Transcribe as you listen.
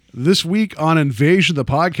This week on Invasion the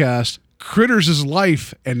Podcast, Critters'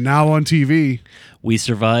 life and now on TV. We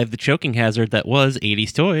survived the choking hazard that was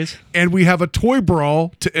 80s Toys. And we have a toy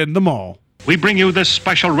brawl to end them all. We bring you this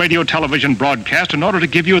special radio television broadcast in order to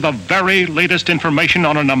give you the very latest information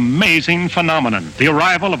on an amazing phenomenon. The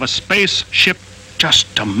arrival of a spaceship.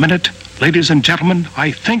 Just a minute. Ladies and gentlemen,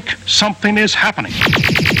 I think something is happening.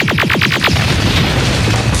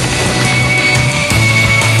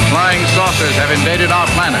 Flying saucers have invaded our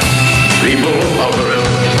planet. People of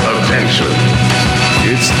Earth, attention.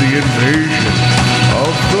 It's the invasion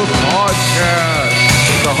of the podcast.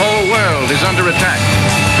 The whole world is under attack.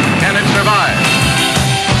 Can it survive?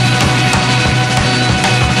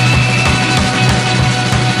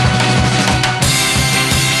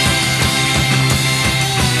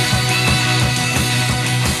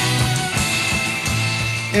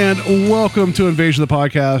 And welcome to Invasion of the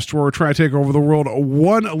Podcast, where we're trying to take over the world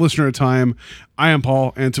one listener at a time. I am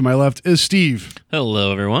Paul, and to my left is Steve.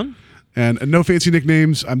 Hello, everyone. And no fancy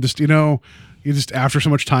nicknames. I'm just, after so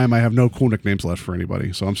much time, I have no cool nicknames left for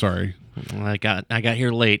anybody, so I'm sorry. I got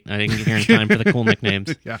here late. I didn't get here in time for the cool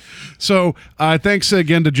nicknames. Yeah. So thanks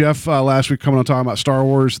again to Jeff last week coming on talking about Star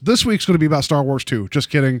Wars. This week's going to be about Star Wars 2. Just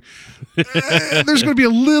kidding. There's going to be a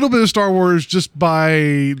little bit of Star Wars just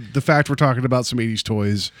by the fact we're talking about some 80s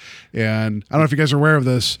toys. And I don't know if you guys are aware of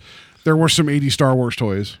this. There were some 80s Star Wars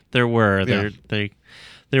toys. There were. Yeah.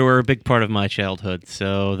 They were a big part of my childhood,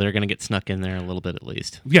 so they're going to get snuck in there a little bit at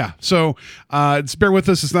least. Yeah, so just bear with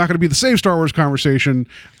us. It's not going to be the same Star Wars conversation.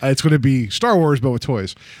 It's going to be Star Wars, but with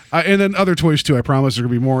toys, and then other toys too. I promise there's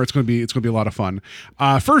going to be more. It's going to be a lot of fun.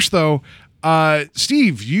 First, though,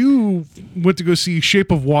 Steve, you went to go see Shape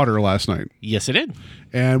of Water last night. Yes, I did.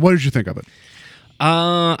 And what did you think of it?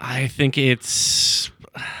 I think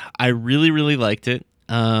I really, really liked it.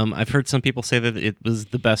 I've heard some people say that it was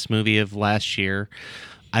the best movie of last year.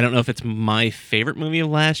 I don't know if it's my favorite movie of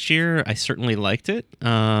last year. I certainly liked it.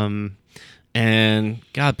 And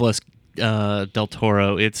God bless Del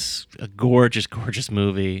Toro. It's a gorgeous, gorgeous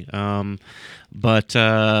movie. But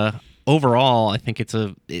overall, I think it's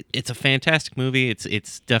a fantastic movie.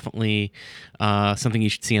 It's definitely something you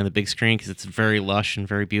should see on the big screen because it's very lush and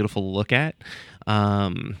very beautiful to look at.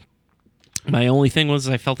 My only thing was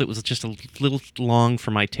I felt it was just a little long for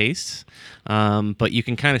my tastes, but you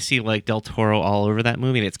can kind of see like Del Toro all over that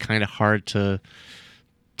movie, and it's kind of hard to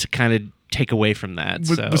kind of take away from that.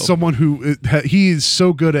 With someone who he is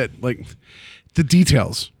so good at like the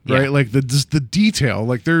details, right? Yeah. Like the detail.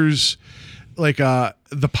 Like there's like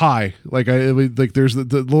the pie. Like there's the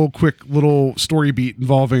little quick little story beat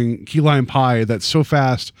involving key lime pie that's so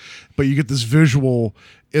fast, but you get this visual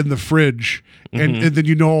in the fridge. And then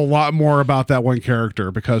you know a lot more about that one character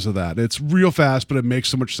because of that. It's real fast, but it makes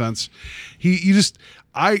so much sense.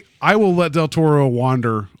 I will let Del Toro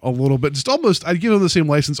wander a little bit. Just almost, I'd give him the same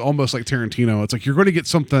license, almost like Tarantino. It's like you're going to get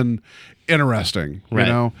something interesting, right.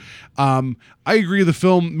 You know. I agree. The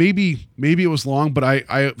film maybe it was long, but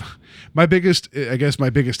my biggest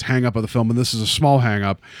hang up of the film, and this is a small hang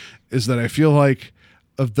up, is that I feel like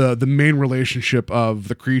of the main relationship of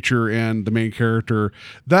the creature and the main character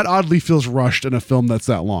that oddly feels rushed in a film that's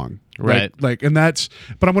that long, right? Like, and that's.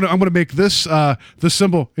 But I'm gonna make this this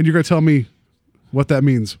symbol, and you're gonna tell me what that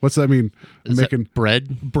means. What's that mean? Is that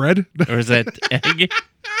bread, or is that egg?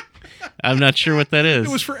 I'm not sure what that is.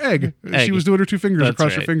 It was for egg. She was doing her two fingers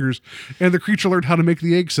across her fingers, and the creature learned how to make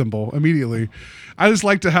the egg symbol immediately. I just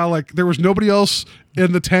liked how like there was nobody else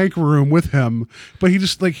in the tank room with him, but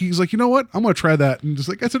he's like, you know what? I'm gonna try that, and just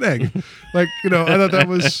like that's an egg. Like, I thought that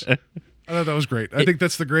was great. I think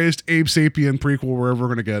that's the greatest Abe Sapien prequel we're ever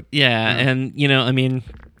gonna get. Yeah, and I mean,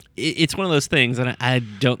 it's one of those things, and I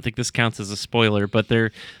don't think this counts as a spoiler, but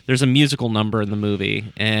there's a musical number in the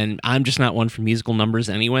movie, and I'm just not one for musical numbers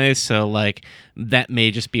anyway, so like that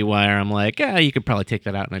may just be why I'm like, you could probably take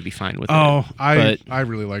that out and I'd be fine with it. Oh, I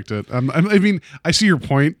really liked it. I mean, I see your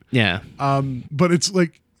point. Yeah. But it's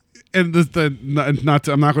like, and I'm not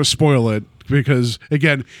going to spoil it. Because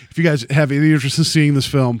again, if you guys have any interest in seeing this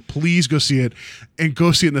film, please go see it, and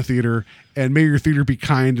go see it in the theater. And may your theater be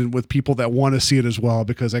kind and with people that want to see it as well.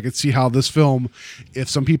 Because I could see how this film, if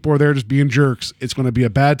some people are there just being jerks, it's going to be a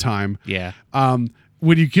bad time. Yeah.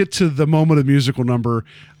 When you get to the moment of musical number,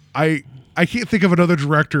 I can't think of another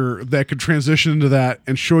director that could transition into that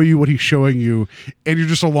and show you what he's showing you, and you're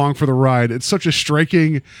just along for the ride. It's such a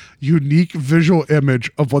striking, unique visual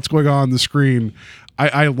image of what's going on the screen.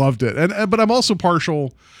 I loved it, but I'm also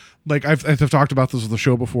partial. Like I've talked about this with the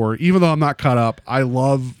show before. Even though I'm not caught up, I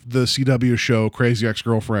love the CW show Crazy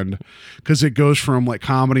Ex-Girlfriend because it goes from like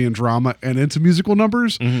comedy and drama and into musical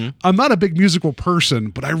numbers. Mm-hmm. I'm not a big musical person,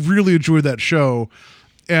 but I really enjoyed that show.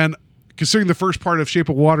 And considering the first part of Shape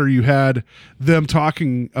of Water, you had them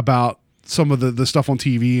talking about some of the stuff on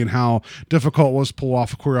TV and how difficult it was to pull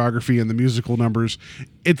off the choreography and the musical numbers.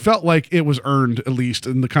 It felt like it was earned, at least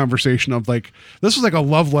in the conversation of like, this was like a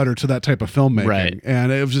love letter to that type of filmmaking. Right.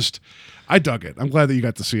 And it was just, I dug it. I'm glad that you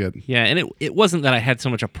got to see it. Yeah, and it wasn't that I had so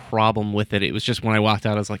much a problem with it. It was just when I walked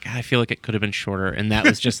out, I was like, I feel like it could have been shorter. And that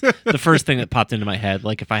was just the first thing that popped into my head.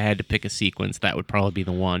 Like, if I had to pick a sequence, that would probably be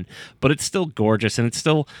the one. But it's still gorgeous, and it's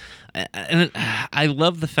still... And I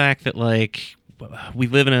love the fact that, like, we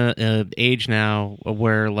live in a age now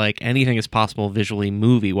where, like, anything is possible visually,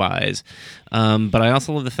 movie-wise. But I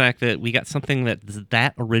also love the fact that we got something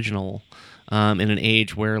that original in an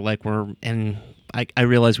age where, like, we're... and I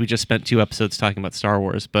realize we just spent 2 episodes talking about Star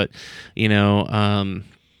Wars, but, you know,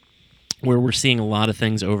 where we're seeing a lot of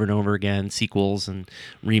things over and over again, sequels and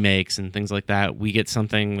remakes and things like that, we get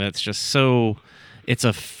something that's just so... It's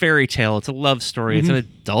a fairy tale. It's a love story. It's an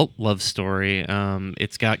adult love story.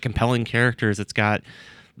 It's got compelling characters. It's got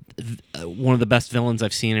one of the best villains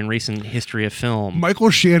I've seen in recent history of film.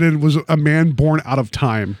 Michael Shannon was a man born out of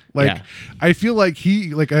time. Like, Yeah. I feel like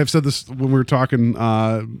he, like I've said this when we were talking,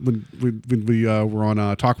 when we were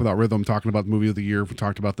on Talk Without Rhythm, talking about the movie of the year, we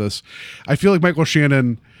talked about this. I feel like Michael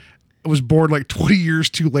Shannon was born like 20 years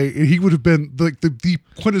too late, and he would have been like the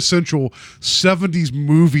quintessential 70s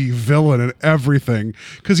movie villain and everything,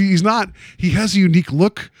 because he has a unique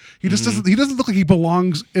look. He just doesn't look like he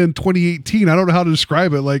belongs in 2018. I don't know how to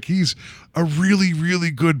describe it. Like, he's a really, really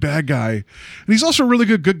good bad guy, and he's also a really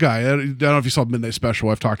good guy. I don't know if you saw Midnight Special.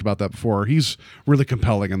 I've talked about that before. He's really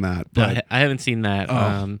compelling in that. But I haven't seen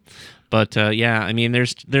that. But yeah, I mean,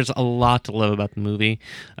 there's a lot to love about the movie.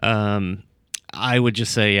 I would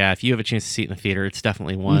just say, yeah, if you have a chance to see it in the theater, it's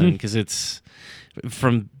definitely one, because it's,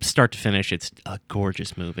 from start to finish, it's a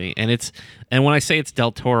gorgeous movie. And when I say it's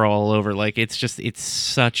Del Toro all over, like, it's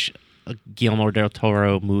such a Guillermo del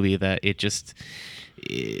Toro movie that it just...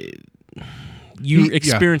 you're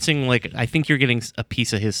experiencing, like, I think you're getting a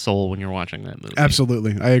piece of his soul when you're watching that movie.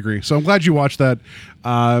 Absolutely. I agree. So I'm glad you watched that.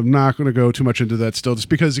 I'm not going to go too much into that still, just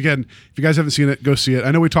because, again, if you guys haven't seen it, go see it. I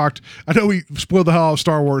know we spoiled the hell out of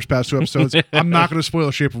Star Wars past 2 episodes. I'm not going to spoil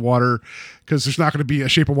Shape of Water, because there's not going to be a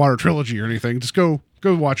Shape of Water trilogy or anything. Just go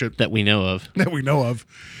watch it. That we know of.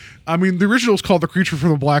 I mean, the original is called The Creature from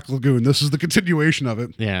the Black Lagoon. This is the continuation of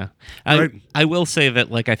it. Yeah. Right? I will say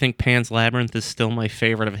that, like, I think Pan's Labyrinth is still my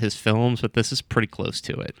favorite of his films, but this is pretty close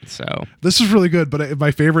to it. So this is really good, but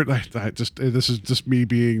my favorite, this is just me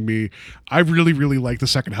being me. I really, really like the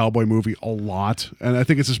second Hellboy movie a lot, and I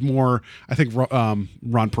think it's just more. I think Ron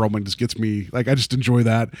Perlman just gets me. Like, I just enjoy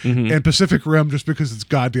that, and Pacific Rim just because it's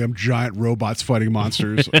goddamn giant robots fighting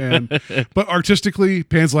monsters. But artistically,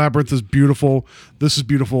 Pan's Labyrinth is beautiful. This is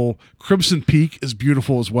beautiful. Crimson Peak is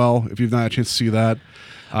beautiful as well. If you've not had a chance to see that.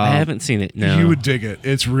 I haven't seen it. No, you would dig it.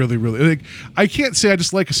 It's really, really, like, I can't say I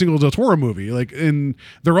just like a single Del Toro movie. Like, and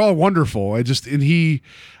they're all wonderful. I didn't see.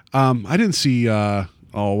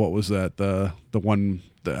 What was that? The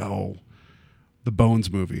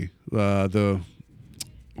Bones movie. What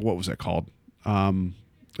was that called?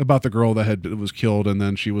 About the girl that was killed, and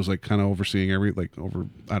then she was like kind of overseeing I don't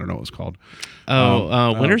know what it was called.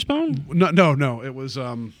 Winter's Bone? No. It was.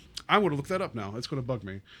 I'm going to look that up now. It's going to bug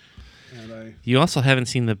me. You also haven't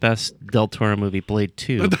seen the best Del Toro movie, Blade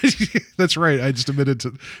 2. That's right. I just admitted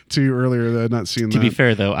to you earlier that I've not seen that. To be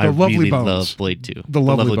fair, though, I really love Blade 2. The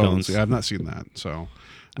Lovely Bones. Yeah, I've not seen that. So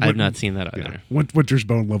I've not seen that either. Yeah. Winter's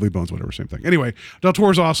Bone, Lovely Bones, whatever, same thing. Anyway, Del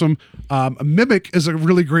Toro's awesome. Mimic is a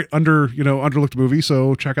really great underlooked movie,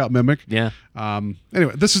 so check out Mimic. Yeah.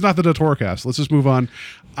 Anyway, this is not the Del Toro cast. Let's just move on.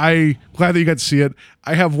 I'm glad that you got to see it.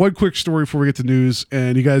 I have one quick story before we get to news,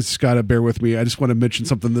 and you guys got to bear with me. I just want to mention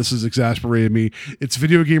something. This has exasperated me. It's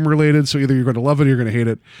video game related, so either you're going to love it or you're going to hate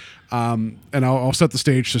it. And I'll set the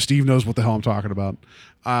stage so Steve knows what the hell I'm talking about.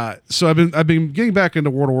 So I've been getting back into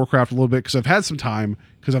World of Warcraft a little bit because I've had some time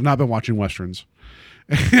because I've not been watching Westerns.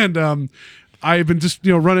 And I've been just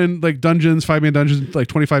running like dungeons, 5-man dungeons, like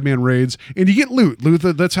 25-man raids, and you get loot.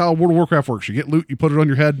 That's how World of Warcraft works. You get loot, you put it on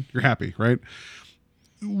your head, you're happy, right?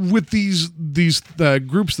 With these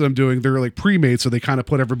groups that I'm doing, they're like pre-made, so they kind of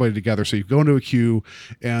put everybody together. So you go into a queue,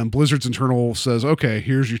 and Blizzard's internal says, "Okay,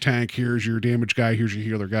 here's your tank, here's your damage guy, here's your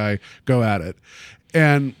healer guy. Go at it."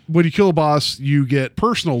 And when you kill a boss, you get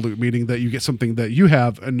personal loot, meaning that you get something that you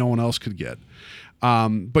have and no one else could get.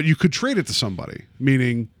 But you could trade it to somebody,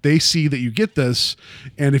 meaning they see that you get this,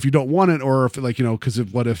 and if you don't want it, or if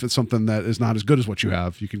what if it's something that is not as good as what you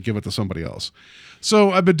have, you can give it to somebody else.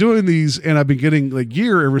 So I've been doing these, and I've been getting like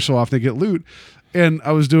gear every so often to get loot. And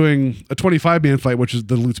I was doing a 25-man fight, which is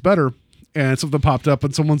the loot's better, and something popped up,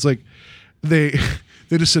 and someone's like, they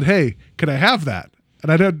They just said, "Hey, can I have that?"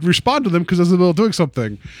 And I'd respond to them because I was in the middle of doing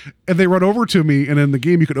something. And they run over to me, and in the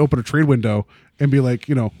game, you could open a trade window and be like,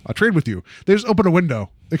 I'll trade with you. They just open a window,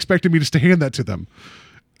 expecting me just to hand that to them.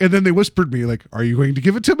 And then they whispered me, like, are you going to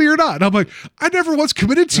give it to me or not? And I'm like, I never once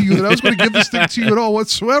committed to you that I was going to give this thing to you at all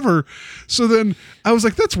whatsoever. So then I was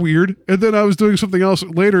like, that's weird. And then I was doing something else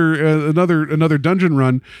later, another dungeon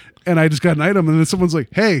run, and I just got an item, and then someone's like,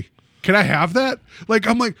 hey, can I have that? Like,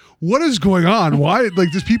 I'm like, what is going on? Why?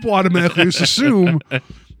 Like, does people automatically just assume,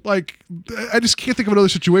 like, I just can't think of another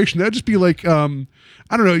situation. That'd just be like,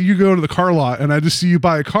 I don't know, you go to the car lot and I just see you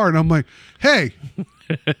buy a car and I'm like, hey,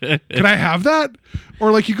 can I have that?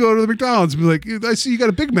 Or like you go to the McDonald's and be like, I see you got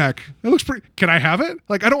a Big Mac. That looks pretty. Can I have it?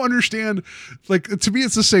 Like, I don't understand. Like, to me,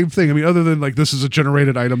 it's the same thing. I mean, other than like, this is a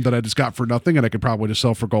generated item that I just got for nothing and I could probably just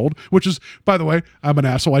sell for gold, which is, by the way, I'm an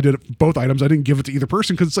asshole. I did it, both items. I didn't give it to either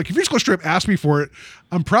person because it's like, if you're just going to straight up ask me for it,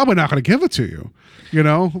 I'm probably not going to give it to you.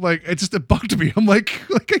 Like, it bugged me. I'm like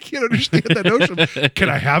I can't understand that notion. Can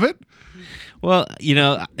I have it? Well,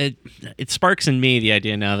 it sparks in me the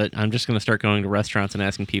idea now that I'm just going to start going to restaurants and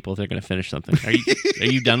asking people if they're going to finish something. Are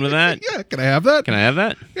you done with that? Yeah. Can I have that? Can I have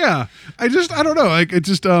that? Yeah. I don't know. Like, it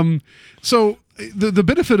just, so the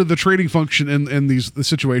benefit of the trading function in the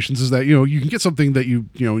situations is that, you can get something that you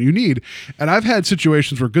need. And I've had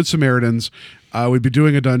situations where Good Samaritans, would be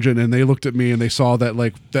doing a dungeon and they looked at me and they saw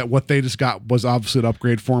that what they just got was obviously an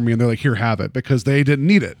upgrade for me. And they're like, here, have it, because they didn't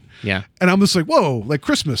need it. Yeah. And I'm just like, whoa, like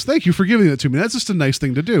Christmas. Thank you for giving it to me. That's just a nice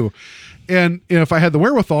thing to do. And if I had the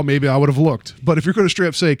wherewithal, maybe I would have looked. But if you're going to straight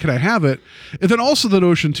up say, can I have it? And then also the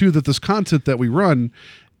notion too, that this content that we run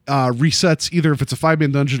resets, either if it's a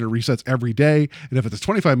 5-man dungeon, it resets every day. And if it's a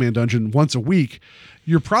 25-man dungeon once a week,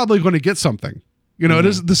 you're probably going to get something.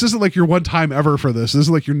 This isn't like your one time ever for this. This is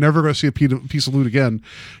like you're never going to see a piece of loot again,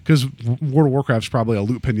 because World of Warcraft's probably a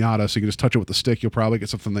loot pinata, so you can just touch it with the stick. You'll probably get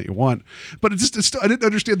something that you want. But it's still, I didn't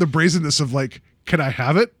understand the brazenness of like, can I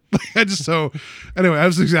have it? Anyway, I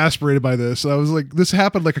was exasperated by this. I was like, this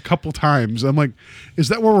happened like a couple times. I'm like, is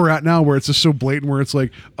that where we're at now, where it's just so blatant, where it's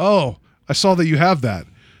like, oh, I saw that you have that,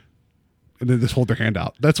 and then just hold their hand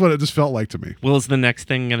out. That's what it just felt like to me. Well, is the next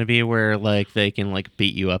thing going to be where like they can like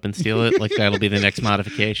beat you up and steal it? Like that'll be the next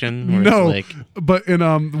modification? Where No, it's like... but in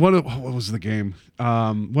what was the game?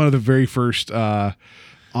 One of the very first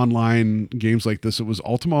online games like this, it was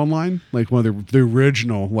Ultima Online, like one of the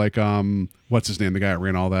original, like what's his name, the guy that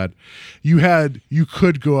ran all that. You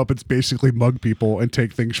could go up and basically mug people and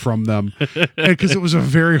take things from them, because it was a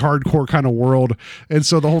very hardcore kind of world. And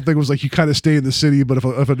so the whole thing was like, you kind of stay in the city, but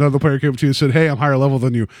if another player came up to you and said, hey, I'm higher level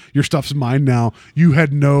than you, your stuff's mine now, you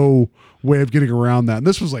had no way of getting around that. And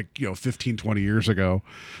this was like 15, 20 years ago.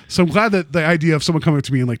 So I'm glad that the idea of someone coming up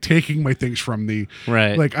to me and like taking my things from me,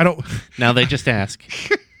 right, like I don't now they just ask.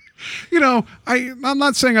 I'm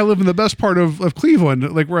not saying I live in the best part of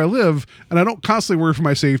Cleveland, like where I live, and I don't constantly worry for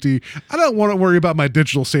my safety. I don't want to worry about my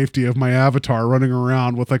digital safety of my avatar running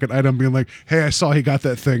around with like an item being like, hey, I saw he got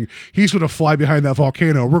that thing. He's going to fly behind that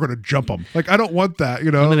volcano. We're going to jump him. Like, I don't want that,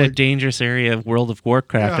 I'm in a dangerous area of World of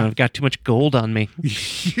Warcraft, and I've got too much gold on me.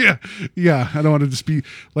 Yeah. I don't want to just be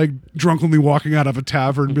like drunkenly walking out of a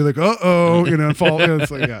tavern and be like, uh-oh, and fall.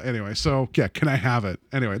 It's like, yeah, anyway. So, yeah, can I have it?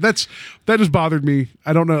 Anyway, that just bothered me.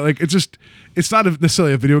 I don't know. Like, it's not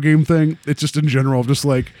necessarily a video game thing. It's just in general, just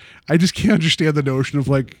like, I just can't understand the notion of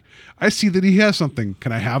like, I see that he has something.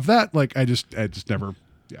 Can I have that? Like, I just never.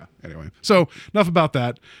 Yeah. Anyway, so enough about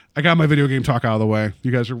that. I got my video game talk out of the way.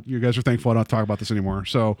 You guys are thankful I don't talk about this anymore.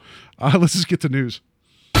 So let's just get to news.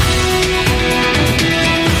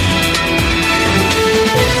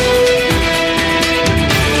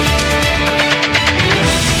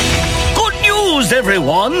 Good news,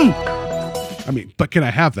 everyone. I mean, but can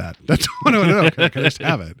I have that? That's what I want to know. Can I just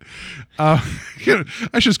have it? I should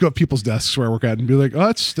just go up people's desks where I work at and be like, oh,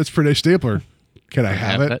 that's pretty nice stapler. Can I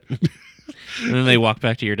have it? And then they walk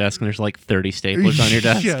back to your desk and there's like 30 staplers on your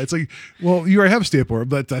desk. Yeah, it's like, well, you already have a stapler,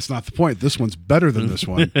 but that's not the point. This one's better than this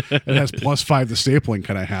one. It has +5 to stapling.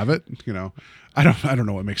 Can I have it? I don't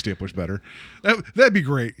know what makes staplers better. That'd be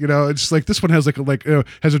great. It's like this one has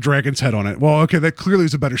has a dragon's head on it. Well, okay, that clearly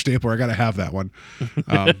is a better stapler. I got to have that one.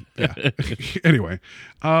 Yeah. Anyway,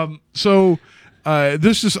 so I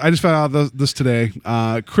just found out this today.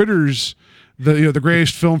 Critters, the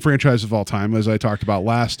greatest film franchise of all time, as I talked about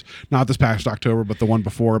not this past October, but the one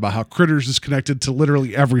before, about how Critters is connected to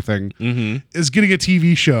literally everything, is getting a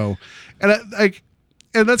TV show,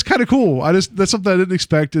 and that's kind of cool. That's something I didn't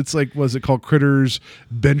expect. It's like, was it called Critters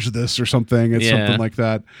Binge This or something? It's something like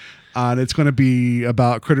that. And it's going to be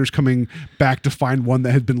about critters coming back to find one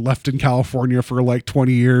that had been left in California for like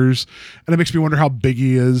 20 years. And it makes me wonder how big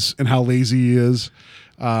he is and how lazy he is.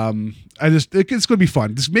 It's going to be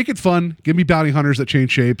fun. Just make it fun. Give me bounty hunters that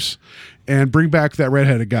change shapes, and bring back that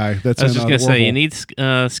redheaded guy. That's I was just in, gonna say Orville. you need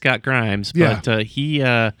Scott Grimes, Yeah. but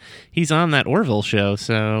he's on that Orville show,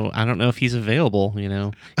 so I don't know if he's available.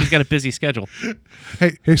 He's got a busy schedule.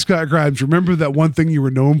 Hey, Scott Grimes, remember that one thing you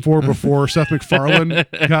were known for before Seth MacFarlane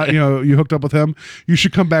got, you hooked up with him? You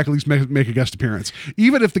should come back, at least make a guest appearance.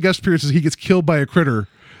 Even if the guest appearance is he gets killed by a critter,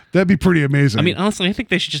 that'd be pretty amazing. I mean, honestly, I think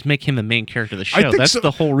they should just make him the main character of the show. think That's so.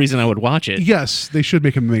 the whole reason I would watch it. Yes, they should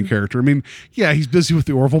make him the main character. I mean, yeah, he's busy with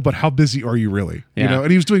the Orville, but how busy are you really? Yeah.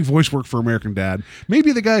 And he was doing voice work for American Dad.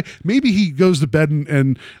 Maybe he goes to bed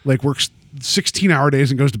and like works 16-hour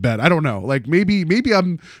days and goes to bed. I don't know. Like maybe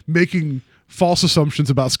I'm making false assumptions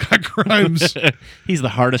about Scott Grimes. He's the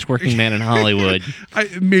hardest working man in Hollywood.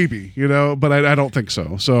 Maybe, but I don't think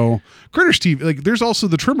so. So Critters TV, like there's also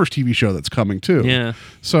the Trimmers TV show that's coming too. Yeah.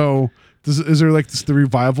 So is there like the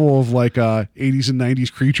revival of like 80s and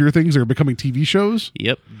 90s creature things that are becoming TV shows?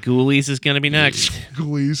 Yep, Ghoulies is going to be next.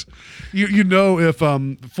 Ghoulies.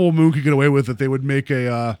 If Full Moon could get away with it, they would make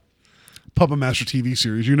a Puppet Master TV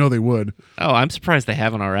series. They would. Oh, I'm surprised they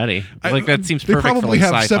haven't already. That seems perfect. They probably for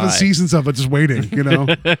have sci-fi. 7 seasons of it just waiting.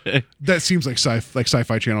 That seems like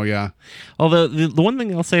Sci-Fi Channel. Yeah. Although the one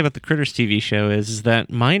thing I'll say about the Critters TV show is that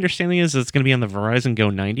my understanding is it's going to be on the Verizon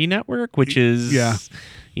Go 90 network, which is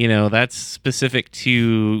that's specific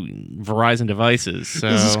to Verizon devices. So.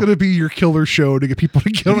 This is going to be your killer show to get people to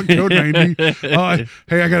kill Go 90.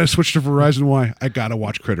 Hey, I got to switch to Verizon. Why? I got to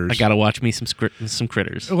watch Critters. I got to watch me some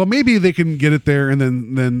Critters. Well, maybe they can get it there and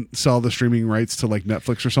then sell the streaming rights to like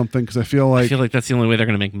Netflix or something. Because I feel like that's the only way they're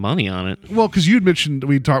going to make money on it. Well, because you'd mentioned this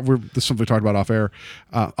is something we talked about off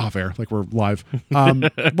air, like we're live,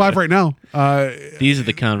 live right now. These are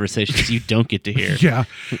the conversations you don't get to hear. Yeah,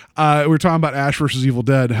 we were talking about Ash versus Evil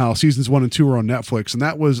Dead, how seasons 1 and 2 are on Netflix, and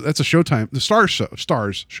that's a Showtime, the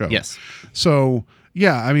Stars show. Yes. So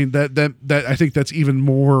yeah, I mean that I think that's even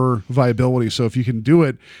more viability. So if you can do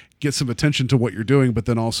it, get some attention to what you're doing, but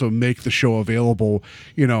then also make the show available,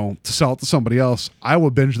 to sell it to somebody else. I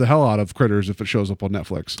would binge the hell out of Critters if it shows up on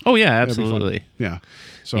Netflix. Oh yeah, That'd be fun. absolutely. Yeah.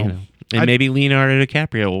 So. And maybe Leonardo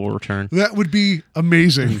DiCaprio will return. That would be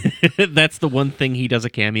amazing. That's the one thing he does a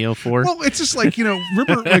cameo for. Well, it's just like,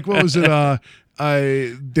 remember, like, what was it?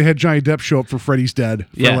 They had Johnny Depp show up for Freddy's Dead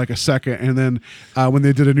for like a second. And then when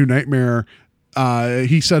they did A New Nightmare,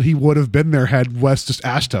 he said he would have been there had Wes just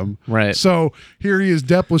asked him. Right. So here he is.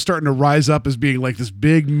 Depp was starting to rise up as being like this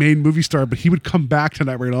big main movie star, but he would come back to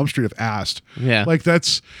Nightmare on Elm Street if asked. Yeah. Like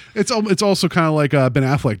it's also kind of like Ben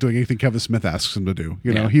Affleck doing anything Kevin Smith asks him to do.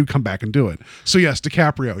 He would come back and do it. So yes,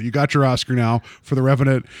 DiCaprio, you got your Oscar now for The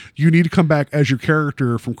Revenant. You need to come back as your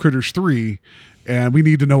character from Critters 3. And we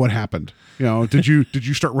need to know what happened. Did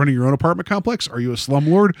you start running your own apartment complex? Are you a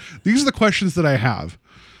slumlord? These are the questions that I have.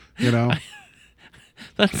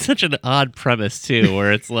 That's such an odd premise too,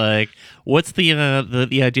 where it's like, what's the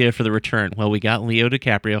idea for the return? Well, we got Leo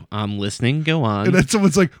DiCaprio. I'm listening. Go on. And then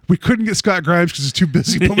someone's like, we couldn't get Scott Grimes because he's too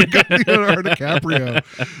busy, but we got Leonardo DiCaprio.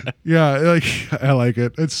 Yeah, I like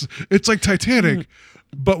it. It's like Titanic,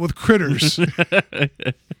 but with critters.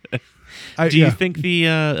 Do you think the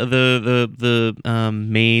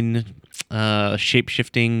main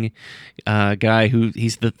shape-shifting guy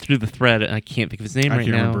he's through the thread, I can't think of his name right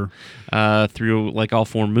now, through like all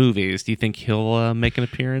 4 movies, do you think he'll make an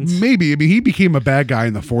appearance? Maybe. I mean, he became a bad guy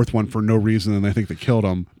in the 4th one for no reason, and I think they killed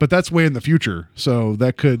him, but that's way in the future, so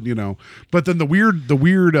that could, but then the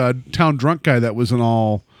weird town drunk guy that was in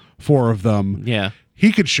all 4 of them,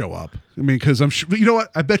 he could show up. I mean, because I'm sure,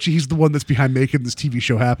 I bet you he's the one that's behind making this TV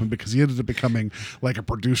show happen, because he ended up becoming like a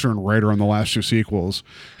producer and writer on the last 2 sequels.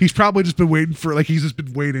 He's probably just been waiting he's just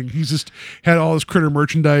been waiting. He's just had all his Critter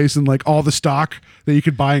merchandise and like all the stock that you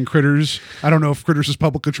could buy in Critters. I don't know if Critters is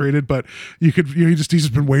publicly traded, but he's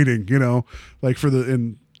just been waiting, like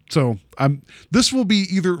so this will be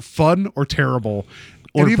either fun or terrible.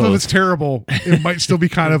 Or and even both. if it's terrible, it might still be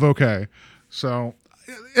kind of okay. So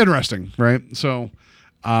interesting, right? So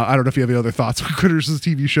I don't know if you have any other thoughts on Critters as a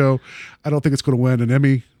TV show. I don't think it's going to win an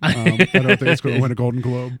Emmy. I don't think it's going to win a Golden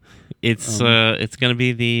Globe. It's going to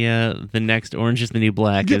be the next Orange is the New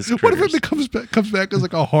Black. Yeah, As what if it comes back as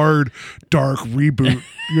like a hard, dark reboot,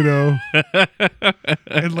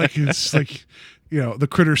 and like it's like, the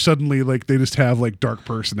Critters suddenly like they just have like dark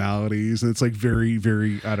personalities, and it's like very,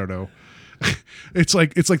 very, I don't know. It's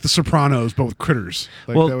like The Sopranos, but with critters.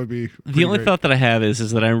 Like, that would be the only great. thought that I have is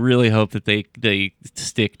that I really hope that they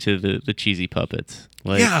stick to the cheesy puppets.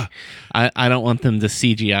 Like, Yeah. I don't want them to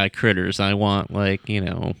CGI critters. I want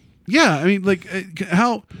Yeah, I mean, like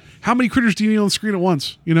how many critters do you need on the screen at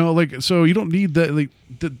once? You know, like, so you don't need that. Like,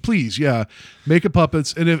 please, yeah, make it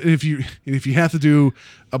puppets, and if you have to do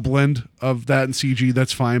a blend of that and CG,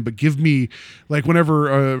 that's fine. But give me, like,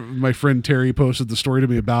 whenever my friend Terry posted the story to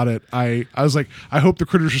me about it, I was like, I hope the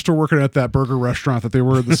critters are still working at that burger restaurant that they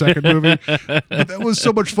were in the second movie. But that was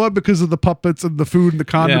so much fun because of the puppets and the food and the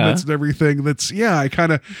condiments and everything. I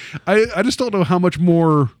just don't know how much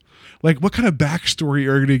more. Like, what kind of backstory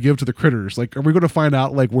are you going to give to the critters? Like, are we going to find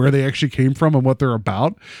out, like, where they actually came from and what they're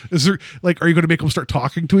about? Is there, like, are you going to make them start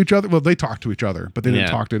talking to each other? Well, they talk to each other, but they didn't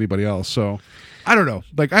talk to anybody else. So, I don't know.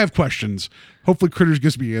 Like, I have questions. Hopefully, Critters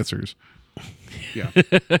gives me answers. Yeah.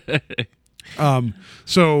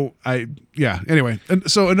 Anyway.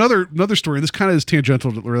 And so another story, and this kind of is tangential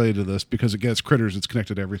related to this because, again, it's Critters. It's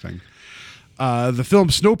connected to everything. The film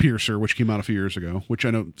Snowpiercer, which came out a few years ago, which I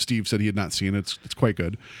know Steve said he had not seen, it's quite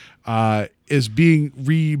good, is being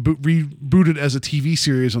rebooted as a TV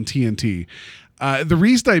series on TNT. The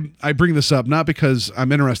reason I bring this up, not because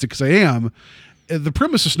I'm interested, because I am, the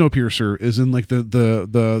premise of Snowpiercer is in like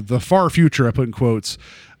the far future, I put in quotes,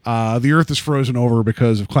 the Earth is frozen over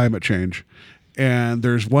because of climate change, and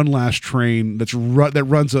there's one last train that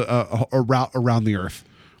runs a route around the Earth.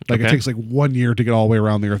 Like, it takes like 1 year to get all the way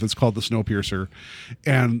around the Earth. It's called the Snowpiercer.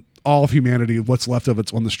 And all of humanity, what's left of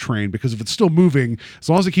it's on this train. Because if it's still moving, as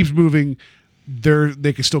long as it keeps moving,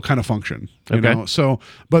 they can still kind of function. You know? So,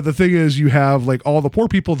 but the thing is, you have like all the poor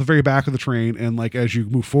people at the very back of the train. And like, as you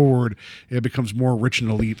move forward, it becomes more rich and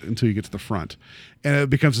elite until you get to the front. And it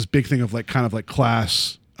becomes this big thing of like, kind of like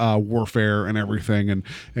class warfare and everything.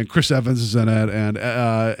 And Chris Evans is in it. And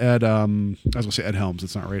Ed, I was going to say Ed Helms.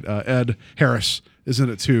 It's not right. Ed Harris is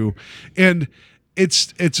in it too, and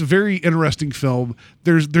it's a very interesting film.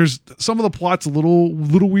 There's some of the plot's a little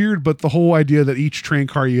weird, but the whole idea that each train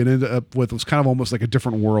car you ended up with was kind of almost like a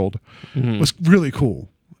different world was really cool,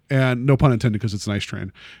 and no pun intended because it's a nice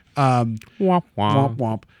train. Womp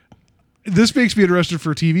womp. This makes me interested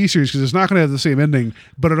for a TV series because it's not going to have the same ending,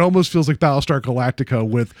 but it almost feels like Battlestar Galactica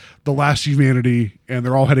with the last humanity, and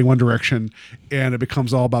they're all heading one direction, and it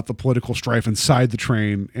becomes all about the political strife inside the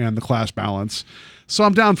train and the class balance. So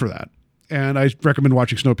I'm down for that, and I recommend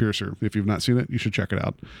watching Snowpiercer. If you've not seen it, you should check it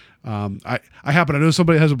out. I happen to know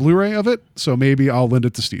somebody has a Blu-ray of it, so maybe I'll lend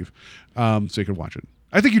it to Steve so you can watch it.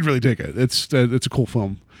 I think you'd really dig it. It's a cool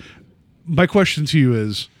film. My question to you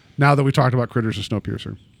is, now that we talked about Critters and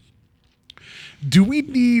Snowpiercer, do we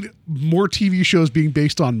need more TV shows being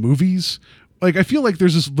based on movies? Like, I feel like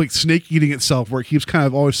there's this like snake eating itself where it keeps kind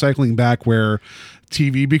of always cycling back where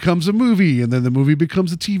TV becomes a movie and then the movie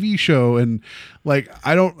becomes a TV show. And like,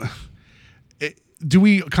 do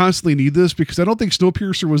we constantly need this? Because I don't think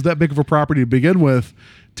Snowpiercer was that big of a property to begin with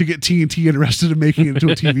to get TNT interested in making it into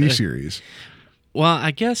a TV series. Well, I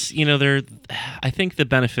guess, I think the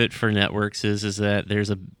benefit for networks is that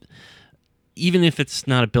there's even if it's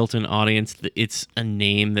not a built-in audience, it's a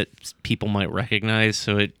name that people might recognize,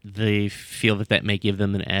 so they feel that may give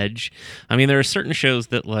them an edge. I mean, there are certain shows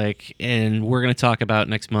that and we're going to talk about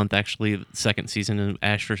next month, actually, the second season of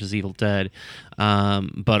Ash vs. Evil Dead.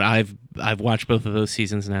 But I've watched both of those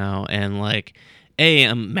seasons now, and A,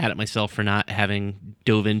 I'm mad at myself for not having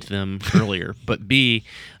dove into them earlier, but B,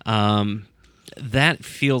 that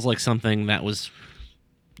feels like something that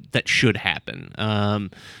should happen.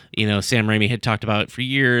 Sam Raimi had talked about it for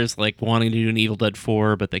years, wanting to do an Evil Dead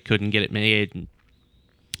 4, but they couldn't get it made.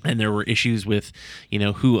 And there were issues with,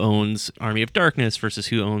 who owns Army of Darkness versus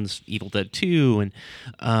who owns Evil Dead 2.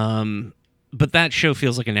 But that show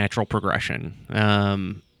feels like a natural progression.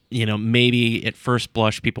 Maybe at first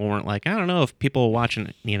blush, people weren't I don't know if people will watch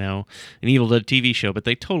an Evil Dead TV show, but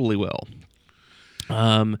they totally will.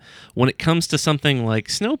 When it comes to something like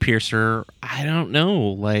Snowpiercer, I don't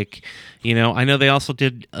know. I know they also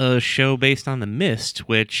did a show based on The Mist,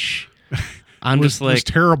 which I'm just it's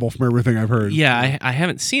terrible from everything I've heard. Yeah, I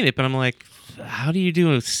haven't seen it, but I'm like, how do you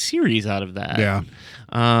do a series out of that? Yeah.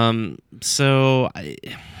 So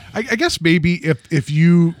I guess maybe if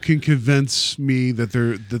you can convince me that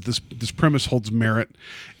this premise holds merit,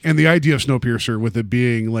 and the idea of Snowpiercer with it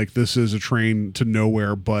being this is a train to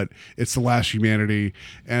nowhere, but it's the last humanity,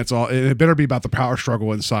 and it better be about the power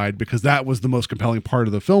struggle inside, because that was the most compelling part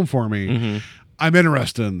of the film for me. Mm-hmm. I'm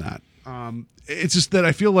interested in that. It's just that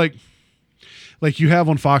I feel like you have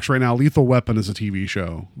on Fox right now, Lethal Weapon is a TV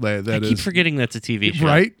show. I keep forgetting that's a TV show.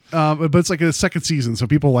 Right? But it's a second season, so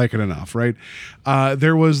people like it enough, right?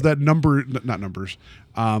 There was that not Numbers,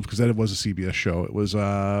 because that was a CBS show. It was,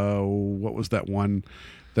 what was that one?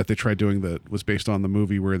 that they tried doing that was based on the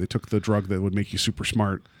movie where they took the drug that would make you super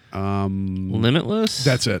smart. Limitless.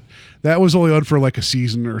 That's it. That was only on for like a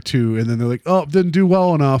season or two, and then they're like, oh, didn't do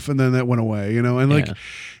well enough, and then that went away, you know. And like,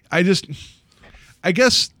 I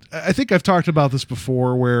think I've talked about this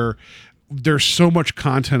before, where there's so much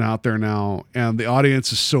content out there now, and the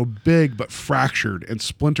audience is so big but fractured and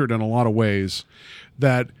splintered in a lot of ways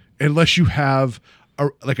that unless you have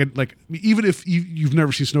even if you've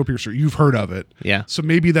never seen Snowpiercer, you've heard of it. Yeah. So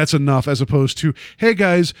maybe that's enough, as opposed to, hey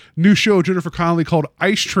guys, new show, Jennifer Connelly, called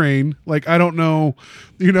Ice Train. Like, I don't know,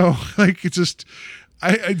 you know, like it's just,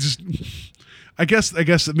 I guess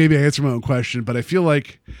that maybe I answered my own question, but I feel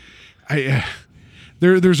like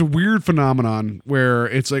there's a weird phenomenon where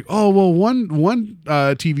it's like, oh, well, one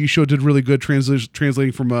TV show did really good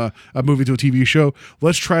translating from a movie to a TV show.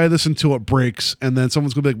 Let's try this until it breaks. And then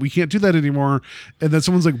someone's going to be like, we can't do that anymore. And then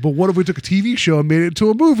someone's like, but what if we took a TV show and made it into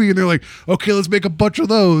a movie? And they're like, okay, let's make a bunch of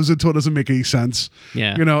those until it doesn't make any sense.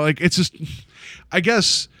 Yeah. You know, like it's just, I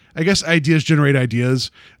guess ideas generate ideas,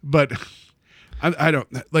 but I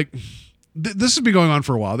don't like... This has been going on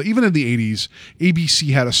for a while. Even in the 80s,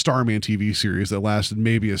 ABC had a Starman TV series that lasted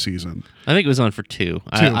maybe a season. I think it was on for two.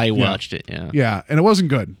 I watched it. Yeah. Yeah, and it wasn't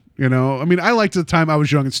good. You know, I mean, I liked it at the time. I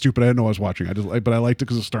was young and stupid. I didn't know I was watching. But I liked it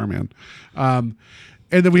because of Starman. And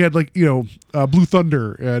then we had Blue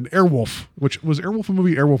Thunder and Airwolf, which was Airwolf a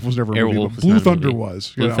movie. Airwolf was never a movie. But Blue Thunder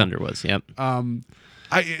was. Blue Thunder was. Yep.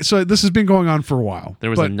 So this has been going on for a while. There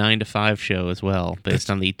was a 9 to 5 show as well, based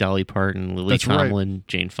on the Dolly Parton, Lily Tomlin,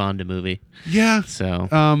 Jane Fonda movie. Yeah. So,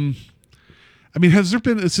 I mean, has there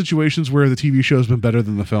been situations where the TV show has been better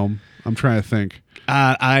than the film? I'm trying to think.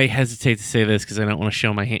 I hesitate to say this because I don't want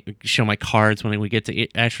to show my cards when we get to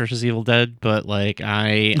Ash vs. Evil Dead, but like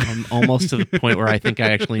I'm almost to the point where I think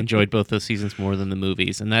I actually enjoyed both those seasons more than the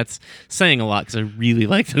movies, and that's saying a lot because I really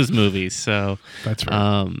like those movies. So that's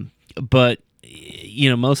right. But you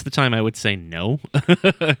know, most of the time I would say no.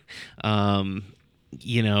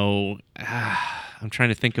 You know, I'm trying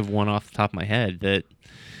to think of one off the top of my head that.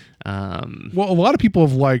 Well, a lot of people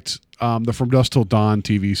have liked the From Dusk Till Dawn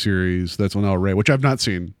TV series that's on El Rey, which I've not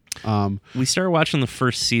seen. We started watching the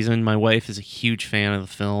first season. My wife is a huge fan of the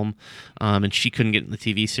film, and she couldn't get in the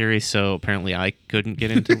TV series, so apparently I couldn't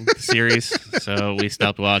get into the series, so we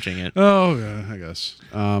stopped watching it. Oh, yeah, I guess.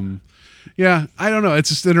 Yeah, I don't know. It's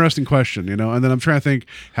just an interesting question, you know. And then I'm trying to think,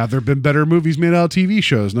 have there been better movies made out of TV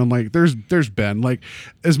shows? And I'm like, there's been, like,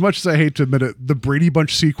 as much as I hate to admit it, the Brady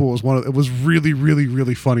Bunch sequel was it was really, really,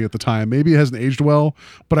 really funny at the time. Maybe it hasn't aged well,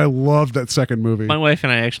 but I loved that second movie. My wife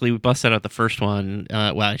and I actually busted out the first one.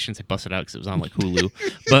 Well, I shouldn't say busted out because it was on like Hulu,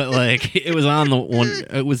 but like it was on the one.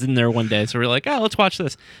 It was in there one day, so we were like, oh, let's watch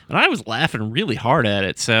this. And I was laughing really hard at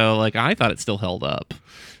it, so like I thought it still held up.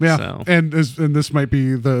 Yeah, so. and this might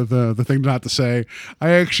be the thing not to say.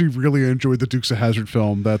 I actually really enjoyed the Dukes of Hazzard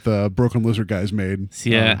film that the Broken Lizard guys made.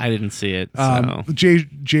 Yeah, I didn't see it. So. Jay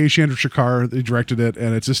Chandrasekhar, they directed it,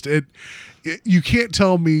 and it's just you can't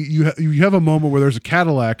tell me you have a moment where there's a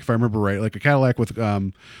Cadillac, if I remember right, like a Cadillac with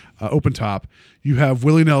open top. You have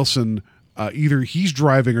Willie Nelson. Either he's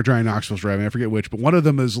driving or Johnny Knoxville's driving. I forget which, but one of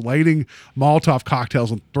them is lighting Molotov cocktails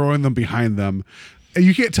and throwing them behind them. And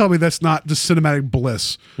you can't tell me that's not just cinematic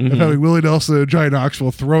bliss of having Willie Nelson and Johnny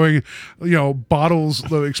Knoxville throwing, bottles,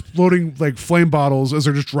 exploding like flame bottles as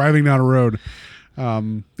they're just driving down a road.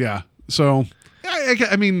 Yeah. So,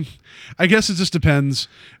 I mean, I guess it just depends.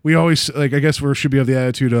 We always I guess we should be of the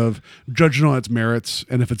attitude of judging on its merits,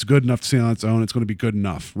 and if it's good enough to see on its own, it's going to be good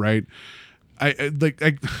enough, right?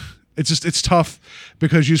 It's tough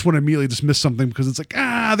because you just want to immediately dismiss something because it's like,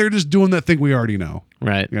 they're just doing that thing we already know.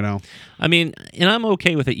 Right. You know? I mean, and I'm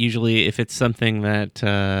okay with it usually if it's something that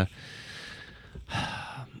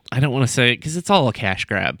I don't want to say because it's all a cash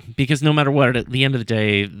grab because no matter what, at the end of the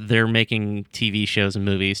day, they're making TV shows and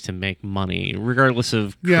movies to make money regardless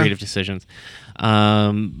of creative decisions.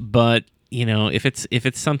 But, if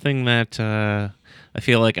it's something that I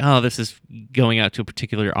feel like, this is going out to a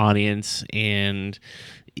particular audience and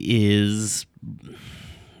is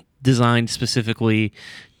designed specifically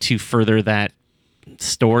to further that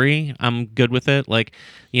story, I'm good with it. Like,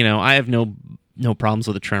 I have no problems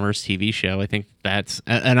with the Tremors TV show. I think that's,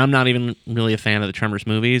 and I'm not even really a fan of the Tremors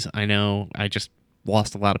movies. I know I just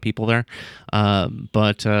lost a lot of people there.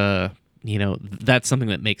 But that's something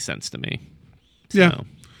that makes sense to me. Yeah.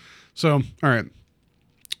 So, all right.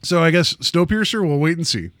 So I guess Snowpiercer, we'll wait and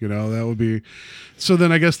see. That would be. So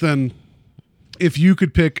then I guess if you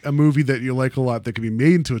could pick a movie that you like a lot that could be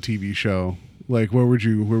made into a TV show, like where would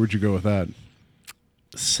you go with that?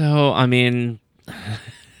 So I mean,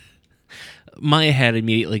 my head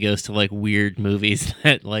immediately goes to like weird movies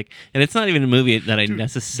that like, and it's not even a movie that I Give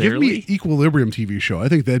necessarily. me Equilibrium TV show. I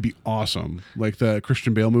think that'd be awesome. Like the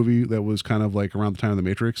Christian Bale movie that was kind of like around the time of The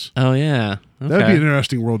Matrix. Oh yeah, okay. That'd be an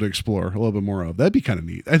interesting world to explore a little bit more of. That'd be kind of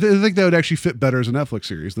neat. I think that would actually fit better as a Netflix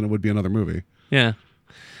series than it would be another movie. Yeah.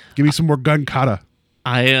 Give me some more gun kata.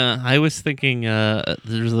 I was thinking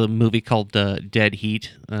there's a movie called Dead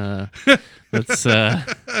Heat. That's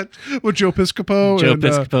With Joe Piscopo. Joe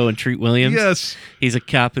Piscopo and Treat Williams. Yes. He's a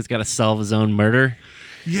cop who's got to solve his own murder.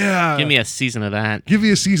 Yeah. Give me a season of that. Give me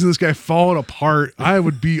a season of this guy falling apart. I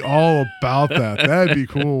would be all about that. That'd be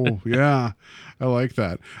cool. Yeah. I like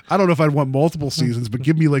that. I don't know if I'd want multiple seasons, but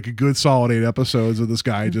give me like a good solid 8 episodes of this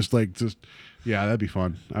guy just yeah, that'd be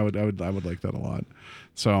fun. I would like that a lot.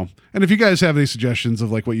 So, and if you guys have any suggestions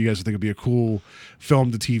of like what you guys think would be a cool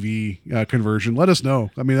film to TV conversion, let us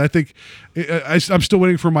know. I mean, I think I'm still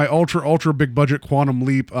waiting for my ultra big budget Quantum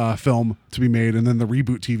Leap film to be made, and then the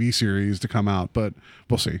reboot TV series to come out. But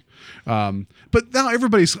we'll see. But now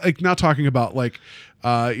everybody's like now talking about like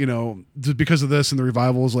because of this and the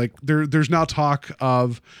revivals, like there's now talk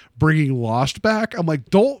of bringing Lost back. I'm like,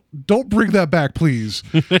 don't bring that back, please.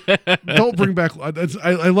 Don't bring back.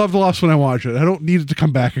 I loved Lost when I watched it. I don't need it to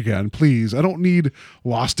come back again, please. I don't need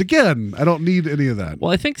Lost again. I don't need any of that.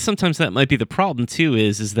 Well, I think sometimes that might be the problem too.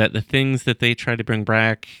 Is that the things that they try to bring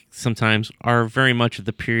back sometimes are very much of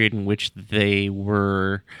the period in which they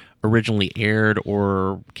were originally aired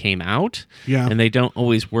or came out. Yeah. And they don't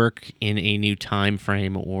always work in a new time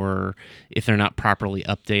frame, or if they're not properly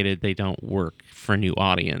updated, they don't work for a new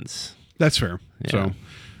audience. That's fair. Yeah. So,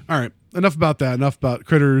 all right. Enough about that. Enough about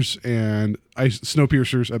Critters and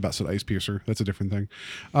Snowpiercers. I about said Ice Piercer. That's a different thing.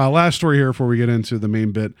 Last story here before we get into the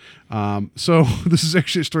main bit. So this is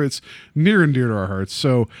actually a story that's near and dear to our hearts.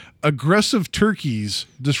 So aggressive turkeys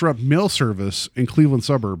disrupt mail service in Cleveland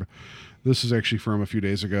suburb. This is actually from a few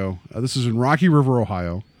days ago. This is in Rocky River,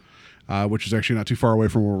 Ohio, which is actually not too far away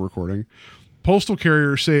from where we're recording. Postal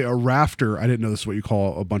carriers say a rafter, I didn't know this is what you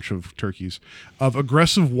call a bunch of turkeys, of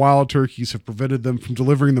aggressive wild turkeys have prevented them from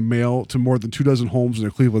delivering the mail to more than 24 homes in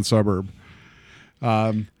a Cleveland suburb.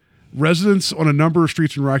 Residents on a number of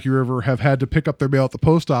streets in Rocky River have had to pick up their mail at the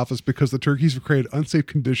post office because the turkeys have created unsafe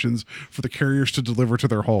conditions for the carriers to deliver to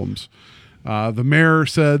their homes. The mayor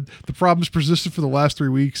said the problem's persisted for the last 3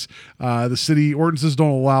 weeks. The city ordinances don't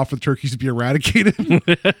allow for the turkeys to be eradicated.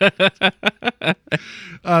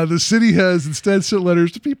 The city has instead sent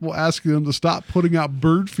letters to people asking them to stop putting out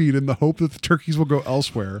bird feed in the hope that the turkeys will go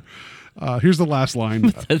elsewhere. Here's the last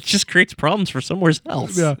line. It just creates problems for somewhere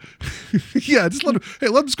else. Yeah. Yeah, just let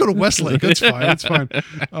them just go to Westlake. That's fine. That's fine.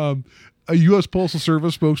 A U.S. Postal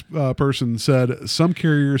Service spokesperson said some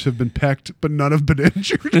carriers have been pecked, but none have been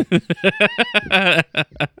injured.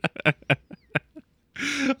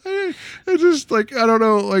 I just like, I don't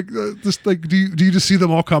know, like just like do you just see them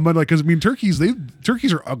all coming? Like, because I mean, turkeys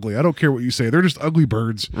are ugly. I don't care what you say; they're just ugly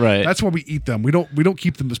birds. Right. That's why we eat them. We don't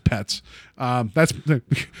keep them as pets.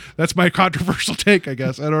 That's my controversial take, I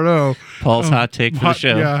guess. I don't know. Paul's hot take for the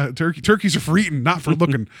show. Yeah, turkeys are for eating, not for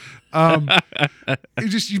looking. But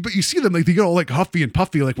you see them like they get all like huffy and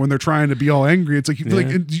puffy, like when they're trying to be all angry. It's like you feel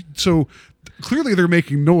like so. Clearly they're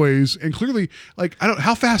making noise, and clearly, like,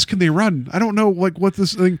 how fast can they run? I don't know, like, what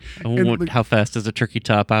this thing. How fast does a turkey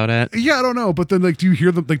top out at? Yeah, I don't know. But then, like, do you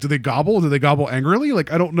hear them? Like, do they gobble? Do they gobble angrily?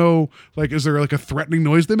 Like, I don't know. Like, is there like a threatening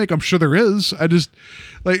noise they make? I'm sure there is. I just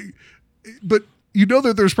like, but you know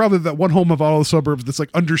that there's probably that one home of all the suburbs that's like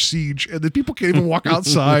under siege, and that people can't even walk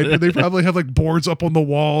outside, and they probably have like boards up on the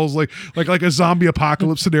walls, like a zombie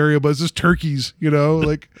apocalypse scenario, but it's just turkeys, you know,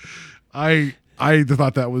 like I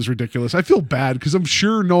thought that was ridiculous. I feel bad because I'm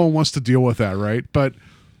sure no one wants to deal with that, right? But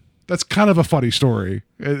that's kind of a funny story.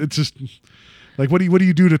 It's just like, what do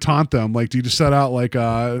you do to taunt them? Like, do you just set out like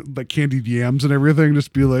candied yams and everything?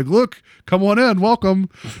 Just be like, look, come on in, welcome.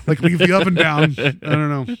 Like, leave the oven down. I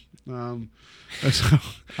don't know.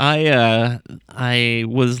 I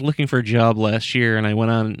was looking for a job last year, and I went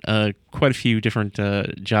on quite a few different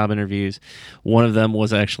job interviews. One of them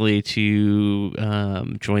was actually to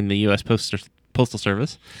join the U.S. Postal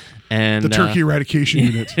Service, and the turkey eradication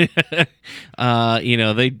unit.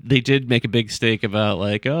 They did make a big stake about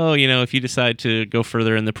like, oh, if you decide to go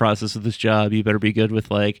further in the process of this job, you better be good with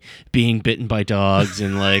like being bitten by dogs,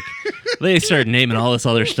 and like they started naming all this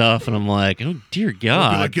other stuff, and I'm like, oh dear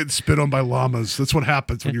God, like getting spit on by llamas. That's what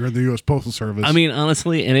happens when you're in the U.S. Postal Service. I mean,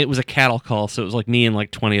 honestly, and it was a cattle call, so it was like me and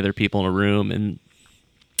like 20 other people in a room, and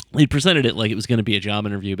they presented it like it was going to be a job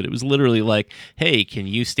interview, but it was literally like, hey, can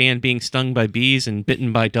you stand being stung by bees and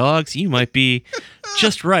bitten by dogs? You might be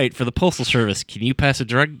just right for the Postal Service. Can you pass a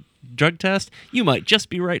drug drug test, you might just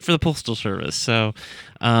be right for the Postal Service. So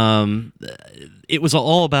it was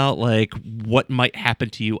all about like what might happen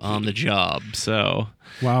to you on the job. So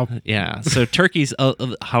Wow. yeah. So turkeys,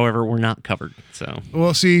 however, were not covered. So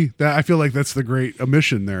Well, see, that I feel like that's the great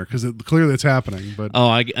omission there because clearly it's happening. But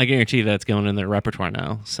I guarantee that's going in their repertoire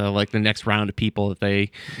now. So like the next round of people that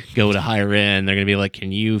they go to hire in, they're going to be like,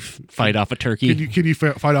 "Can you fight off a turkey? can you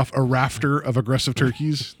fight off a rafter of aggressive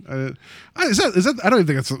turkeys? Is that? I don't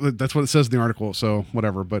even think that's what it says in the article. So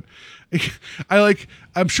whatever. But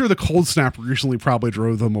I'm sure the cold snap recently probably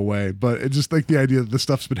drove them away. But it's just like the idea that this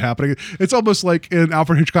stuff's been happening. It's almost like in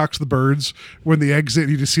Alfred Hitchcock's The Birds when they exit,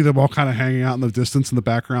 you just see them all kind of hanging out in the distance in the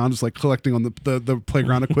background, just like collecting on the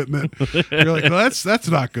playground equipment. You're like, well, that's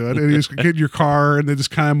not good. And you just get in your car and they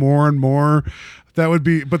just kind of more and more. That would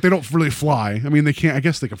be, but they don't really fly. I mean, they can't. I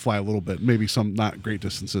guess they can fly a little bit, maybe some not great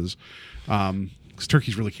distances. Because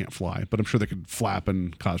turkeys really can't fly, but I'm sure they could flap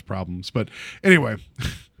and cause problems. But anyway,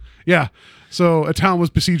 yeah. So a town was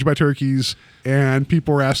besieged by turkeys, and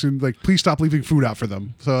people were asking, like, please stop leaving food out for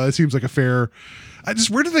them. So it seems like a fair.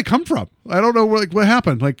 Where did they come from? I don't know. Like, what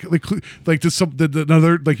happened? Did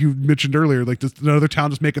another, like you mentioned earlier, like did another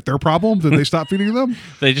town just make it their problem? Did they stop feeding them?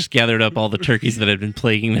 They just gathered up all the turkeys that had been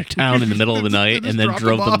plaguing their town in the middle of the night, and then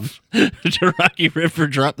drove them to Rocky River,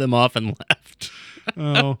 dropped them off, and left.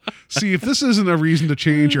 Oh, see, if this isn't a reason to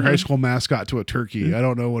change your high school mascot to a turkey, I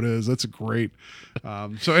don't know what is. That's great.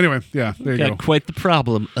 So anyway, yeah, there you Got go. quite the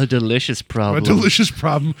problem. A delicious problem. A delicious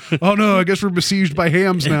problem. Oh no, I guess we're besieged by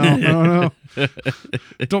hams now. Oh no.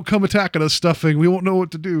 Don't come attacking us, stuffing. We won't know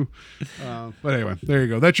what to do. But anyway, there you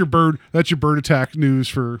go. That's your bird attack news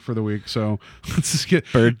for the week. So let's just get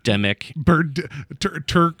Birdemic.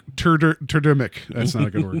 Turdemic. That's not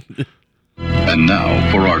a good word. And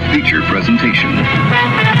now for our feature presentation.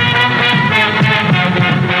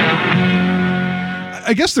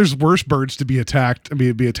 I guess there's worse birds to be attacked. I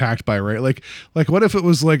mean, be attacked by, right? Like what if it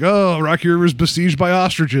was like, oh, Rocky River is besieged by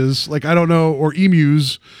ostriches? Like, I don't know, or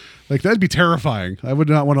emus. Like, that'd be terrifying. I would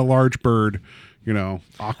not want a large bird,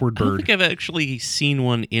 awkward bird. I don't think I've actually seen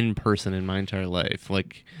one in person in my entire life.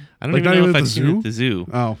 Like, I don't Like, even not know even if at I've the seen it zoo? at the zoo.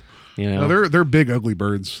 Oh. No, they're big, ugly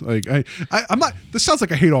birds. Like I'm not. This sounds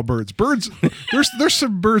like I hate all birds. Birds. There's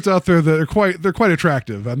some birds out there that are they're quite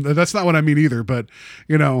attractive. That's not what I mean either. But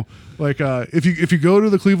if you go to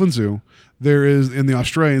the Cleveland Zoo, there is in the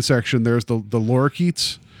Australian section there's the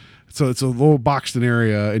lorikeets. So it's a little boxed-in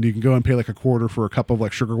area, and you can go and pay like $0.25 for a cup of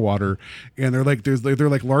like sugar water, and they're like they're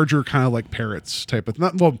like larger kind of like parrots type of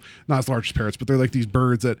not as large as parrots, but they're like these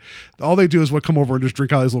birds that all they do is come over and just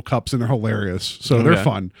drink out of these little cups, and they're hilarious. So they're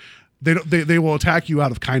fun. They will attack you out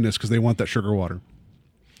of kindness because they want that sugar water.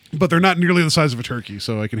 But they're not nearly the size of a turkey,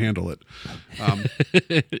 so I can handle it.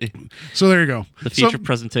 So there you go. The feature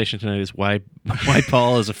presentation tonight is why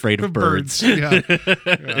Paul is afraid of birds. Yeah.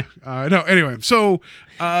 No. Anyway, so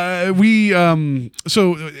there's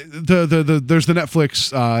the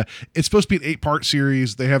Netflix. It's supposed to be an 8-part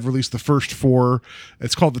series. They have released the first 4.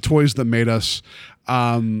 It's called The Toys That Made Us.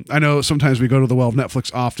 I know sometimes we go to the well of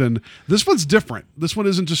Netflix often. This one's different. This one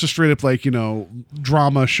isn't just a straight up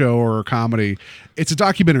drama show or comedy. It's a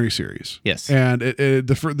documentary series. Yes, and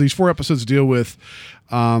these 4 episodes deal with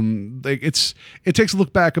it takes a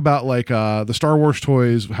look back about the Star Wars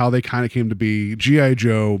toys, how they kind of came to be, G.I.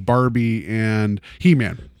 Joe, Barbie, and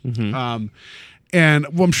He-Man. Mm-hmm. And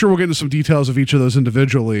I'm sure we'll get into some details of each of those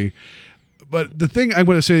individually. But the thing I'm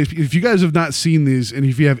going to say, if you guys have not seen these, and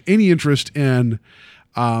if you have any interest in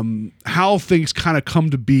how things kind of come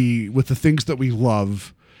to be with the things that we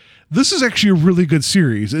love, this is actually a really good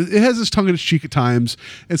series. It has its tongue in its cheek at times,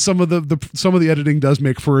 and some of the editing does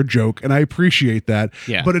make for a joke, and I appreciate that.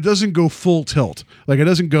 Yeah. But it doesn't go full tilt. Like, it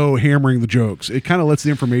doesn't go hammering the jokes. It kind of lets the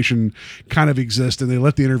information kind of exist, and they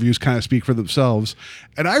let the interviews kind of speak for themselves.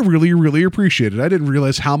 And I really, really appreciate it. I didn't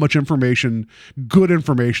realize how much good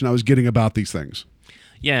information I was getting about these things.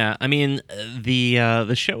 Yeah, I mean,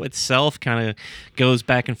 the show itself kind of goes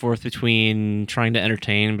back and forth between trying to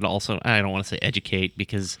entertain, but also, I don't want to say educate,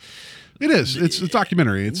 because it is. It's a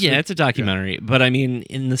documentary. It's a documentary. Yeah. But I mean,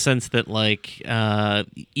 in the sense that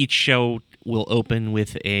each show will open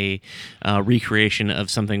with a recreation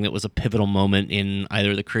of something that was a pivotal moment in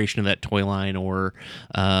either the creation of that toy line or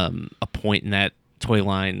a point in that toy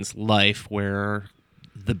line's life where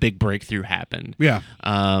the big breakthrough happened. Yeah.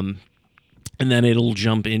 And then it'll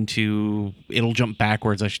jump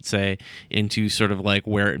backwards, I should say, into sort of like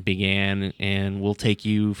where it began, and we'll take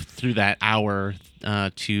you through that hour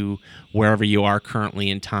to wherever you are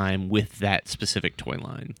currently in time with that specific toy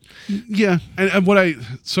line. Yeah, and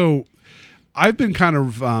I've been kind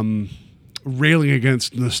of railing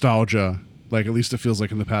against nostalgia Like, at least it feels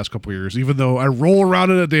like in the past couple of years. Even though I roll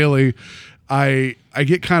around in it daily, I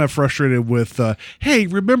get kind of frustrated with, hey,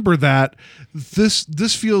 remember that.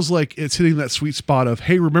 This feels like it's hitting that sweet spot of,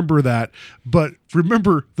 hey, remember that. But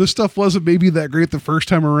remember, this stuff wasn't maybe that great the first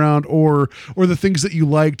time around, or the things that you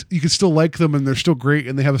liked, you can still like them and they're still great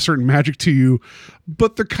and they have a certain magic to you,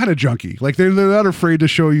 but they're kind of junky. Like, they're not afraid to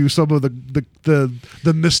show you some of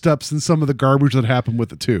the missteps and some of the garbage that happened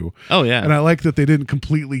with it too. Oh, yeah. And I like that they didn't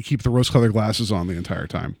completely keep the rose-colored glasses on the entire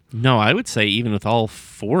time. No, I would say even with all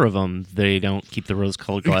 4 of them, they don't keep the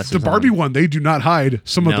rose-colored glasses The Barbie on. one, they do not hide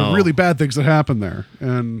some of the really bad things that happen there.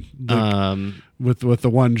 And with the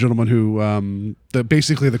one gentleman who,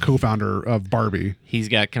 basically the co-founder of Barbie. He's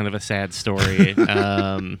got kind of a sad story.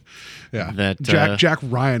 Yeah, that Jack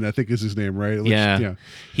Ryan, I think is his name, right? Yeah.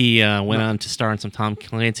 He went on to star in some Tom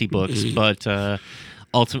Clancy books, but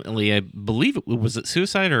ultimately, I believe was it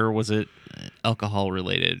suicide or was it alcohol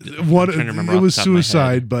related? It was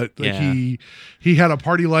suicide, but like, he had a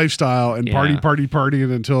party lifestyle and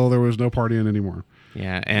partying until there was no partying anymore.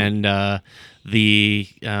 Yeah, and the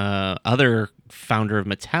other founder of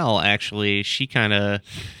Mattel, actually, she kind of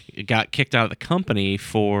got kicked out of the company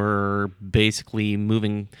for basically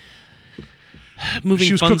moving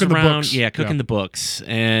she was funds cooking around. the books. Yeah, cooking the books,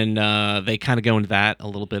 and they kind of go into that a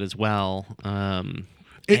little bit as well.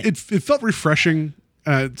 It felt refreshing.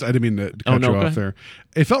 I didn't mean to cut you off there.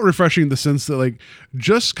 It felt refreshing in the sense that, like,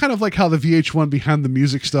 just kind of like how the VH1 behind the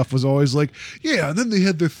music stuff was always like, yeah, and then they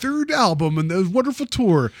had their 3rd album and the wonderful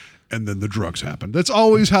tour, and then the drugs happened. That's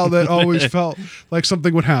always how that always felt like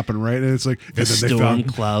something would happen, right? And it's like, the storm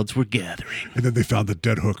clouds were gathering, and then they found the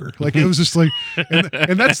dead hooker. Like, it was just like,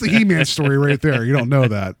 and that's the He-Man story right there. You don't know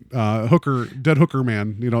that dead hooker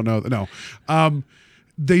man. You don't know that. No,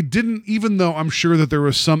 they didn't. Even though I'm sure that there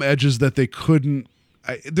was some edges that they couldn't.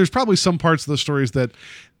 There's probably some parts of the stories that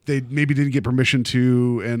they maybe didn't get permission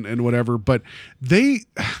to and whatever, but they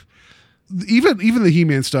even the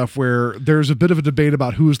He-Man stuff where there's a bit of a debate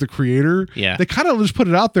about who is the creator. Yeah, they kind of just put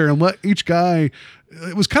it out there and let each guy.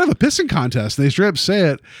 It was kind of a pissing contest. They straight up say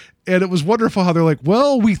it. And it was wonderful how they're like,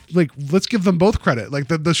 well, let's give them both credit. Like,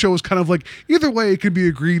 the show was kind of like, either way, it can be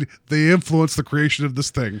agreed they influenced the creation of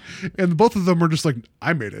this thing. And both of them were just like,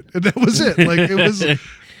 I made it. And that was it. Like, it was,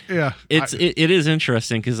 yeah. It is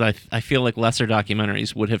interesting because I feel like lesser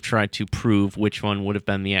documentaries would have tried to prove which one would have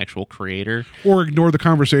been the actual creator. Or ignore the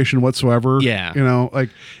conversation whatsoever. Yeah. You know,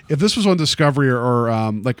 like, if this was on Discovery or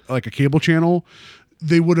like a cable channel,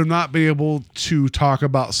 they would have not been able to talk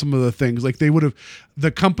about some of the things. Like, they would have, the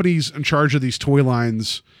companies in charge of these toy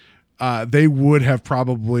lines, they would have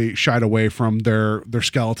probably shied away from their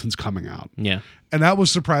skeletons coming out. Yeah. And that was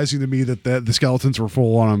surprising to me that the skeletons were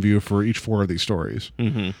full on view for each 4 of these stories.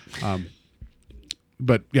 Mm-hmm.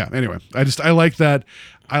 But yeah, anyway, I like that.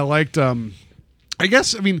 I liked, I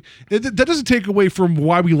guess, I mean, that doesn't take away from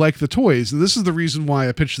why we like the toys. And this is the reason why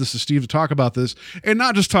I pitched this to Steve to talk about this and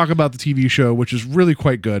not just talk about the TV show, which is really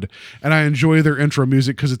quite good. And I enjoy their intro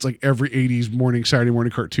music because it's like every 80s morning, Saturday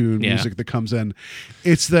morning cartoon music that comes in.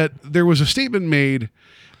 It's that there was a statement made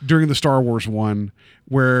during the Star Wars one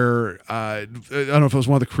where I don't know if it was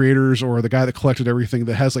one of the creators or the guy that collected everything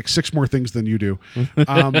that has like 6 more things than you do.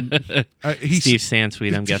 Steve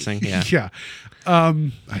Sansweet, I'm guessing. Yeah. Yeah.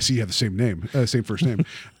 I see you have the same name, same first name.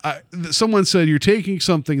 Someone said you're taking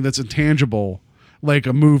something that's intangible, like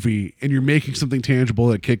a movie, and you're making something tangible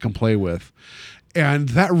that a kid can play with. And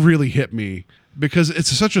that really hit me because it's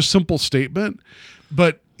such a simple statement,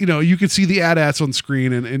 but you know, you can see the AT-ATs on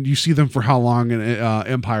screen and you see them for how long in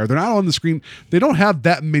Empire. They're not on the screen. They don't have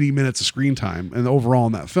that many minutes of screen time and overall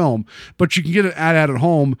in that film, but you can get an AT-AT at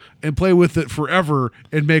home and play with it forever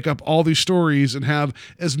and make up all these stories and have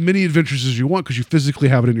as many adventures as you want because you physically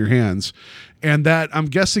have it in your hands. And that, I'm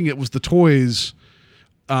guessing it was the toys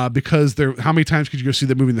because how many times could you go see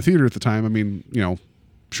that movie in the theater at the time? I mean, you know,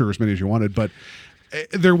 sure, as many as you wanted, but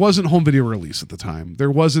there wasn't home video release at the time. There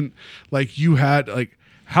wasn't like you had like,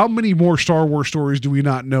 how many more Star Wars stories do we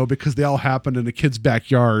not know because they all happened in a kid's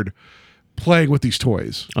backyard playing with these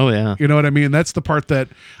toys? Oh, yeah. You know what I mean? That's the part that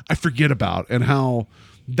I forget about and how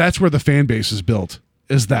that's where the fan base is built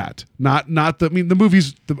is that. Not the, I mean, the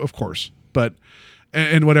movies, of course, but,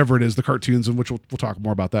 and whatever it is, the cartoons, in which we'll talk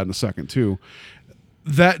more about that in a second too.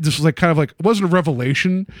 That just was like kind of like, it wasn't a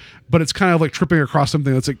revelation, but it's kind of like tripping across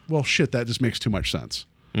something that's like, well, shit, that just makes too much sense.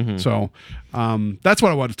 Mm-hmm. So that's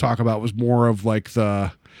what I wanted to talk about was more of like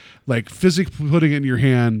the physically putting it in your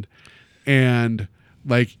hand and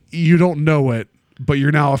like you don't know it, but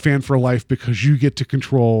you're now a fan for life because you get to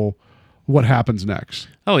control what happens next.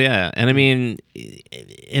 Oh yeah, and I mean,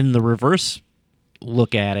 in the reverse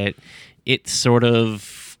look at it, it sort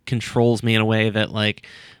of controls me in a way that, like,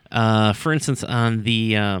 for instance, on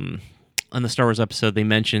the Star Wars episode, they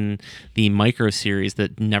mentioned the micro series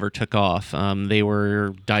that never took off. They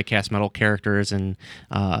were die-cast metal characters and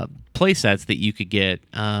play sets that you could get,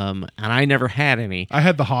 and I never had any. I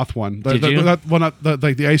had the Hoth one. Did you? That one,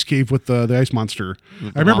 like the ice cave with the ice monster.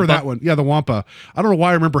 I remember Wampa? that one. Yeah, the Wampa. I don't know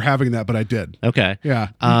why I remember having that, but I did. Okay. Yeah.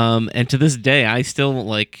 And to this day, I still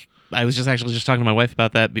like. I was just talking to my wife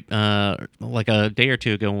about that like a day or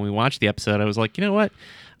two ago when we watched the episode. I was like, you know what?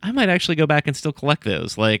 I might actually go back and still collect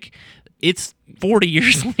those. Like, it's 40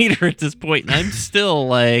 years later at this point, and I'm still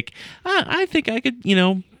like, I think I could,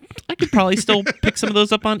 I could probably still pick some of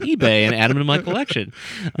those up on eBay and add them to my collection.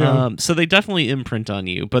 So they definitely imprint on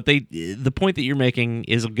you. But the point that you're making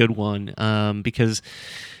is a good one, because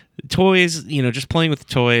toys, just playing with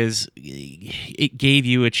toys, it gave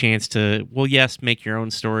you a chance to, well, yes, make your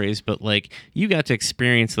own stories, but like you got to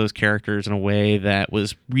experience those characters in a way that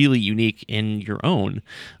was really unique in your own.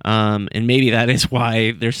 And maybe that is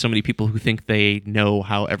why there's so many people who think they know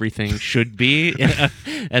how everything should be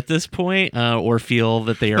at this point, or feel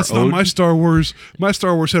that they are That's not my Star Wars. My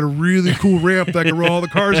Star Wars had a really cool ramp that I could roll all the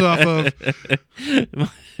cars off of.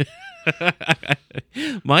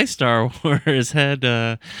 My Star Wars had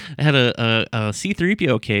a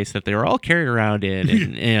C-3PO case that they were all carried around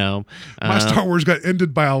in, and My Star Wars got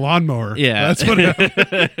ended by a lawnmower. Yeah, that's what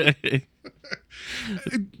happened.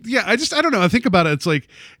 Yeah, I don't know. I think about it. It's like,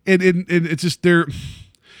 and it's just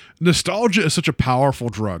nostalgia is such a powerful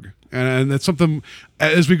drug, and that's something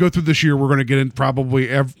as we go through this year we're going to get in probably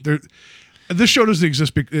this show doesn't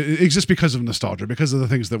exist because of nostalgia, because of the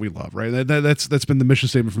things that we love, right? That's been the mission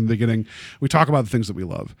statement from the beginning. We talk about the things that we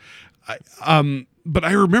love. But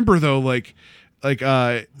I remember though, like one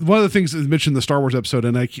of the things that mentioned in the Star Wars episode,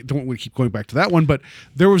 and I don't want to keep going back to that one, but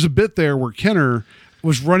there was a bit there where Kenner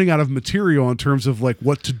was running out of material in terms of like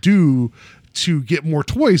what to do to get more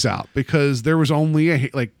toys out, because there was only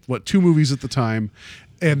 2 movies at the time.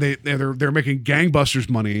 And they're making gangbusters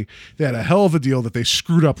money. They had a hell of a deal that they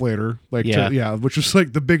screwed up later, which was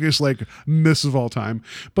like the biggest miss of all time.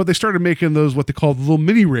 But they started making those what they call the little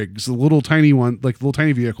mini rigs, the little tiny one, like little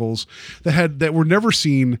tiny vehicles that were never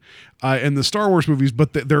seen in the Star Wars movies.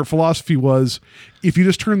 But their philosophy was, if you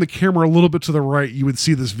just turn the camera a little bit to the right, you would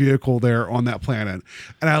see this vehicle there on that planet.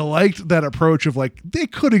 And I liked that approach of like, they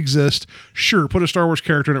could exist. Sure, put a Star Wars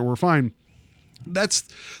character in it, we're fine. That's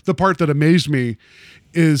the part that amazed me.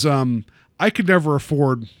 Is I could never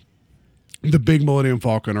afford the big Millennium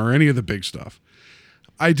Falcon or any of the big stuff.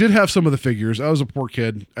 I did have some of the figures. I was a poor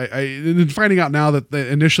kid. And finding out now that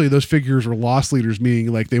initially those figures were loss leaders,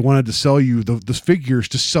 meaning like they wanted to sell you the figures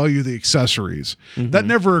to sell you the accessories. Mm-hmm. That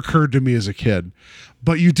never occurred to me as a kid.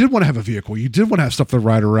 But you did want to have a vehicle. You did want to have stuff to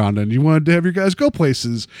ride around in. You wanted to have your guys go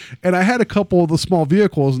places. And I had a couple of the small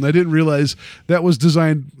vehicles, and I didn't realize that was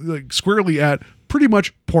designed like squarely at pretty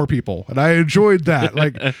much poor people, and I enjoyed that.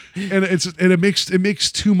 It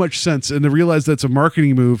makes too much sense, and to realize that's a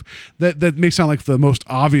marketing move that may sound like the most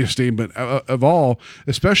obvious statement of all,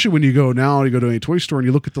 especially when you go to any toy store and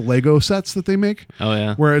you look at the Lego sets that they make. Oh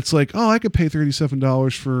yeah, where it's like, oh, I could pay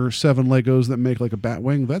 $37 for 7 Legos that make like a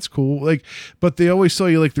Batwing. That's cool. Like, but they always sell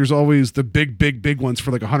you like there's always the big ones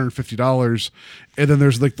for like $150, and then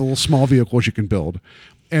there's like the little small vehicles you can build,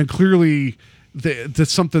 and clearly.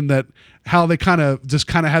 That's something that how they kind of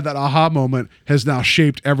had that aha moment has now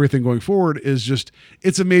shaped everything going forward. Is just,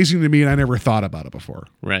 it's amazing to me, and I never thought about it before.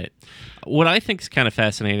 Right. What I think is kind of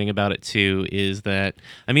fascinating about it too is that,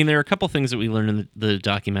 I mean, there are a couple things that we learned in the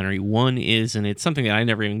documentary. One is, and it's something that I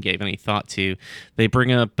never even gave any thought to, they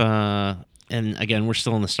bring up and again, we're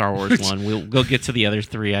still in the Star Wars one. We'll get to the other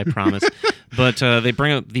 3, I promise. But they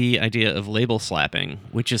bring up the idea of label slapping,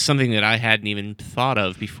 which is something that I hadn't even thought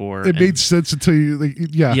of before. It made sense until you,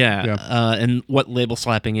 and what label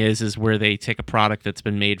slapping is where they take a product that's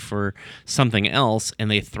been made for something else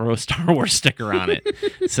and they throw a Star Wars sticker on it.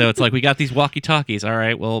 So it's like, we got these walkie-talkies. All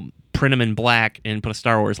right, well, print them in black and put a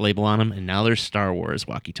Star Wars label on them, and now there's Star Wars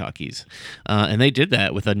walkie-talkies. And they did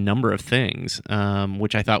that with a number of things,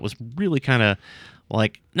 which I thought was really kind of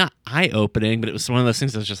like, not eye-opening, but it was one of those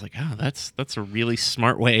things that was just like, oh, that's a really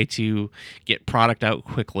smart way to get product out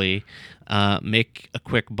quickly, make a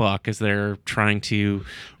quick buck as they're trying to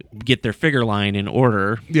get their figure line in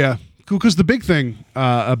order. Yeah. Because the big thing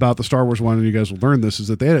about the Star Wars one, and you guys will learn this, is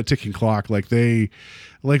that they had a ticking clock. Like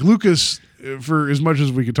Lucas, for as much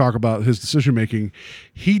as we could talk about his decision making,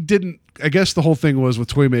 he didn't. I guess the whole thing was with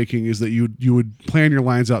toy making is that you would plan your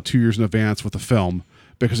lines out 2 years in advance with a film,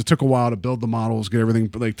 because it took a while to build the models, get everything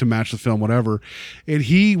like to match the film, whatever. And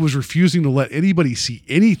he was refusing to let anybody see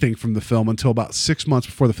anything from the film until about 6 months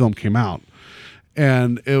before the film came out.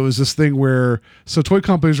 And it was this thing where toy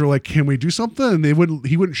companies were like, "Can we do something?" And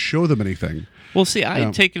he wouldn't show them anything. Well, see, I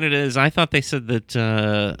had taken it as I thought they said that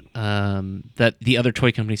that the other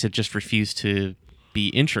toy companies had just refused to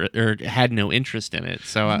be or had no interest in it.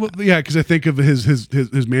 So yeah, because I think of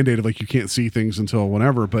his mandate of like you can't see things until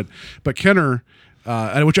whenever. But Kenner,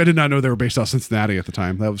 which I did not know they were based out of Cincinnati at the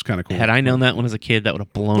time. That was kind of cool. Had I known that when I was a kid, that would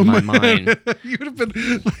have blown my mind. You would have been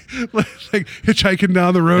like hitchhiking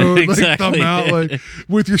down the road, Exactly. like thumb out, like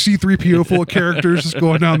with your C-3PO full of characters just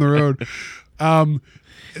going down the road.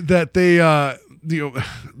 That they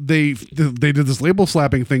did this label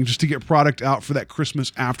slapping thing just to get product out for that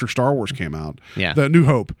Christmas after Star Wars came out. Yeah. The New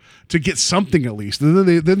Hope, to get something at least. And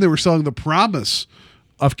then they were selling the promise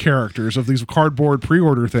of characters of these cardboard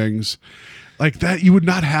pre-order things. Like that, you would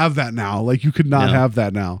not have that now. Like you could not have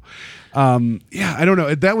that now. Yeah, I don't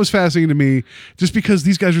know. That was fascinating to me, just because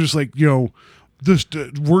these guys are just like, just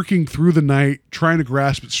working through the night, trying to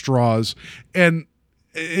grasp at straws. And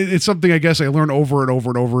it's something I guess I learned over and over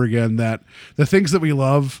and over again, that the things that we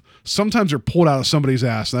love sometimes are pulled out of somebody's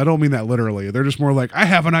ass. And I don't mean that literally. They're just more like, I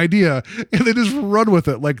have an idea, and they just run with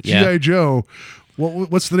it. Like G.I. Joe.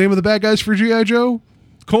 What's the name of the bad guys for G.I. Joe?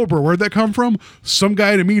 Cobra. Where'd that come from? Some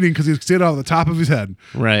guy at a meeting because he could see it out of the top of his head.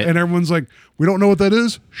 Right. And everyone's like, we don't know what that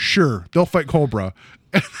is? Sure. They'll fight Cobra.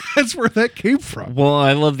 And that's where that came from. Well,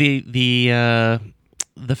 I love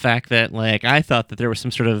the fact that, like, I thought that there was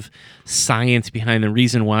some sort of science behind the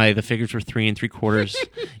reason why the figures were 3 3/4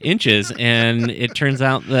 inches, and it turns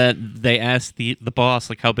out that they asked the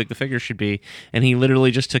boss like how big the figure should be, and he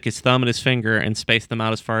literally just took his thumb and his finger and spaced them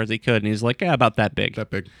out as far as he could, and he's like, yeah, about that big.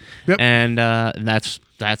 That big. Yep. And that's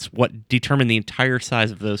what determined the entire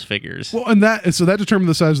size of those figures. Well, so that determined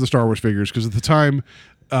the size of the Star Wars figures, because at the time,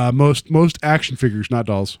 most action figures, not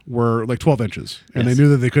dolls, were like 12 inches, and they knew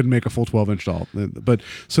that they couldn't make a full 12-inch doll. But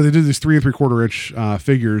so they did these 3 3/4 inch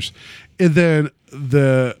figures, and then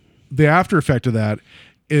the after effect of that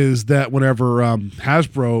is that whenever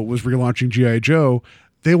Hasbro was relaunching G.I. Joe,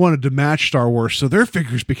 they wanted to match Star Wars, so their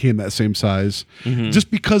figures became that same size,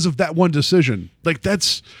 just because of that one decision. Like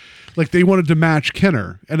that's. Like they wanted to match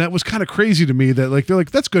Kenner, and that was kind of crazy to me. That like they're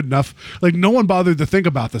like, that's good enough. Like no one bothered to think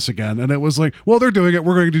about this again, and it was like, well, they're doing it,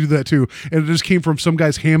 we're going to do that too. And it just came from some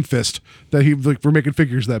guy's ham fist that he like, we're making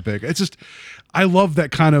figures that big. It's just, I love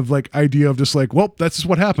that kind of like idea of just like, well, that's just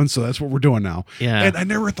what happens, so that's what we're doing now. Yeah. And I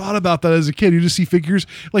never thought about that as a kid. You just see figures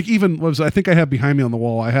like even I think I have behind me on the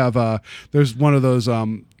wall. I have there's one of those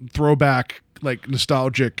throwback like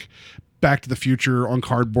nostalgic Back to the Future on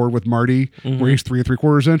cardboard with Marty, where he's 3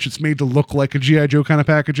 3/4 inch. It's made to look like a G.I. Joe kind of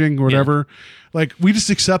packaging or whatever. Like we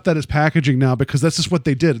just accept that as packaging now because that's just what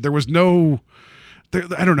they did. There was I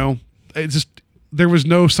don't know. There was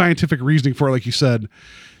no scientific reasoning for it, like you said.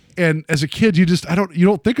 And as a kid, you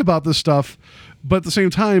don't think about this stuff, but at the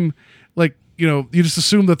same time, like, you just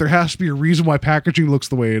assume that there has to be a reason why packaging looks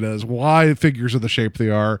the way it is, why figures are the shape they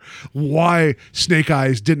are, why Snake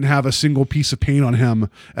Eyes didn't have a single piece of paint on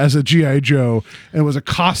him as a G.I. Joe, and it was a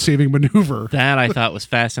cost-saving maneuver. That I thought was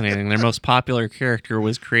fascinating. Their most popular character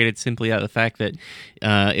was created simply out of the fact that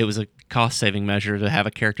it was a cost-saving measure to have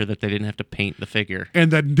a character that they didn't have to paint the figure.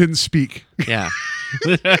 And that didn't speak. Yeah.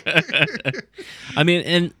 I mean,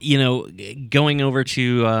 and, going over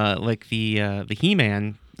to like the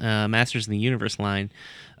He-Man Masters of the Universe line,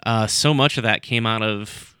 so much of that came out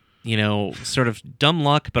of sort of dumb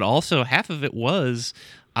luck, but also half of it was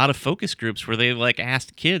out of focus groups where they like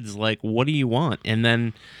asked kids like, what do you want? And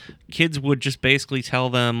then kids would just basically tell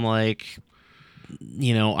them like,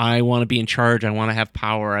 I want to be in charge, I want to have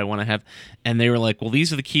power, and they were like, well,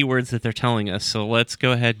 these are the keywords that they're telling us, so let's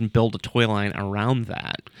go ahead and build a toy line around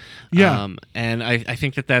that. And I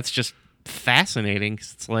think that that's just fascinating,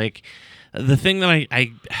 because it's like the thing that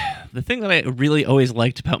I really always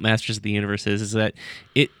liked about Masters of the Universe is that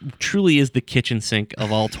it truly is the kitchen sink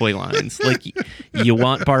of all toy lines. Like, you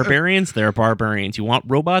want barbarians, there are barbarians. You want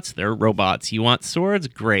robots, there are robots. You want swords,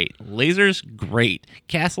 great. Lasers, great.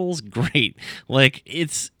 Castles, great. Like,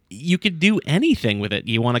 you could do anything with it.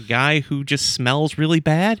 You want a guy who just smells really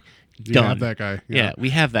bad? Done. Have that guy. Yeah, we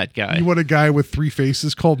have that guy. You want a guy with 3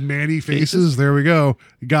 faces called Manny Faces? There we go.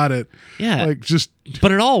 Got it. Yeah. Like just.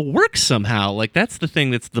 But it all works somehow. Like that's the thing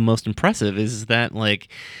that's the most impressive is that like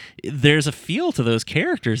there's a feel to those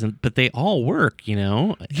characters, but they all work.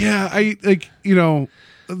 Yeah, I like there.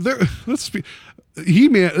 Let's be.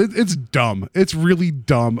 He-Man. It's dumb. It's really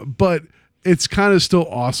dumb, but it's kind of still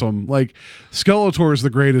awesome. Like Skeletor is the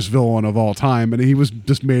greatest villain of all time, and he was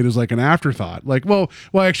just made as like an afterthought. Like, well,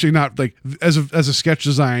 actually not like as a sketch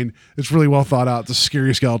design. It's really well thought out. The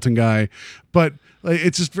scary skeleton guy, but like,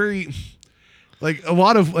 it's just very. like a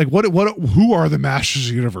lot of like what who are the Masters of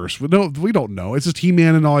the Universe? No, we don't know. It's just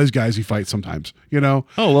He-Man and all these guys he fights sometimes, you know.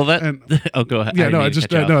 Oh well, And- go ahead. Yeah, I didn't no, mean it to just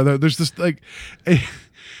cut you off. no. There's this like,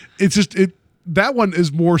 it's just it. That one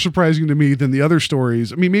is more surprising to me than the other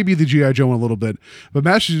stories. I mean, maybe the G.I. Joe one a little bit, but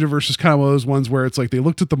Masters of the Universe is kind of one of those ones where it's like they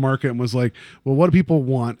looked at the market and was like, well, what do people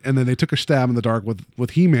want? And then they took a stab in the dark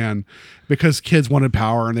with He-Man because kids wanted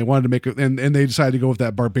power and they wanted to make it, and they decided to go with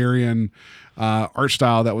that barbarian art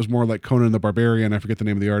style that was more like Conan the Barbarian. I forget the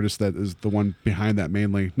name of the artist that is the one behind that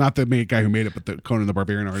mainly. Not the main guy who made it, but the Conan the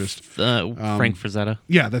Barbarian artist. Frank Frazetta.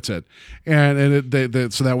 Yeah, that's it.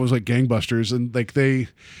 And so that was like gangbusters, and like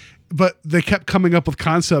but they kept coming up with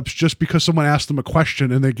concepts just because someone asked them a question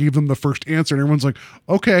and they gave them the first answer, and everyone's like,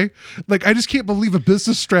 okay. Like, I just can't believe a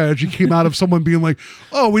business strategy came out of someone being like,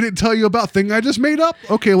 oh, we didn't tell you about thing I just made up.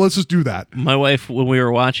 Okay, let's just do that. My wife, when we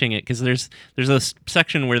were watching it, because there's a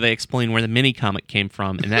section where they explain where the mini comic came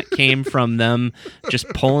from, and that came from them just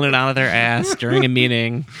pulling it out of their ass during a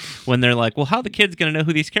meeting when they're like, well, how are the kids going to know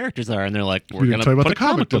who these characters are? And they're like, we're didn't going tell to you put about a the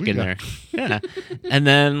comic comic, book did in we? there. Yeah. And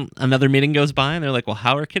then another meeting goes by, and they're like, well,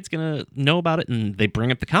 how are kids going to know about it? And they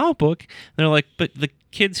bring up the comic book, and they're like, but the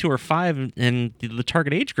kids who are 5 and the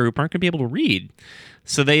target age group aren't going to be able to read.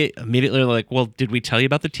 So they immediately are like, well, did we tell you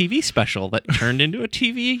about the TV special that turned into a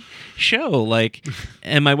TV show? Like,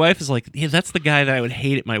 and my wife is like, yeah, that's the guy that I would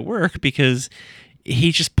hate at my work because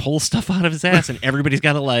he just pulls stuff out of his ass and everybody's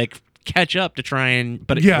got to like catch up to try and,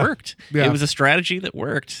 but it worked. Yeah. It was a strategy that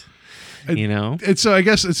worked, you know? And so I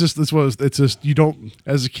guess it's just you don't,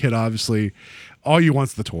 as a kid, obviously, all you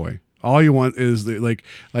want's the toy. All you want is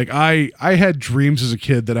I had dreams as a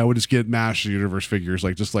kid that I would just get Masters of the Universe figures,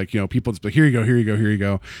 just people just be, here you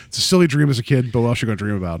go. It's a silly dream as a kid, but what else are you going to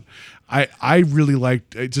dream about? I really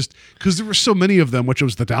liked it just because there were so many of them, which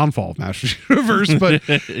was the downfall of Masters of the Universe. But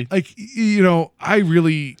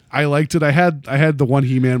I liked it. I had the one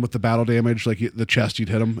He-Man with the battle damage, like the chest, you'd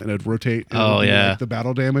hit him and it'd rotate. And Oh, it'd be yeah. like the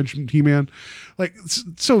battle damage He-Man, like it's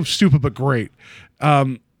so stupid but great.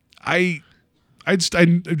 I just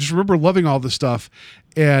remember loving all this stuff,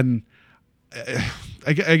 and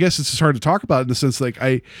I guess it's just hard to talk about in the sense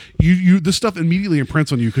this stuff immediately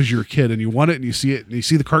imprints on you because you're a kid and you want it and you see it and you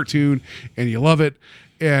see the cartoon and you love it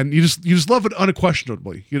and you just love it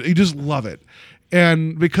unquestionably. You just love it,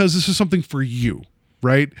 and because this is something for you,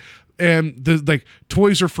 right? And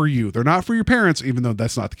toys are for you. They're not for your parents, even though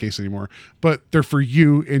that's not the case anymore. But they're for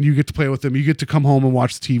you, and you get to play with them. You get to come home and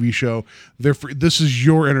watch the TV show. This is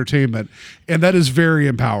your entertainment, and that is very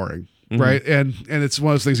empowering, right? And it's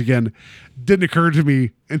one of those things, again, didn't occur to me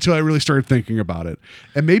until I really started thinking about it.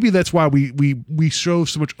 And maybe that's why we show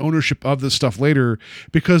so much ownership of this stuff later,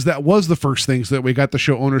 because that was the first things that we got to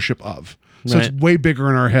show ownership of. So Right. it's way bigger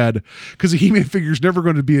in our head because the He-Man figure is never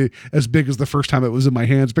going to be as big as the first time it was in my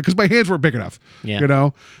hands because my hands weren't big enough. Yeah.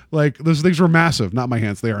 Like those things were massive. Not my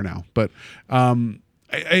hands; they are now. But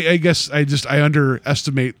I guess I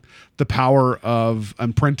underestimate the power of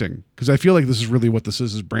imprinting because I feel like this is really what this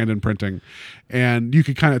is brand imprinting, and you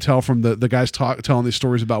could kind of tell from the guys telling these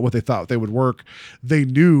stories about what they thought they would work. They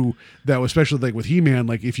knew that, especially like with He-Man,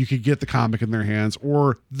 like if you could get the comic in their hands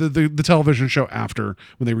or the television show after,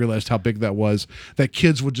 when they realized how big that was, that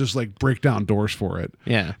kids would just like break down doors for it.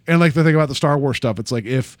 Yeah. And like the thing about the Star Wars stuff, it's like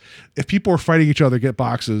if people are fighting each other to get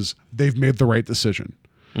boxes, they've made the right decision.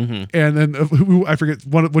 Mm-hmm. And then I forget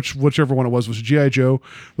whichever one it was G.I. Joe.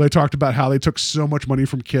 They talked about how they took so much money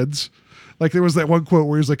from kids. Like there was that one quote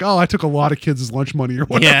where he's like, "Oh, I took a lot of kids' lunch money," or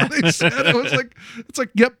whatever they said. It's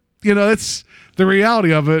like, yep, it's the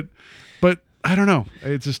reality of it. But I don't know.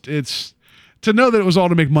 It's to know that it was all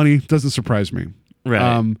to make money doesn't surprise me.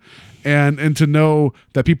 Right. And to know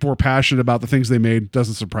that people were passionate about the things they made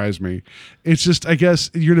doesn't surprise me. It's just, I guess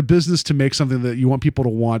you're in a business to make something that you want people to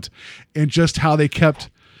want, and just how they kept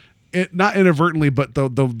it, not inadvertently, but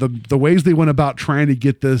the ways they went about trying to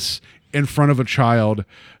get this in front of a child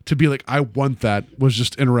to be like, I want that, was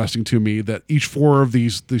just interesting to me. That each 4 of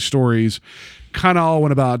these stories kind of all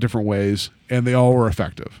went about different ways, and they all were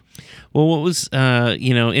effective. Well, what was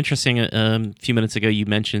interesting? A few minutes ago, you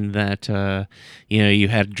mentioned that you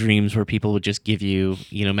had dreams where people would just give you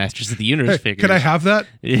Masters of the Universe figures. Can I have that?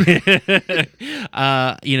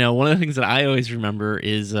 One of the things that I always remember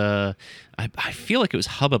is I feel like it was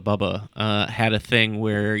Hubba Bubba had a thing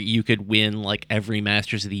where you could win like every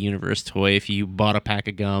Masters of the Universe toy if you bought a pack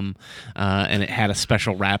of gum, and it had a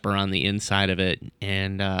special wrapper on the inside of it.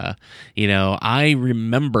 And I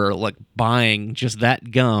remember like buying just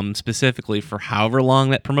that gum specifically for however long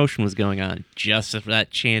that promotion was going on, just for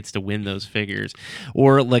that chance to win those figures.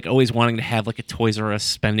 Or like always wanting to have like a Toys R Us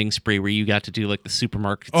spending spree where you got to do like the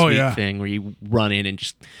supermarket sweep thing where you run in and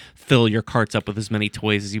just fill your carts up with as many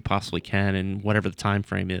toys as you possibly can and whatever the time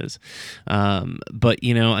frame is. But,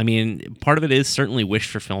 you know, I mean, part of it is certainly wish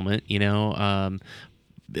fulfillment, you know,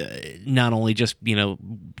 not only just, you know,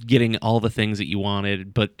 getting all the things that you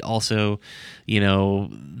wanted, but also, you know,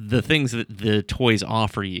 the things that the toys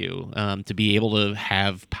offer you, to be able to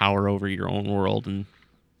have power over your own world. And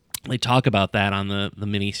they talk about that on the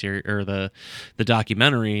mini series or the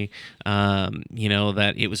documentary, you know,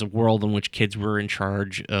 that it was a world in which kids were in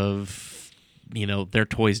charge of, you know, their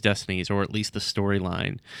toys' destinies, or at least the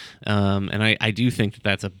storyline. And I do think that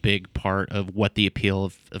that's a big part of what the appeal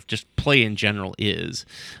of just play in general is.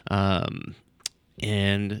 And,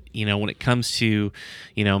 you know, when it comes to,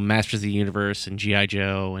 you know, Masters of the Universe and G.I.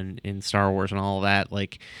 Joe and Star Wars and all that,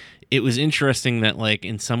 like, it was interesting that, like,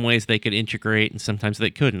 in some ways they could integrate and sometimes they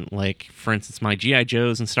couldn't. Like, for instance, my G.I.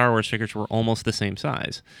 Joes and Star Wars figures were almost the same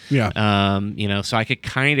size. Yeah. You know, so I could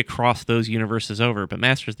kind of cross those universes over, but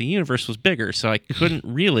Masters of the Universe was bigger, so I couldn't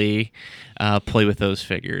really play with those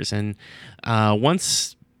figures. And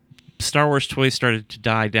once Star Wars toys started to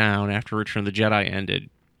die down after Return of the Jedi ended,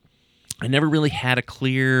 I never really had a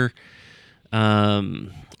clear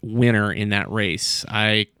winner in that race.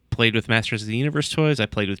 I played with Masters of the Universe toys, I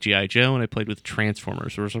played with G.I. Joe, and I played with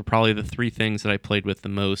Transformers. Those were probably the three things that I played with the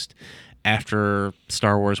most after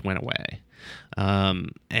Star Wars went away.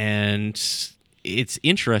 And it's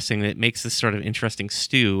interesting that it makes this sort of interesting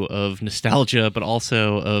stew of nostalgia, but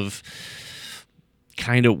also of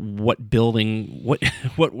kind of what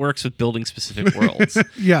works with building specific worlds.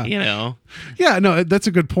 Yeah. You know? Yeah, no, that's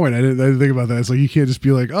a good point. I didn't think about that. It's like you can't just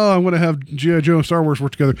be like, oh, I'm going to have G.I. Joe and Star Wars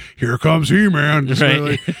work together. Here comes He-Man. Just Right.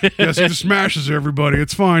 like, yes, he just smashes everybody.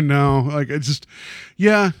 It's fine now. Like, it's just,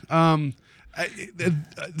 yeah.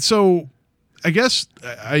 So I guess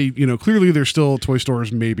you know, clearly there's still toy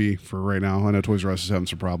stores maybe for right now. I know Toys R Us is having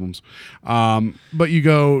some problems. But you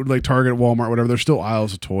go like Target, Walmart, whatever, there's still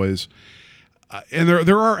aisles of toys. And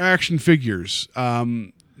there are action figures.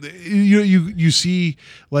 You see,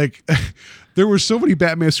 like, there were so many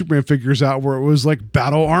Batman Superman figures out where it was like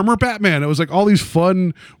battle armor Batman. It was like all these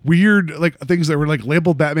fun, weird like things that were like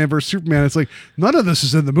labeled Batman versus Superman. It's like none of this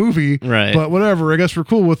is in the movie, right? But whatever. I guess we're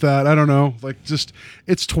cool with that. I don't know. Like, just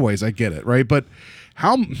it's toys. I get it, right? But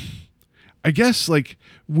how? I guess like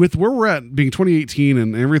with where we're at being 2018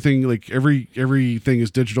 and everything, like everything is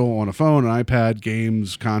digital on a phone, an iPad,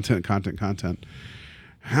 games, content.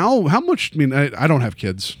 How much? I mean, I don't have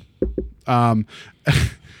kids. How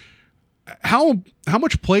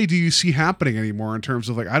much play do you see happening anymore in terms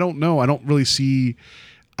of like, I don't know. I don't really see.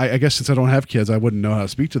 I guess since I don't have kids, I wouldn't know how to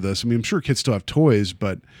speak to this. I mean, I'm sure kids still have toys,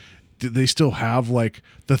 but do they still have like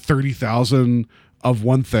the 30,000 of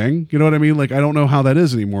one thing? You know what I mean? Like, I don't know how that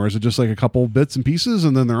is anymore. Is it just like a couple bits and pieces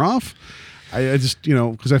and then they're off? I just, you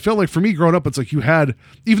know, because I felt like for me growing up, it's like you had,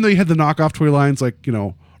 even though you had the knockoff toy lines, like, you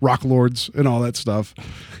know, Rock Lords and all that stuff,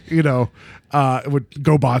 you know, with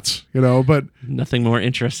GoBots, you know, but nothing more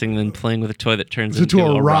interesting than playing with a toy that turns into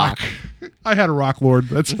into a rock. I had a Rock Lord.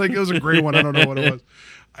 That's like, it was a great one. I don't know what it was.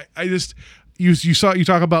 I just, you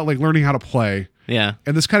talk about like learning how to play. Yeah.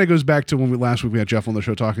 And this kind of goes back to when last week we had Jeff on the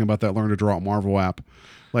show talking about that Learn to Draw at Marvel app.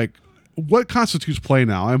 Like, what constitutes play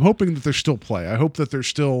now? I'm hoping that there's still play. I hope that there's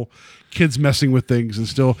still kids messing with things and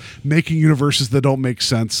still making universes that don't make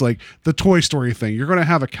sense. Like the Toy Story thing. You're going to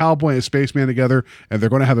have a cowboy and a spaceman together and they're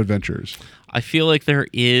going to have adventures. I feel like there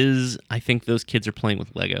is, I think those kids are playing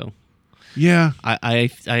with Lego. Yeah. I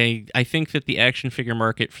think that the action figure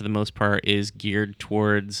market for the most part is geared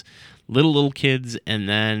towards little kids and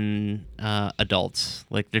then adults.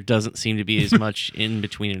 Like there doesn't seem to be as much in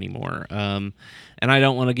between anymore. And I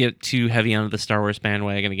don't want to get too heavy onto the Star Wars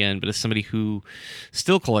bandwagon again, but as somebody who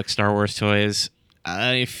still collects Star Wars toys,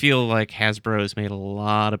 I feel like Hasbro has made a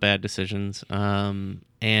lot of bad decisions.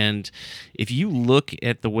 And if you look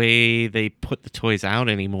at the way they put the toys out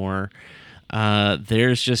anymore,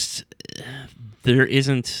 there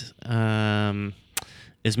isn't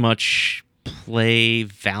as much play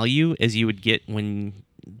value as you would get when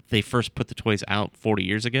they first put the toys out 40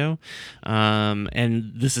 years ago.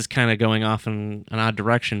 And this is kind of going off in an odd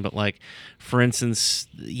direction, but like, for instance,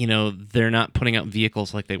 you know, they're not putting out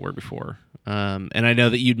vehicles like they were before. And I know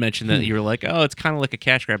that you'd mentioned that you were like, oh, it's kind of like a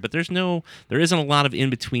cash grab, but there isn't a lot of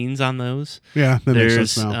in-betweens on those. Yeah, that There's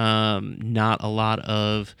makes sense now. Not a lot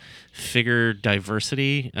of figure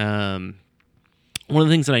diversity. One of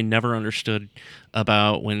the things that I never understood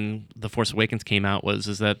about when The Force Awakens came out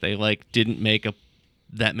is that they like didn't make a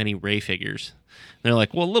that many Rey figures. They're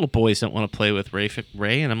like, well, little boys don't want to play with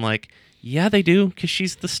Rey, and I'm like, yeah, they do, because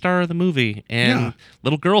she's the star of the movie, and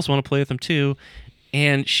little girls want to play with them too,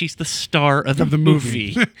 and she's the star of the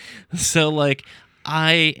movie. So like,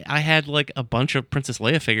 I had like a bunch of Princess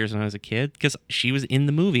Leia figures when I was a kid because she was in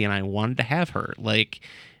the movie, and I wanted to have her. Like,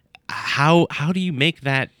 how do you make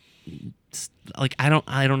that? Like, I don't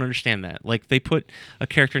understand that. Like, they put a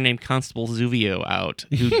character named Constable Zuvio out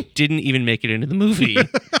who didn't even make it into the movie,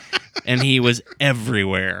 and he was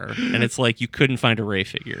everywhere. And it's like you couldn't find a Rey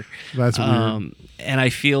figure. That's weird. And I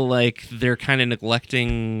feel like they're kind of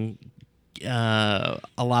neglecting a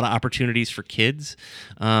lot of opportunities for kids,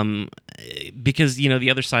 because the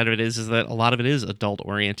other side of it is that a lot of it is adult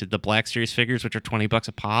oriented. The Black Series figures, which are $20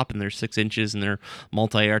 a pop, and they're 6 inches, and they're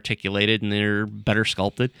multi-articulated, and they're better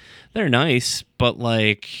sculpted. They're nice, but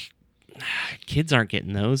like, kids aren't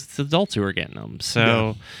getting those. It's adults who are getting them.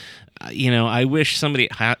 So I wish somebody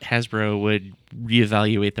at Hasbro would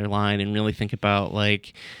reevaluate their line and really think about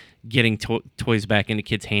like getting toys back into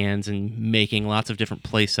kids' hands and making lots of different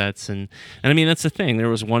play sets. And I mean, that's the thing. There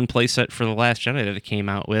was one play set for The Last Jedi that it came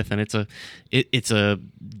out with, and it's a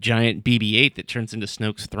giant BB-8 that turns into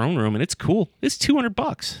Snoke's throne room, and it's cool. It's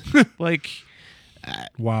 $200. Like,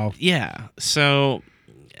 Wow. yeah. So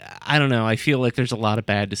I don't know. I feel like there's a lot of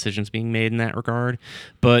bad decisions being made in that regard.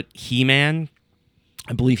 But He-Man,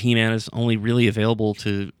 I believe He-Man is only really available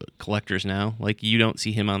to collectors now. Like, you don't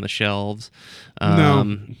see him on the shelves.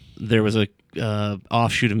 No. There was a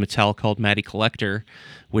offshoot of Mattel called Matty Collector,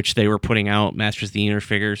 which they were putting out Masters of the Universe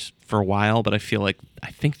figures for a while, but I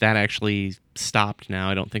think that actually stopped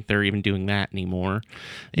now. I don't think they're even doing that anymore.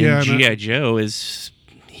 And G.I. Joe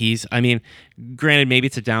granted, maybe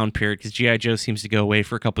it's a down period because G.I. Joe seems to go away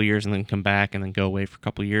for a couple years and then come back and then go away for a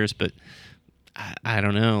couple years, but I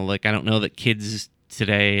don't know. Like, I don't know that kids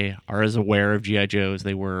today are as aware of G.I. Joe as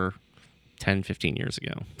they were 10, 15 years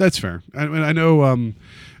ago. That's fair. I mean, I know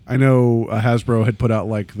Hasbro had put out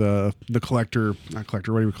like the collector, not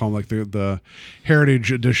collector, what do we call them? Like the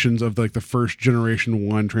heritage editions of like the first generation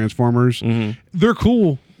 1 Transformers. Mm-hmm. They're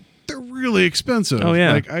cool. They're really expensive. Oh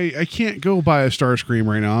yeah. Like I can't go buy a Starscream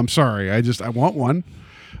right now. I'm sorry. I want one.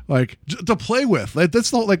 Like, to play with. Like,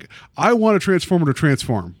 that's not like, I want a Transformer to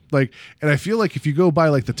transform. Like, and I feel like if you go buy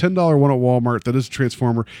like the $10 one at Walmart that is a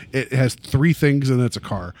Transformer, it has 3 things and it's a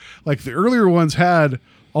car. Like, the earlier ones had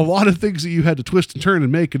a lot of things that you had to twist and turn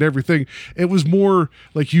and make and everything. It was more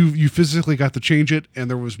like you physically got to change it, and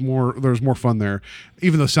there was more fun there.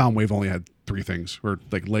 Even though Soundwave only had 3 things, or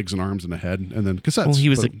like legs and arms and a head, and then cassettes. Well, he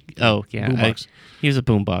was boombox. He was a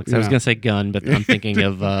boombox. Yeah. I was gonna say gun, but I'm thinking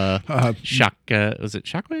of Shock. Was it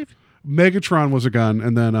Shockwave? Megatron was a gun,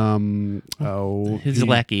 and then his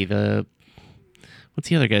lackey. What's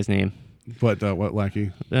the other guy's name? What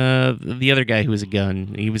lackey? The other guy who was a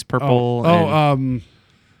gun. He was purple.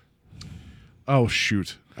 Oh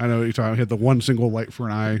shoot! I know what you're talking. He had the one single light for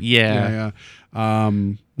an eye. Yeah.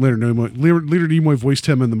 Leonard Nimoy voiced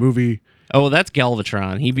him in the movie. Oh, that's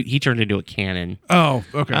Galvatron. He turned into a cannon. Oh,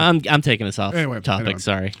 okay. I'm taking us off Anyway.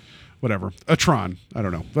 Sorry. Whatever. A Tron. I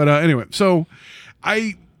don't know. But anyway, so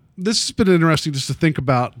this has been interesting just to think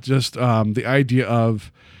about just the idea of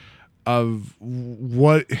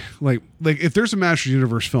what like if there's a Masters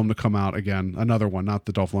Universe film to come out again, another one, not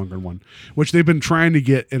the Dolph Lundgren one, which they've been trying to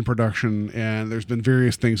get in production, and there's been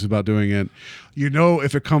various things about doing it.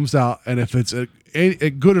 If it comes out and if it's a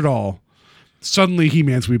good at all, suddenly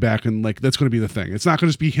He-Man's will be back, and like that's going to be the thing. It's not going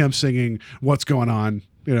to just be him singing "What's Going On,"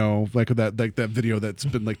 like that video that's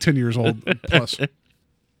been like 10 years old plus.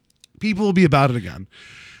 People will be about it again.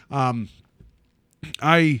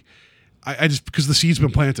 I just, because the seed's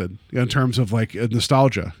been planted in terms of like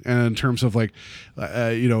nostalgia and in terms of like,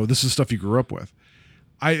 this is stuff you grew up with.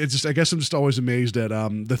 I guess I'm just always amazed at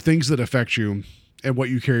the things that affect you and what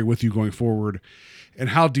you carry with you going forward, and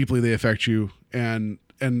how deeply they affect you. And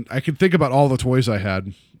I can think about all the toys I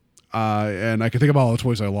had, and I can think about all the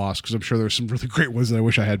toys I lost, because I'm sure there's some really great ones that I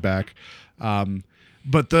wish I had back.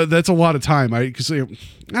 But that's a lot of time. I grew up in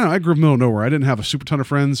the middle of nowhere. I didn't have a super ton of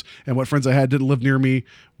friends, and what friends I had didn't live near me.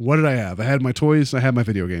 What did I have? I had my toys, and I had my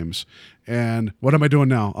video games. And what am I doing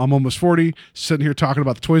now? I'm almost 40, sitting here talking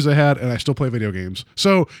about the toys I had, and I still play video games.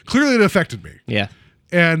 So clearly it affected me. Yeah.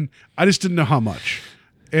 And I just didn't know how much.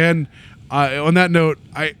 And on that note,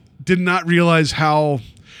 I did not realize how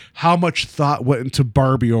much thought went into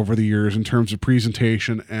Barbie over the years in terms of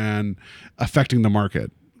presentation and affecting the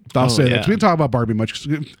market. I'll say that. We didn't talk about Barbie much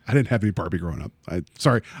because I didn't have any Barbie growing up. I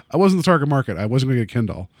wasn't the target market. I wasn't going to get a Ken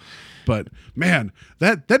doll. But man,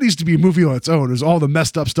 that needs to be a movie on its own. There's all the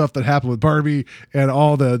messed up stuff that happened with Barbie and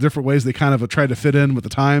all the different ways they kind of tried to fit in with the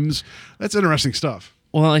times. That's interesting stuff.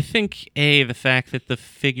 Well, I think the fact that the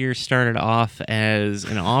figure started off as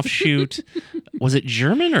an offshoot, was it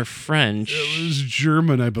German or French? It was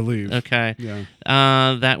German, I believe. Okay. Yeah.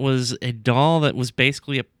 That was a doll that was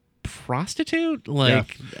basically a prostitute,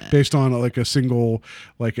 like based on like a single,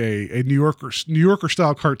 like a New Yorker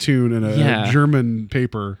style cartoon in a German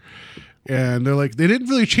paper. And they're like, they didn't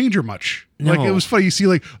really change her much. No. Like, it was funny. You see,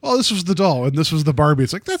 like, oh, this was the doll and this was the Barbie.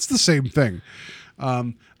 It's like, that's the same thing.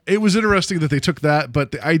 It was interesting that they took that,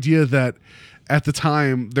 but the idea that at the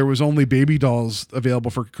time there was only baby dolls available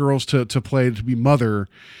for girls to play, to be mother,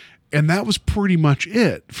 and that was pretty much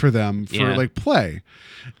it for them for like play.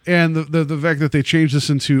 And the fact that they changed this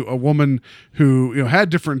into a woman who, you know, had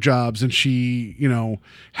different jobs, and she, you know,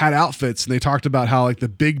 had outfits, and they talked about how like the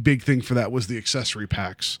big thing for that was the accessory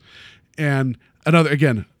packs. And another,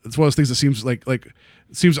 again, it's one of those things that seems like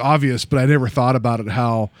it seems obvious, but I never thought about it,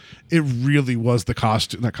 how it really was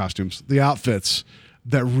the outfits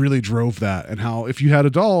that really drove that. And how if you had a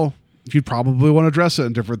doll, you'd probably want to dress it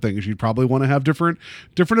in different things. You'd probably want to have different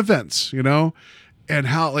events, you know, and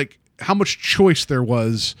how much choice there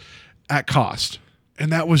was at cost.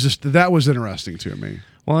 And that was interesting to me.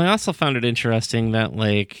 Well, I also found it interesting that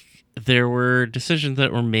like there were decisions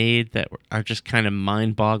that were made that are just kind of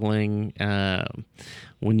mind-boggling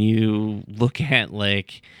when you look at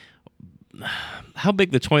like how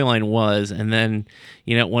big the toy line was. And then,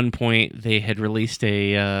 you know, at one point they had released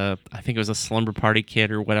I think it was a slumber party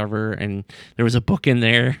kit or whatever, and there was a book in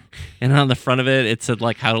there, and on the front of it said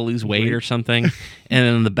like how to lose weight or something, and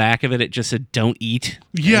then on the back of it just said don't eat.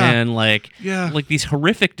 And like these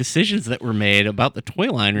horrific decisions that were made about the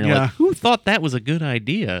toy line, and you're like, who thought that was a good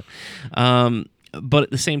idea? But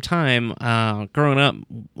at the same time, growing up,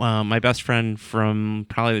 my best friend from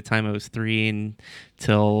probably the time I was 3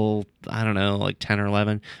 until, I don't know, like 10 or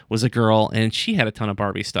 11 was a girl, and she had a ton of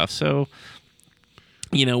Barbie stuff. So,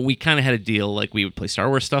 you know, we kind of had a deal. Like, we would play Star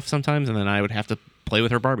Wars stuff sometimes, and then I would have to play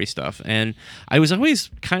with her Barbie stuff. And I was always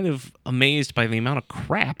kind of amazed by the amount of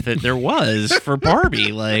crap that there was for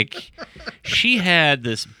Barbie. Like, she had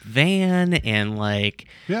this van, and, like,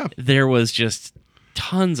 there was just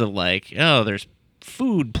tons of, like, there's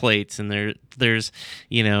food plates, and there's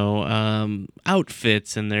you know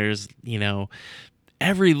outfits, and there's, you know,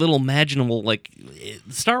 every little imaginable, like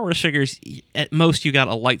Star Wars figures. At most you got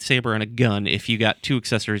a lightsaber and a gun. If you got 2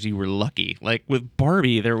 accessories, you were lucky. Like with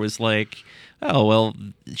Barbie, there was like, oh well,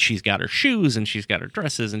 she's got her shoes, and she's got her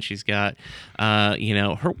dresses, and she's got you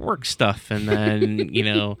know, her work stuff, and then you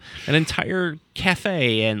know, an entire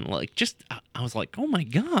cafe, and like, just I was like, oh my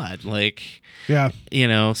god, like, you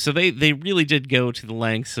know. So they really did go to the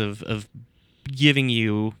lengths of giving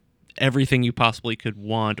you everything you possibly could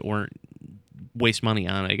want or waste money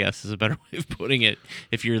on, I guess is a better way of putting it,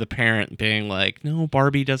 if you're the parent being like, no,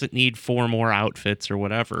 Barbie doesn't need 4 more outfits or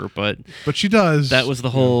whatever, but she does. That was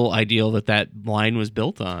the whole ideal that line was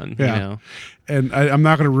built on. You know? And I'm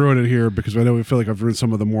not going to ruin it here, because I know we feel like I've ruined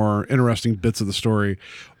some of the more interesting bits of the story.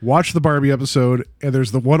 Watch the Barbie episode, and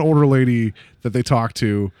there's the one older lady that they talk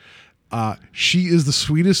to. She is the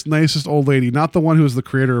sweetest, nicest old lady. Not the one who was the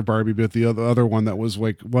creator of Barbie, but the other one that was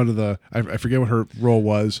like one of the, I forget what her role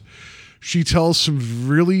was. She tells some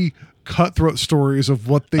really cutthroat stories of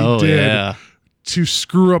what they did to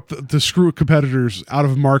screw competitors out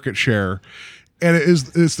of market share. And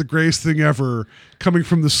it's the greatest thing ever, coming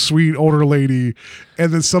from the sweet older lady.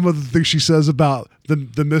 And then some of the things she says about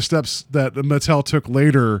the missteps that Mattel took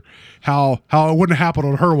later, how it wouldn't happen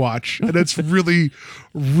on her watch. And it's really,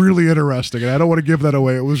 really interesting. And I don't want to give that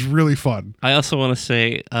away. It was really fun. I also want to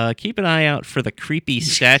say, keep an eye out for the creepy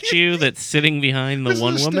statue that's sitting behind the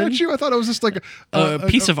one woman. Statue? I thought it was just like a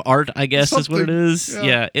piece of art, I guess is what it is.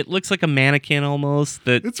 Yeah, it looks like a mannequin almost.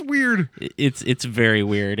 It's weird. It's very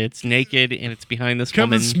weird. It's naked, and it's behind this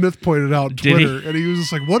Kevin woman. Smith pointed it out on Twitter, and he was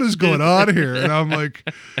just like, what is going on here? And I'm like,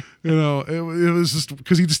 you know, it was just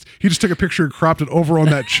because he just took a picture and cropped it over on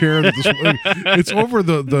that chair. It's over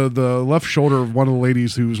the left shoulder of one of the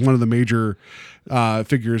ladies who was one of the major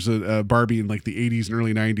figures of Barbie in like the 80s and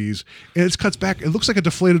early 90s, and it cuts back. It looks like a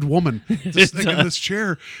deflated woman just in this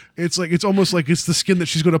chair. It's almost like it's the skin that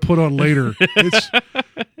she's going to put on later.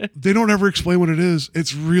 They don't ever explain what it is.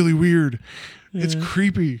 It's really weird. It's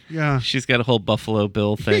creepy. Yeah, she's got a whole Buffalo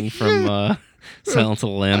Bill thing from Silence of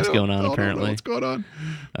the Lambs going on. Apparently, don't know what's going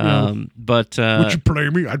on. But would you play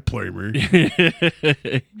me? I'd play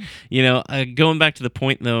me. You know, going back to the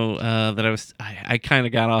point though, that I kind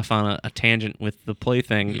of got off on a tangent with the play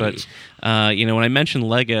thing, but you know, when I mentioned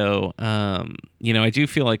Lego, you know, I do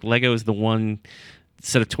feel like Lego is the one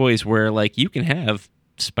set of toys where like you can have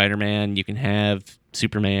Spider-Man, you can have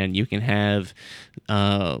Superman, you can have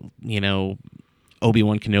you know,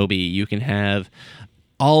 Obi-Wan Kenobi. You can have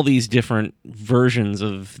all these different versions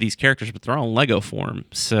of these characters, but they're all in Lego form.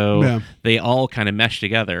 So they all kind of mesh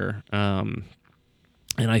together. And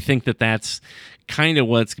I think that's kind of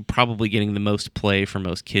what's probably getting the most play for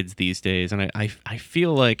most kids these days. And I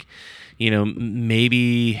feel like,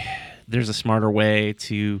 maybe there's a smarter way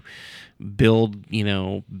to build,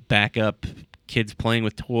 backup kids playing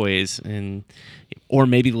with toys, or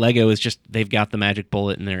maybe Lego is just, they've got the magic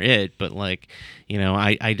bullet and they're it. But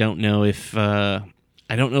I don't know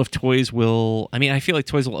if toys will. I mean, I feel like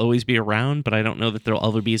toys will always be around, but I don't know that they'll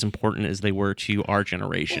ever be as important as they were to our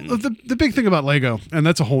generation. Well, the big thing about Lego, and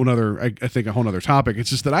that's a whole nother, I think, a whole other topic. It's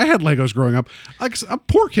just that I had Legos growing up. Like, I'm a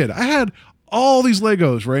poor kid. I had all these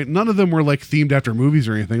Legos, right? None of them were like themed after movies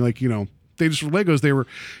or anything. Like, they just were Legos. They were,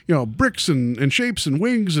 bricks and shapes and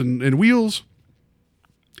wings and wheels.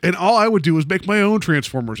 And all I would do was make my own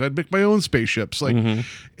Transformers. I'd make my own spaceships. And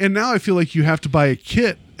now I feel like you have to buy a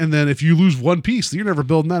kit, and then if you lose one piece, you're never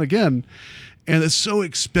building that again. And it's so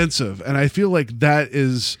expensive. And I feel like that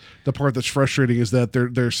is the part that's frustrating, is that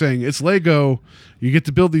they're saying it's Lego, you get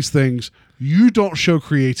to build these things. You don't show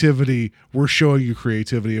creativity. We're showing you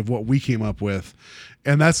creativity of what we came up with.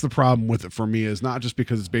 And that's the problem with it for me, is not just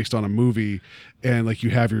because it's based on a movie and like you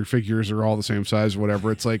have your figures are all the same size or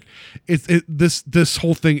whatever. It's like this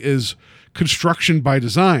whole thing is construction by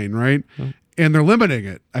design, right? And they're limiting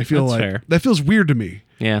it. I feel That's like fair. that feels weird to me.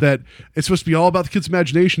 Yeah. That it's supposed to be all about the kid's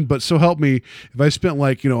imagination, but so help me, if I spent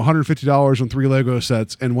 $150 on 3 Lego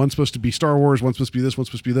sets, and one's supposed to be Star Wars, one's supposed to be this, one's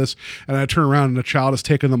supposed to be this, and I turn around and a child has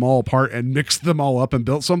taken them all apart and mixed them all up and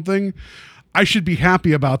built something, I should be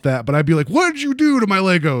happy about that. But I'd be like, what did you do to my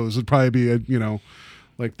Legos? It'd probably be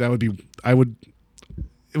that would be,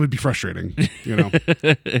 it would be frustrating,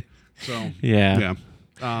 So Yeah.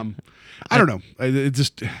 I don't know. It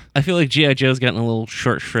just, I feel like G.I. Joe's gotten a little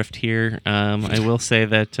short shrift here. I will say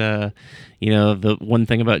that, the one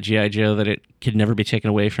thing about G.I. Joe that it could never be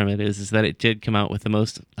taken away from it is that it did come out with the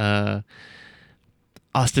most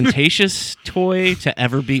ostentatious toy to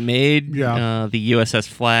ever be made. Yeah. The USS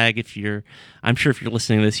Flag. I'm sure if you're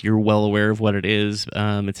listening to this, you're well aware of what it is.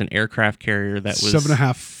 It's an aircraft carrier that was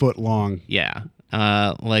 7.5 foot long. Yeah.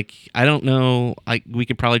 I don't know. We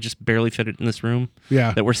could probably just barely fit it in this room.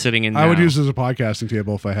 Yeah. That we're sitting in. I would now. use it as a podcasting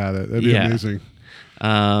table if I had it. That'd be amazing.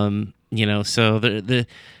 So the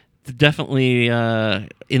definitely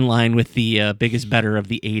in line with the biggest better of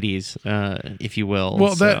the 80s, if you will.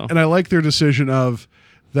 Well, and I like their decision of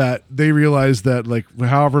that they realized that like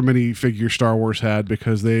however many figures Star Wars had,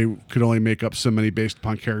 because they could only make up so many based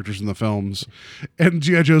upon characters in the films. And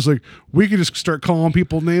G.I. Joe's like, we could just start calling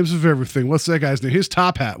people names of everything. What's that guy's name? His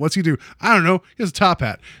top hat. What's he do? I don't know. He has a top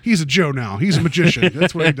hat. He's a Joe now. He's a magician.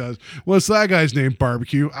 That's what he does. What's that guy's name?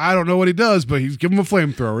 Barbecue. I don't know what he does, but he's give him a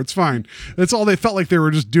flamethrower. It's fine. That's all they felt like they were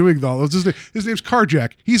just doing though. His name's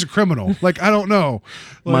Carjack. He's a criminal. Like, I don't know.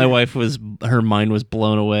 Like, my wife her mind was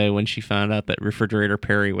blown away when she found out that Refrigerator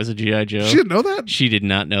Perry was a G.I. Joe. She didn't know that? She did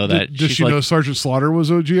not know that. Does she know Sergeant Slaughter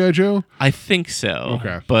was a G.I. Joe? I think so.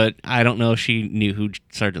 Okay. But I don't know if she knew who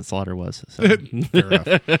Sergeant Slaughter was. So. Fair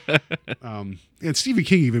enough. And Stephen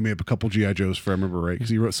King even made up a couple G.I. Joes, if I remember right,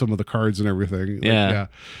 because he wrote some of the cards and everything. Like, Yeah.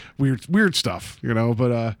 Weird stuff,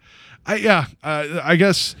 but I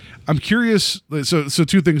guess I'm curious. So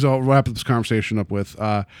two things I'll wrap this conversation up with.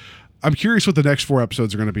 I'm curious what the next 4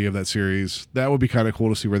 episodes are going to be of that series. That would be kind of cool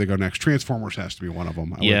to see where they go next. Transformers has to be one of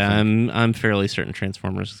them. I'm fairly certain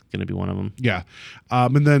Transformers is going to be one of them. Yeah.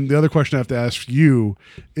 And then the other question I have to ask you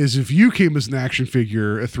is, if you came as an action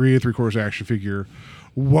figure, a 3 3/4 action figure,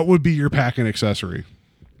 what would be your pack and accessory?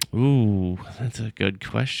 Ooh, that's a good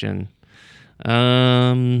question.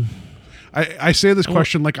 I say this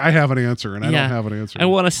question like I have an answer, and I don't have an answer. I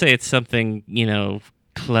want to say it's something,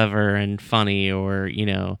 clever and funny, or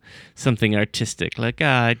something artistic, like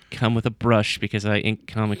I'd come with a brush because I ink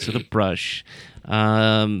comics with a brush,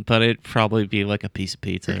 but it'd probably be like a piece of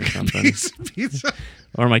pizza or something. Piece of pizza.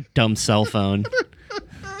 Or my dumb cell phone.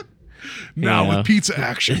 Now with pizza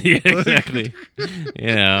action. Yeah, exactly.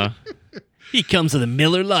 He comes with a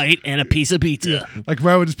Miller Lite and a piece of pizza. Like,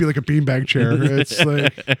 mine would just be like a beanbag chair. It's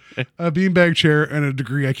like a beanbag chair and a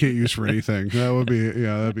degree I can't use for anything. That would be,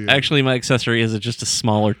 that'd be. Actually, my accessory is just a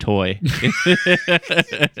smaller toy. It's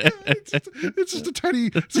just a tiny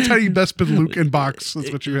Bespin Luke box.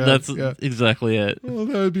 That's what you have. That's exactly it. Well,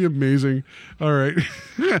 that would be amazing. All right.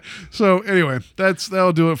 So anyway,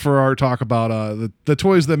 that'll do it for our talk about the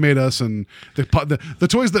toys that made us, and the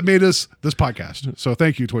toys that made us this podcast. So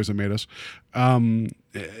thank you, toys that made us.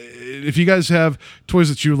 If you guys have toys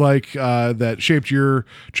that you like that shaped your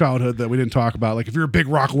childhood that we didn't talk about, like if you're a big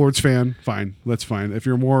Rock Lords fan, fine, that's fine. If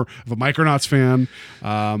you're more of a Micronauts fan,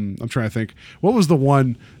 I'm trying to think, what was the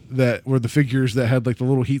one that were the figures that had like the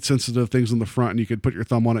little heat sensitive things on the front, and you could put your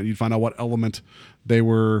thumb on it and you'd find out what element they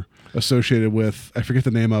were associated with. I forget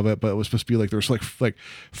the name of it, but it was supposed to be like there's like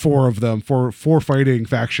four of them, four fighting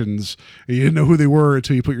factions, and you didn't know who they were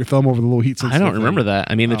until you put your thumb over the little heat sensitive. I don't remember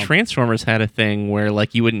that. I mean, the Transformers had a thing where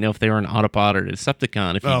like you wouldn't know if they were an Autobot or a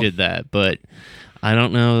Decepticon if you did that, but I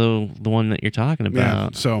don't know the one that you're talking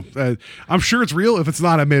about. Yeah, so I'm sure it's real. If it's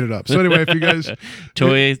not, I made it up. So anyway, if you guys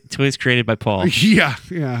toys created by Paul. Yeah.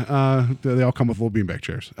 They all come with little beanbag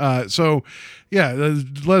chairs. So yeah,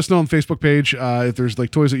 let us know on the Facebook page if there's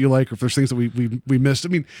like toys that you like, or if there's things that we missed. I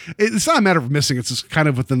mean, it's not a matter of missing. It's just kind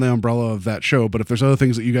of within the umbrella of that show. But if there's other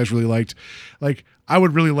things that you guys really liked, like I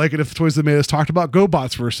would really like it if the Toys That Made Us talked about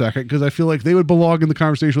GoBots for a second, because I feel like they would belong in the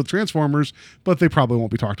conversation with Transformers, but they probably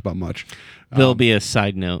won't be talked about much. There'll be a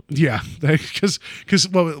side note. Yeah, because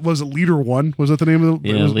what was it, Leader One? Was that the name of the?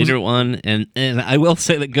 Yeah, Leader One, and I will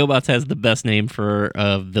say that GoBots has the best name for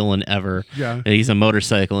a villain ever. Yeah, he's a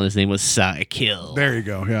motorcycle, and his name was Psykill. There you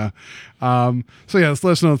go. Yeah. So yeah, let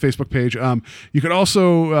us know on the Facebook page. You could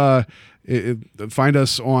also find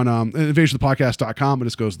us on invasionofthepodcast.com. It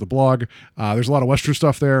just goes to the blog. There's a lot of Western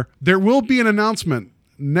stuff there. There will be an announcement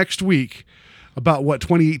next week about what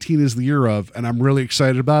 2018 is the year of, and I'm really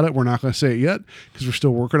excited about it. We're not going to say it yet because we're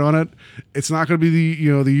still working on it. It's not going to be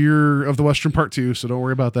the year of the Western Part 2, so don't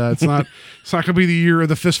worry about that. It's not going to be the year of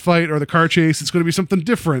the fist fight or the car chase. It's going to be something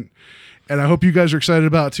different. And I hope you guys are excited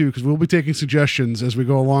about it too, because we'll be taking suggestions as we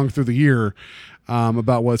go along through the year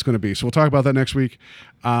about what it's going to be. So we'll talk about that next week.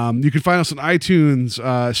 You can find us on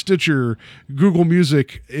iTunes, Stitcher, Google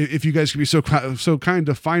Music. If you guys could be so kind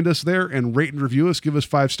to find us there and rate and review us, give us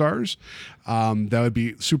 5 stars. That would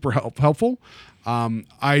be super helpful.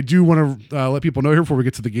 I do want to let people know here before we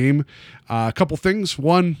get to the game a couple things.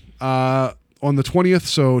 One, on the 20th,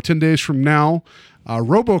 so 10 days from now,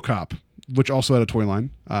 RoboCop, which also had a toy line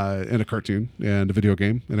and a cartoon and a video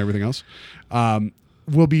game and everything else,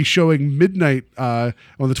 will be showing midnight on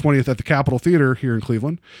the 20th at the Capitol Theater here in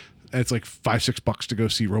Cleveland. It's like $5-6 to go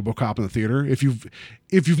see RoboCop in the theater. If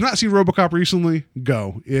you've not seen RoboCop recently,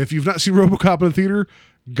 go. If you've not seen RoboCop in the theater,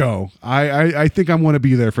 go. I think I'm going to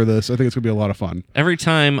be there for this. I think it's going to be a lot of fun. Every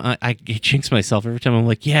time I jinx myself, every time I'm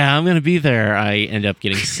like, yeah, I'm going to be there, I end up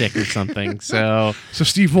getting sick or something. So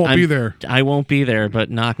Steve won't be there. I won't be there, but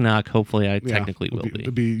knock, knock. Hopefully I technically will be.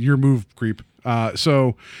 It'll be your move, creep.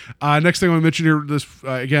 So next thing I want to mention here,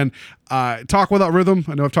 again, Talk Without Rhythm.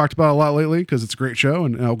 I know I've talked about it a lot lately because it's a great show,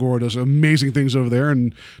 and Al Gore does amazing things over there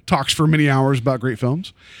and talks for many hours about great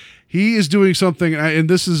films. He is doing something, and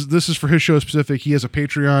this is for his show specific. He has a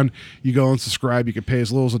Patreon. You go and subscribe. You can pay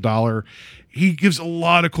as little as $1. He gives a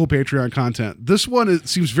lot of cool Patreon content. This one, it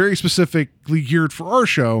seems very specifically geared for our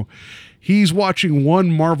show. He's watching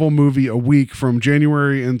one Marvel movie a week from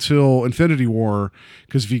January until Infinity War,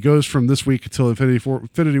 because if he goes from this week until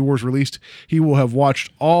Infinity War is released, he will have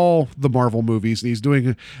watched all the Marvel movies, and he's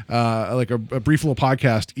doing like a brief little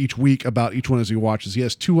podcast each week about each one as he watches. He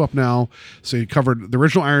has 2 up now, so he covered the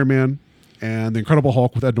original Iron Man and the Incredible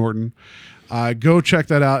Hulk with Ed Norton. Go check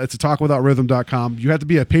that out. It's at talkwithoutrhythm.com. You have to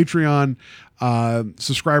be a Patreon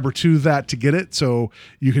subscriber to that to get it, so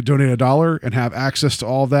you could donate $1 and have access to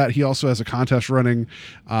all of that. He also has a contest running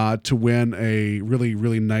to win a really,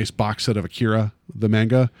 really nice box set of Akira, the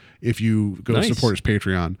manga, if you go support his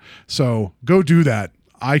Patreon. So go do that.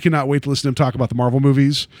 I cannot wait to listen to him talk about the Marvel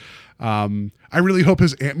movies. I really hope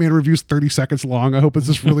his Ant-Man review is 30 seconds long. I hope it's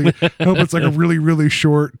just really, I hope it's like a really, really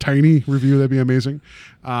short, tiny review. That'd be amazing.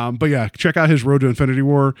 But yeah, check out his Road to Infinity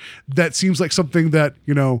War. That seems like something that,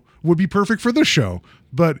 would be perfect for this show,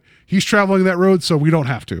 but he's traveling that road, so we don't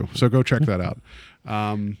have to. So go check that out.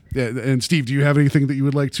 Yeah, and Steve, do you have anything that you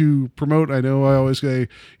would like to promote? I know I always say,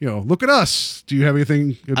 look at us. Do you have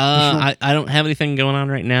anything? I don't have anything going on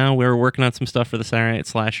right now. We're working on some stuff for the Saturday Night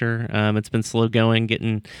Slasher. It's been slow going,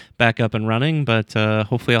 getting back up and running, but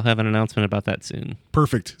hopefully I'll have an announcement about that soon.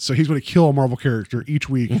 Perfect. So he's going to kill a Marvel character each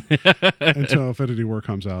week until Infinity War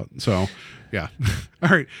comes out. So yeah. All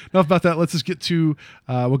right. Enough about that. Let's just get to,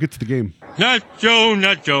 we'll get to the game.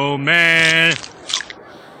 Nacho Man.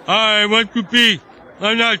 I want to be a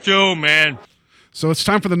Nacho Man. So it's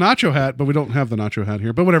time for the Nacho Hat, but we don't have the Nacho Hat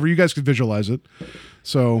here. But whatever, you guys can visualize it.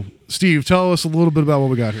 So, Steve, tell us a little bit about what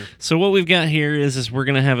we got here. So what we've got here is we're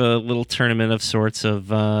going to have a little tournament of sorts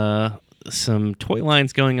of some toy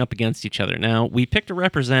lines going up against each other. Now, we picked a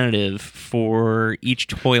representative for each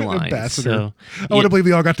toy line. Ambassador. So, I want to believe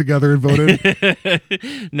they all got together and voted.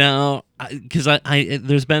 now, because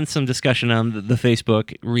there's been some discussion on the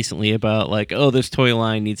Facebook recently about like, oh, this toy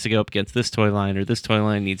line needs to go up against this toy line, or this toy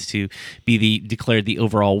line needs to be declared the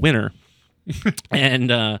overall winner.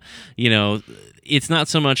 And it's not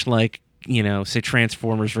so much like, say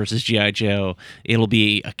Transformers versus G.I. Joe. It'll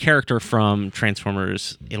be a character from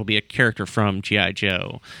Transformers. It'll be a character from G.I.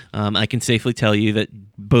 Joe. I can safely tell you that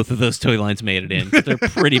both of those toy lines made it in. They're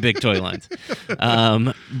pretty big toy lines.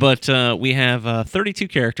 But we have 32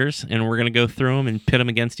 characters, and we're going to go through them and pit them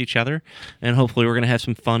against each other, and hopefully we're going to have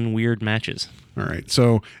some fun, weird matches. All right.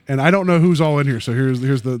 So, and I don't know who's all in here. So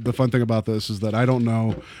here's the fun thing about this is that I don't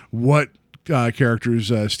know what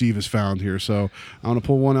characters Steve has found here. So I'm going to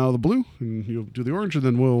pull one out of the blue, and you'll do the orange, and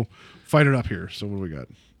then we'll fight it up here. So what do we got?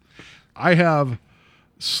 I have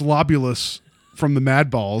Slobulus from the Mad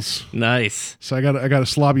Balls. Nice. So I got a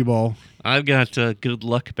Slobby Ball. I've got Good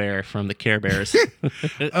Luck Bear from the Care Bears.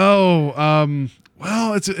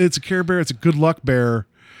 Well, it's a Care Bear. It's a Good Luck Bear.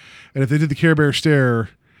 And if they did the Care Bear stare,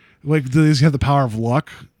 like, do these have the power of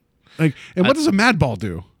luck? Like, and what does a Mad Ball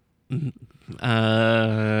do?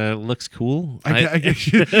 Looks cool.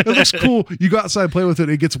 It looks cool. You go outside and play with it.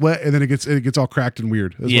 It gets wet, and then it gets all cracked and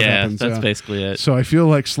weird. That's what happens. That's basically it. So I feel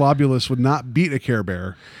like Slobulus would not beat a Care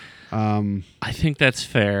Bear. I think that's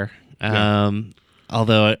fair. Yeah.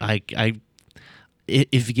 Although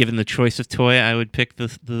if given the choice of toy, I would pick the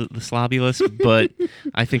Slobulus, but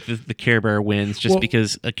I think the Care Bear wins just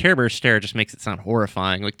because a Care Bear stare just makes it sound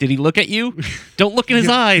horrifying. Like, did he look at you? Don't look in his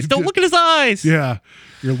eyes. Don't look in his eyes. Yeah.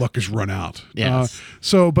 Your luck is run out. Yes.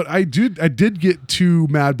 But I did get 2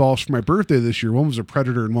 Mad Balls for my birthday this year. One was a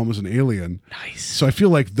Predator and one was an Alien. Nice. So I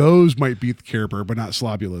feel like those might beat the Care Bear, but not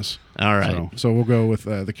Slobulus. All right. So we'll go with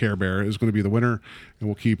the Care Bear is going to be the winner, and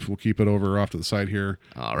we'll keep it over off to the side here.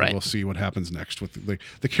 All right. And we'll see what happens next with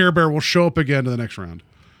the Care Bear will show up again to the next round.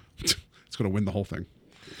 It's going to win the whole thing.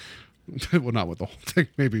 Well, not with the whole thing,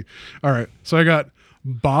 maybe. All right. So I got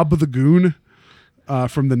Bob the Goon.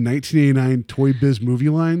 From the 1989 Toy Biz movie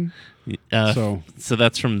line. So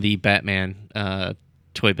that's from the Batman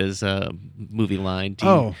Toy Biz movie line.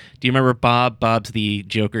 Do you remember Bob? Bob's the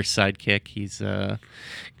Joker's sidekick. He's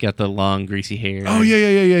got the long, greasy hair. Oh,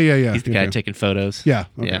 yeah. He's the guy taking photos. Yeah.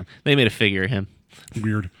 Okay. Yeah. They made a figure of him.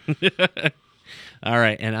 Weird. All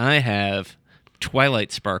right. And I have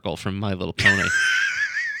Twilight Sparkle from My Little Pony.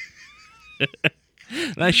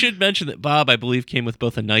 And I should mention that Bob, I believe, came with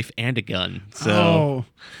both a knife and a gun. So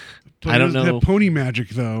but I don't know. Pony magic,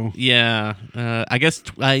 though. Yeah. I guess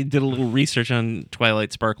I did a little research on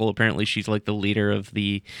Twilight Sparkle. Apparently, she's like the leader of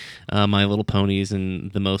the My Little Ponies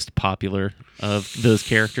and the most popular of those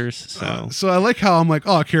characters. So I like how I'm like,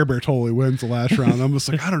 oh, Care Bear totally wins the last round. I'm just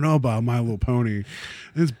like, I don't know about My Little Pony.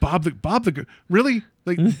 And it's Bob the Goon. Really?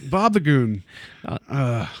 Like, Bob the Goon.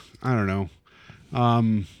 I don't know.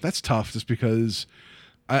 That's tough just because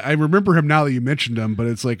I remember him now that you mentioned him, but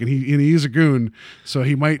it's like, and he's a goon, so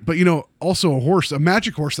he might, but also a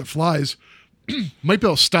magic horse that flies might be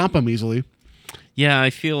able to stomp him easily. Yeah, I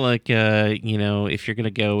feel like, if you're going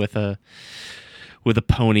to go with a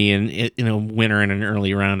pony and winner in an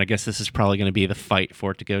early round, I guess this is probably going to be the fight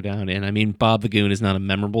for it to go down in. I mean, Bob the Goon is not a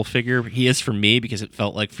memorable figure. He is for me because it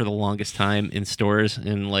felt like for the longest time in stores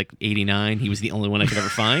in like '89, he was the only one I could ever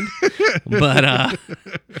find.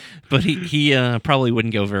 But he probably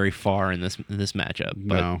wouldn't go very far in this matchup.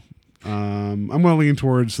 But, no. I'm going to lean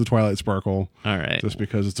towards the Twilight Sparkle. All right. Just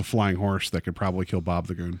because it's a flying horse that could probably kill Bob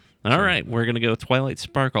the Goon. All right. We're going to go Twilight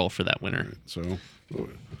Sparkle for that winner. Right, so...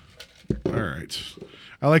 All right.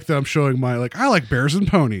 I like that I'm showing I like bears and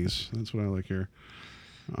ponies. That's what I like here.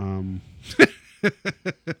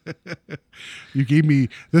 You gave me,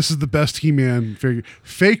 this is the best He-Man figure.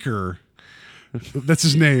 Faker. That's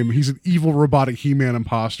his name. He's an evil robotic He-Man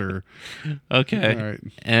imposter. Okay. All right.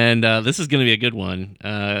 And this is going to be a good one.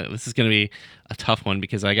 This is going to be a tough one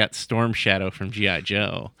because I got Storm Shadow from G.I.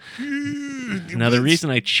 Joe. Now, the reason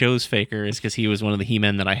I chose Faker is because he was one of the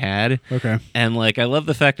He-Men that I had. Okay. And, I love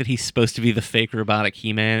the fact that he's supposed to be the fake robotic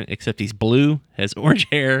He-Man, except he's blue, has orange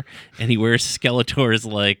hair, and he wears Skeletor's,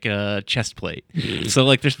 chest plate.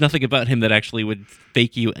 So, there's nothing about him that actually would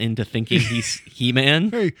fake you into thinking he's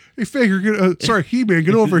He-Man. Hey, Faker, sorry, He-Man,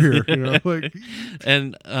 get over here. You know, like,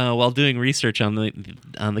 And while doing research on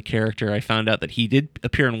the character, I found out that he did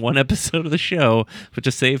appear in one episode of the show, but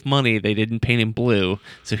to save money, they didn't paint him blue,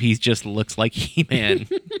 so he just looks like He-Man.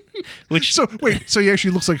 Which so he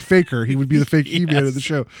actually looks like Faker. He would be the fake He-Man of the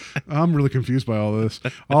show. I'm really confused by all this.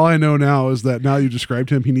 All I know now is that now you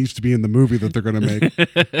described him, he needs to be in the movie that they're going to make.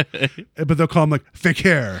 But they'll call him like Fake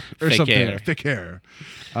Hair or Fake something. Hair. Fake Hair.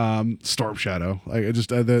 Storm Shadow. Like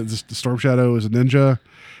the Storm Shadow is a ninja,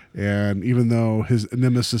 and even though his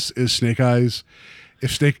nemesis is Snake Eyes,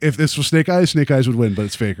 if this was Snake Eyes would win, but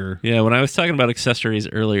it's Faker. Yeah, when I was talking about accessories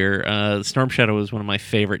earlier, Storm Shadow was one of my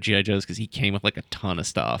favorite G.I. Joes because he came with like a ton of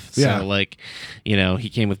stuff. So Yeah. like, he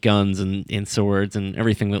came with guns and swords and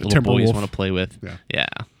everything that little boys Timberwolf. want to play with. Yeah.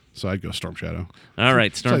 So I'd go Storm Shadow. All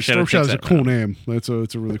right, Storm Shadow. Storm Shadow's a takes that cool round. name. It's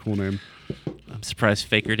a really cool name. I'm surprised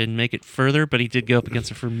Faker didn't make it further, but he did go up against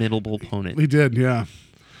a formidable opponent. He did, yeah.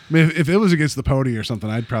 I mean, if it was against the pony or something,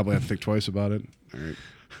 I'd probably have to think twice about it. All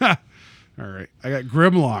right. All right. I got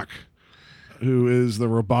Grimlock, who is the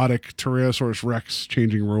robotic Tyrannosaurus Rex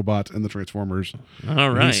changing robot in the Transformers. All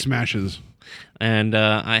And right. He smashes. And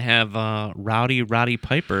I have Roddy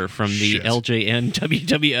Piper from the Shit. LJN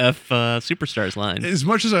WWF Superstars line. As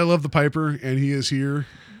much as I love the Piper, and he is here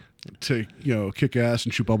to kick ass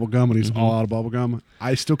and chew bubble gum, and he's all out of bubble gum,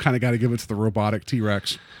 I still kind of got to give it to the robotic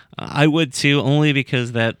T-Rex. I would too, only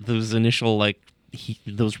because those initial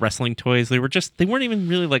those wrestling toys, they weren't even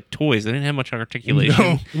really like toys. They didn't have much articulation.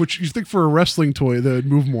 No, which you think for a wrestling toy they'd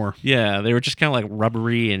move more. Yeah, they were just kind of like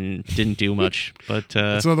rubbery and didn't do much. But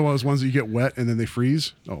It's another one of those ones that you get wet and then they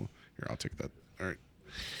freeze. Oh, here, I'll take that. All right,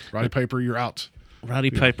 Roddy Piper, you're out.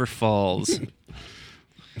 Roddy Piper falls.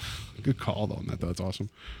 Good call though on that. That's awesome.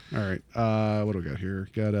 All right, what do we got here?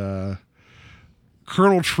 Got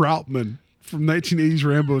Colonel Troutman from 1980s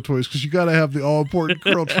Rambo toys, because you got to have the all important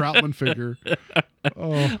Colonel Troutman figure.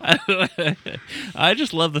 I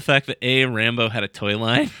just love the fact that Rambo had a toy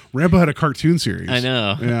line. Rambo had a cartoon series. I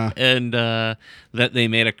know. Yeah. And that they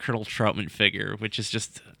made a Colonel Troutman figure, which is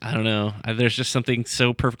just, I don't know. There's just something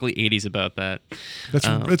so perfectly 80s about that.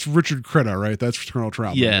 That's Richard Crenna, right? That's Colonel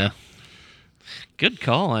Troutman. Yeah. Good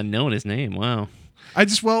call on knowing his name. Wow. I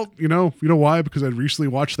just, you know why? Because I recently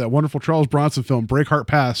watched that wonderful Charles Bronson film, Breakheart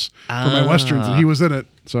Pass, for my Westerns, and he was in it.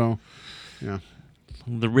 So, yeah.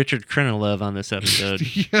 The Richard Crenna love on this episode.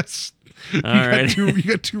 Yes. All right. You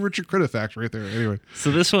got two Richard Crenna facts right there. Anyway.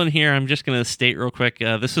 So this one here, I'm just going to state real quick.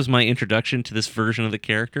 This was my introduction to this version of the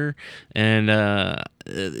character, and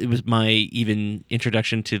it was my even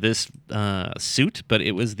introduction to this suit, but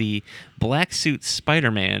it was the black suit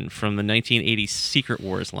Spider-Man from the 1980s Secret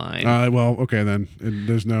Wars line. Okay then. And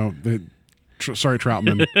there's no. Sorry,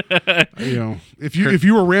 Troutman. If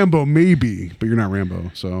you were Rambo, maybe, but you're not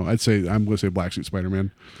Rambo. So I'm going to say black suit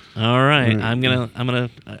Spider-Man. All right, Right. I'm gonna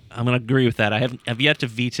agree with that. I have yet to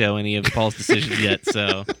veto any of Paul's decisions yet.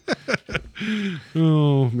 So,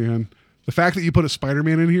 Oh man, the fact that you put a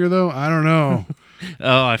Spider-Man in here, though, I don't know.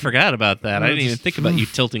 I forgot about that. I didn't even just- think about you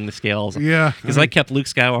tilting the scales. Yeah, because I kept Luke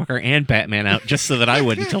Skywalker and Batman out just so that I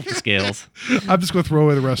wouldn't tilt the scales. I'm just going to throw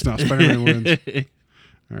away the rest now. Spider-Man wins.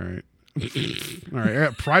 All right. All right. I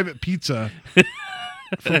got Private Pizza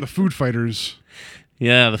from the Food Fighters.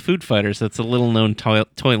 Yeah, the Food Fighters. That's a little-known toy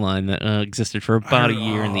line that existed for about a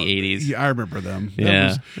year in the 80s. Yeah, I remember them.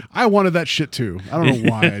 Yeah. I wanted that shit too. I don't know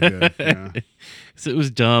why I did. Yeah. So it was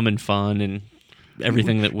dumb and fun and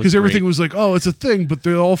everything that was Because everything great. was like, oh, it's a thing, but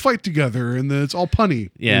they all fight together, and then it's all punny.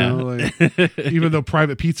 Yeah. Even though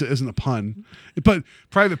Private Pizza isn't a pun, but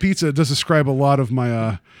Private Pizza does describe a lot of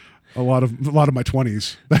my a lot of my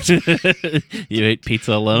 20s. That's You ate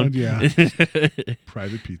pizza alone? yeah.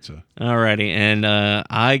 Private Pizza. Alrighty, and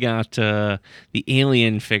I got the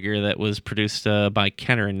Alien figure that was produced by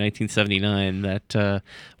Kenner in 1979 that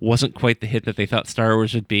wasn't quite the hit that they thought Star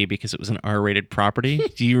Wars would be because it was an R-rated property.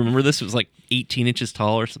 Do you remember this? It was like 18 inches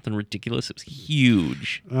tall or something ridiculous. It was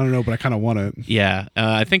huge. I don't know, but I kind of want it. Yeah,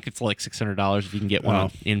 I think it's like $600 if you can get one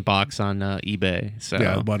Wow. in box on eBay. So,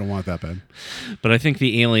 Yeah, but I don't want it that bad. but I think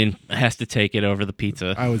the Alien has to take it over the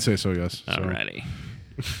pizza. I would say so, yes. So, Alrighty.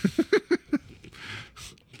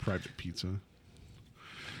 Private Pizza.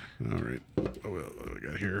 All right. What do we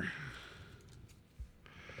got here?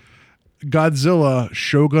 Godzilla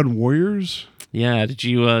Shogun Warriors? Yeah, do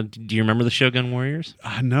you remember the Shogun Warriors?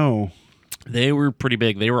 No. They were pretty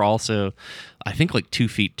big. They were also, I think, like 2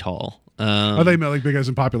 feet tall. I thought you meant like big as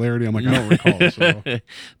in popularity. I'm like, I don't recall. So.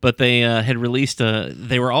 But they had released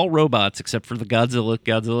they were all robots except for the Godzilla.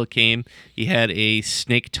 Godzilla came. He had a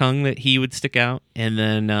snake tongue that he would stick out, and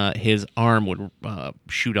then his arm would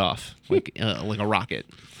shoot off like a rocket.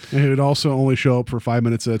 And he would also only show up for 5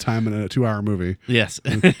 minutes at a time in a 2-hour movie. Yes.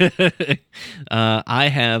 I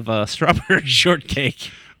have strawberry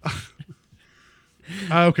shortcake.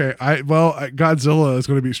 Okay. Godzilla is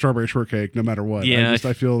going to be strawberry shortcake no matter what. Yeah.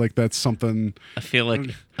 I feel like that's something. I feel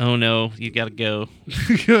like, oh no, you got to go.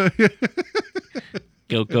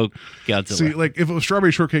 Go, Godzilla. See, like if it was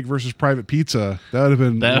strawberry shortcake versus private pizza, that would have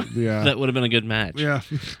been that would have been a good match. Yeah.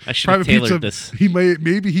 I should have tailored this.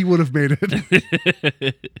 Maybe he would have made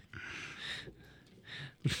it.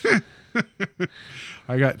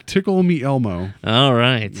 I got Tickle Me Elmo. All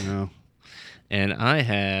right. Yeah. And I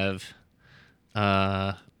have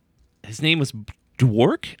his name was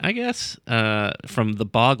Dwork, I guess, from the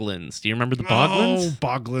Boglins. Do you remember the Boglins? Oh,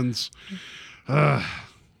 Boglins.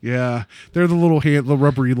 Yeah, they're the little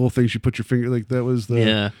rubbery little things you put your finger. Like that was the.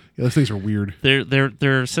 Yeah, those things are weird.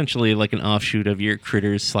 They're essentially like an offshoot of your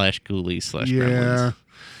Critters / Ghoulies / Gremlins.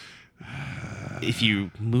 If you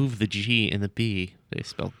move the G and the B, they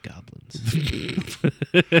spell goblins.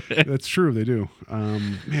 That's true. They do.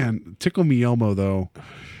 Man, Tickle Me Elmo though,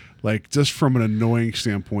 like just from an annoying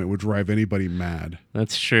standpoint, would drive anybody mad.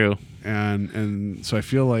 That's true. And so I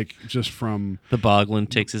feel like just from the Boglin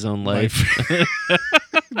takes his own life.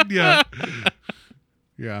 Yeah.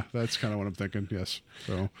 Yeah, that's kind of what I'm thinking. Yes.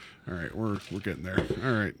 So, all right, we're getting there.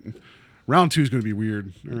 All right. Round 2 is going to be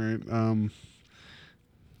weird. All right.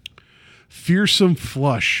 Fearsome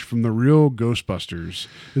Flush from the Real Ghostbusters.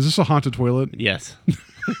 Is this a haunted toilet? Yes.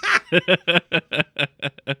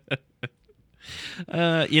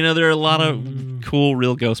 There are a lot of cool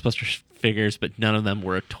Real Ghostbusters figures, but none of them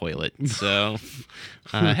were a toilet, so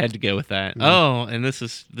I had to go with that. Oh, and this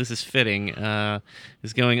is fitting.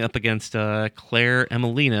 Is going up against Claire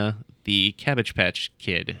Emelina, the Cabbage Patch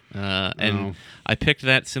Kid, and I picked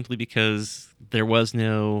that simply because there was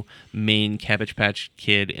no main Cabbage Patch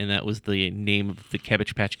Kid, and that was the name of the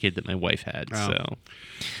Cabbage Patch Kid that my wife had. Oh. So,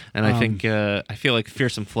 and I feel like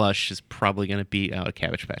Fearsome Flush is probably going to beat out a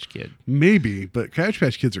Cabbage Patch Kid. Maybe, but Cabbage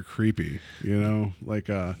Patch Kids are creepy, like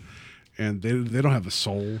and they don't have a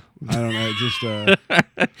soul. I don't know. Just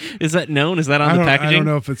is that known? Is that on the packaging? I don't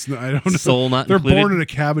know if it's. I don't know. Soul not They're included? born in a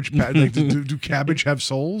cabbage patch. Like, do cabbage have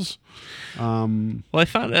souls? Well, I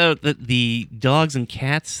found out that the dogs and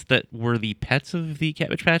cats that were the pets of the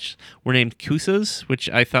Cabbage Patch were named Kusas, which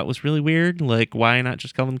I thought was really weird. Like, why not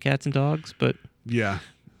just call them cats and dogs? But yeah.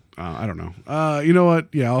 I don't know. You know what?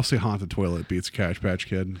 Yeah, I'll say Haunted Toilet beats Cabbage Patch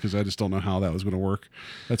Kid because I just don't know how that was going to work.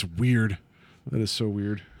 That's weird. That is so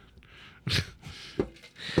weird.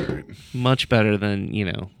 Right. Much better than,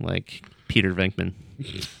 like Peter Venkman.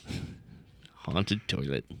 Haunted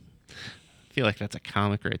Toilet. I feel like that's a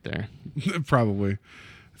comic right there. Probably.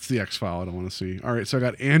 It's the X-File I don't want to see. All right, so I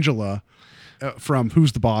got Angela from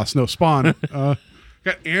Who's the Boss? No, Spawn. Got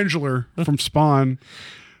Angela from Spawn.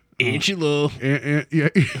 Angela.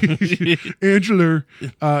 Angela,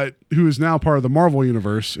 who is now part of the Marvel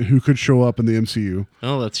Universe and who could show up in the MCU.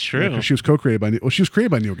 Oh, that's true. Yeah, she was co-created by she was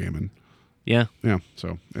created by Neil Gaiman. Yeah. Yeah.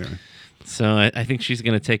 So anyway. So I think she's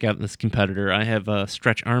going to take out this competitor. I have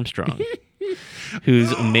Stretch Armstrong,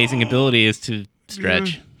 whose amazing ability is to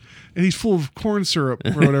stretch. Yeah. And he's full of corn syrup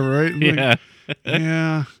or whatever, right? Yeah.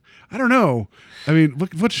 Yeah. I don't know. I mean,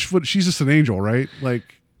 what she's just an angel, right?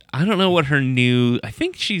 Like, I don't know what her new. I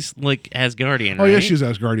think she's like Asgardian. Oh right? Yeah, she's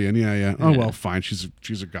Asgardian. Yeah. Oh well, fine. She's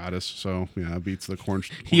a goddess. So yeah, beats the corn.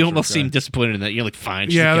 You almost seem disappointed in that. You're like, fine.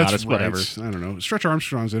 She's a goddess. That's whatever. Right. I don't know. Stretch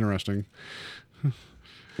Armstrong's interesting.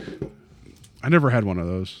 I never had one of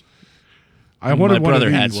those. My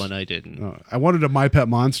brother had one. I didn't. I wanted a My Pet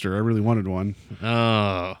Monster. I really wanted one.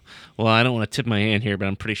 Oh, well, I don't want to tip my hand here, but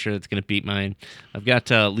I'm pretty sure it's going to beat mine. I've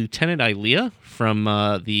got Lieutenant Ilia from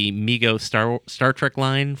the Mego Star Trek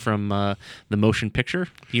line from the motion picture.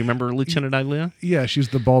 Do you remember Lieutenant Ilia? Yeah, she's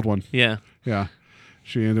the bald one. Yeah. Yeah.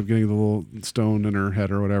 She ended up getting the little stone in her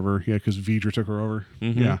head or whatever. Yeah, because Vidra took her over.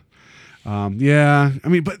 Mm-hmm. Yeah. Yeah. I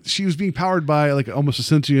mean, but she was being powered by like almost a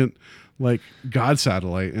sentient like God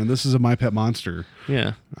satellite, and this is a My Pet Monster.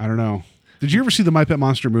 Yeah. I don't know. Did you ever see the My Pet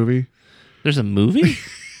Monster movie? There's a movie?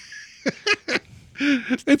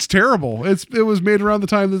 It's terrible. It was made around the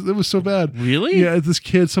time that it was so bad. Really? Yeah, this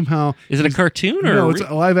kid somehow. Is it a cartoon or? No, it's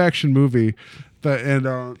a live action movie.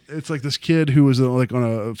 And it's like this kid who was like on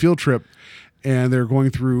a field trip, and they're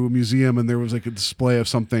going through a museum, and there was like a display of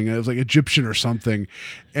something. And it was like Egyptian or something,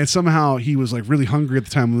 and somehow he was like really hungry at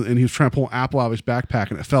the time, and he was trying to pull an apple out of his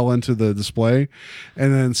backpack, and it fell into the display,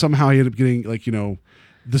 and then somehow he ended up getting like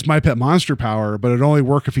this My Pet Monster power, but it only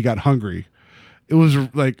worked if he got hungry. It was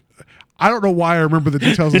like I don't know why I remember the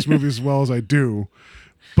details of this movie as well as I do,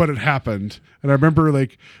 but it happened. And I remember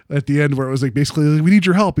like at the end where it was like basically like, we need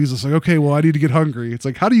your help. He's just like, okay, well I need to get hungry. It's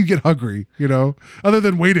like, how do you get hungry? You know, other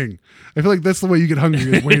than waiting. I feel like that's the way you get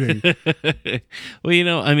hungry is waiting. Well, you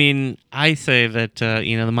know, I mean, I say that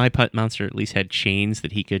you know, the My Pet Monster at least had chains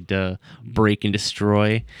that he could break and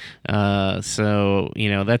destroy. So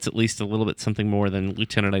you know, that's at least a little bit something more than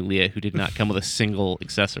Lieutenant Ilea, who did not come with a single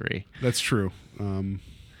accessory. That's true.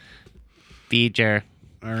 Feature.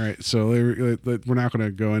 All right, so we're not going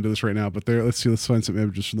to go into this right now, but let's find some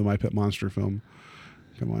images from the My Pet Monster film.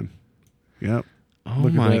 Come on. Yep. Oh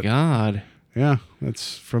Look at my that. God. Yeah,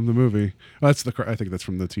 that's from the movie. Oh, I think that's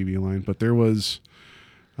from the TV line, but there was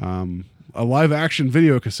a live action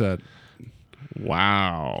video cassette.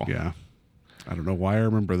 Wow. Yeah. I don't know why I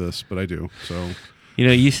remember this, but I do. So You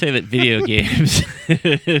know, you say that video games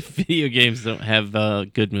don't have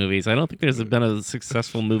good movies. I don't think there's been a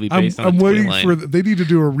successful movie based on I'm a toy waiting line. for they need to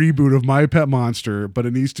do a reboot of My Pet Monster, but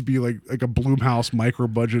it needs to be like a Blumhouse micro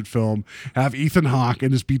budget film. Have Ethan Hawke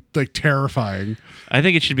and just be like terrifying. I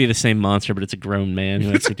think it should be the same monster, but it's a grown man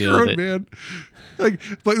who has to deal with it. Man. Like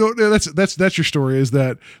that's your story, is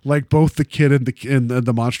that like both the kid and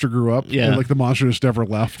the monster grew up, Yeah. and like the monster just never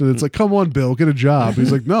left, and it's like, come on, Bill, get a job.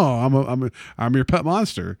 He's like, no, I'm your pet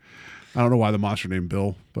monster. I don't know why the monster named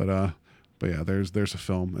Bill, but yeah, there's a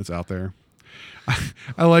film, it's out there.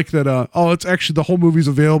 I like that. It's actually the whole movie's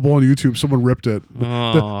available on YouTube. Someone ripped it. The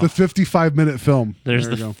 55-minute film. There's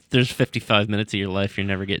There you go. there's 55 minutes of your life you're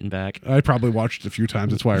never getting back. I probably watched it a few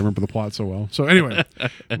times. That's why I remember the plot so well. So anyway,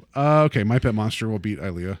 okay, My Pet Monster will beat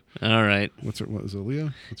Ilea. All right. What is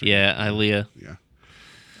Ilea? What's her Yeah, Ilea. Yeah.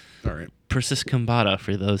 All right. Persis Combata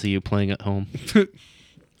for those of you playing at home. All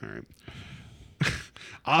right.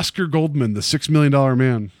 Oscar Goldman, the $6 Million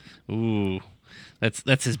Man. Ooh.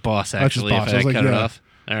 That's his boss, That's his actually, boss. if I I was like, cut it yeah. off.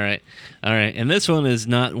 All right. And this one is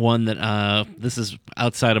not one that, this is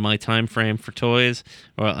outside of my time frame for toys.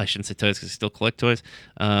 Well, I shouldn't say toys because I still collect toys.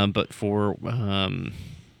 But for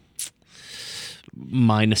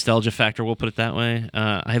my nostalgia factor, we'll put it that way.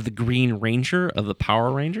 I have the Green Ranger of the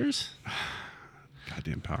Power Rangers.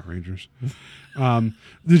 Goddamn Power Rangers.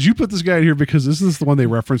 Did you put this guy in here because this is the one they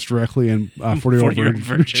referenced directly in 40-Year-Old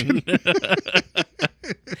Virgin?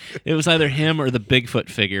 It was either him or the Bigfoot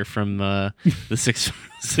figure from the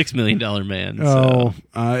 $6 Million Man. Oh,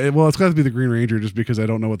 well, it's got to be the Green Ranger just because I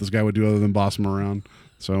don't know what this guy would do other than boss him around.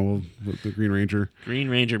 So the Green Ranger. Green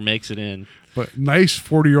Ranger makes it in. But nice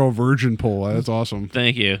 40-Year-Old Virgin pull. That's awesome.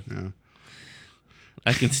 Thank you. Yeah.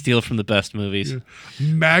 I can steal from the best movies.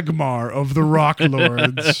 Magmar of the Rock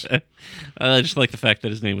Lords. I just like the fact that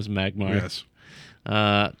his name was Magmar. Yes.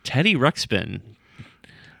 Teddy Ruxpin.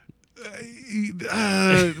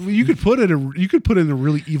 You could put in a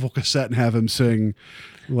really evil cassette and have him sing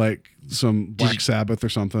like some Black Sabbath or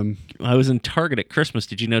something. I was in Target at Christmas.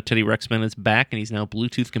 Did you know Teddy Ruxpin is back and he's now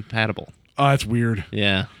Bluetooth compatible? Oh, that's weird.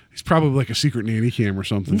 Yeah. He's probably like a secret nanny cam or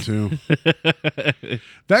something too.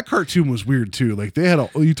 That cartoon was weird too. Like they had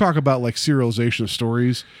you talk about like serialization of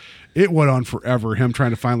stories. It went on forever. Him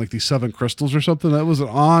trying to find like these 7 crystals or something. That was an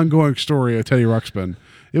ongoing story of Teddy Ruxpin.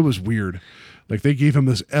 It was weird. Like they gave him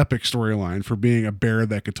this epic storyline for being a bear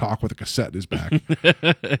that could talk with a cassette in his back. But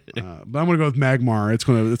I'm gonna go with Magmar. It's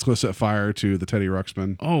gonna set fire to the Teddy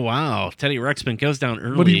Ruxpin. Oh wow, Teddy Ruxpin goes down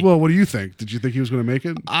early. What do you think? Did you think he was gonna make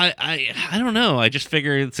it? I don't know. I just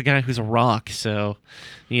figure it's a guy who's a rock, so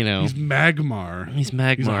you know He's Magmar. he's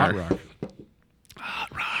Magmar. He's a hot rock.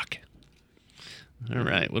 Hot rock. All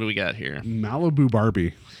right, what do we got here? Malibu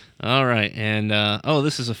Barbie. All right, and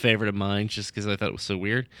this is a favorite of mine just because I thought it was so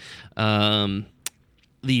weird.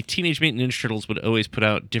 The Teenage Mutant Ninja Turtles would always put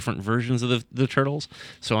out different versions of the Turtles,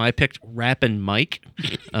 so I picked Rappin' Mike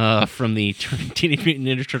from the Teenage Mutant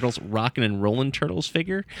Ninja Turtles Rockin' and Rollin' Turtles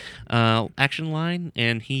figure action line,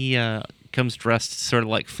 and he comes dressed sort of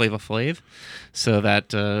like Flava Flav, so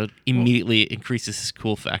that immediately increases his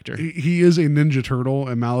cool factor. He is a Ninja Turtle,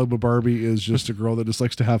 and Malibu Barbie is just a girl that just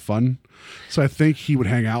likes to have fun. So I think he would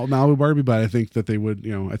hang out with Malibu Barbie, but I think that they would,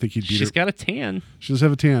 I think he'd beat her. She's got a tan. She does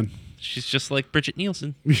have a tan. She's just like Bridget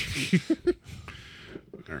Nielsen.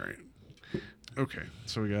 All right. Okay,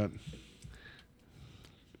 so we got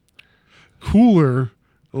Cooler,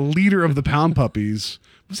 leader of the Pound Puppies.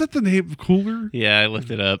 Was that the name of Cooler? Yeah, I looked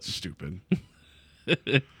it up. Stupid.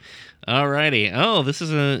 Alrighty. Oh, this is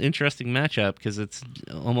an interesting matchup because it's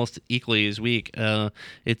almost equally as weak.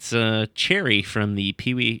 It's Cherry from the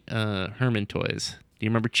Pee Wee Herman toys. Do you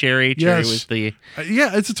remember Cherry? Cherry Yes. was the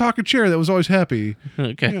Yeah, it's a talking chair that was always happy.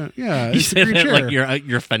 okay. Yeah, You it's a said green that chair. like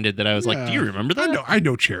you're offended that I was like, do you remember that? I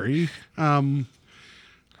know Cherry. I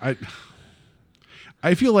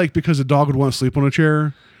feel like because a dog would want to sleep on a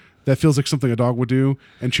chair, that feels like something a dog would do,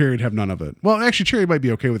 and Cherry would have none of it. Well, actually, Cherry might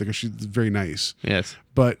be okay with it because she's very nice. Yes.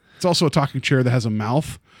 But it's also a talking chair that has a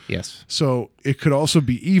mouth. Yes. So it could also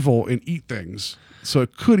be evil and eat things. So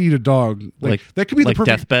it could eat a dog. Like that could be like the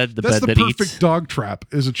perfect Deathbed, the that's bed the that perfect eats. dog trap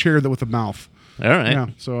is a chair that with a mouth. All right. Yeah.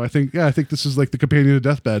 So I think this is like the companion to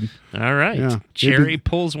Deathbed. All right. Yeah. Cherry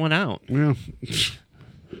pulls one out. Yeah.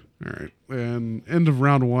 All right. And end of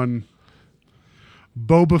round 1.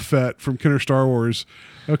 Boba Fett from Kenner Star Wars.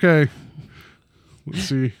 Okay. Let's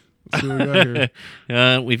see what we got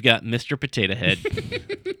here. We've got Mr. Potato Head.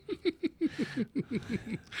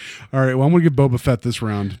 All right. Well, I'm going to give Boba Fett this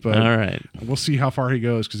round, but All right. we'll see how far he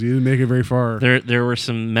goes because he didn't make it very far. There were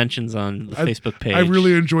some mentions on the Facebook page. I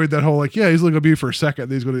really enjoyed that whole he's only going to be for a second.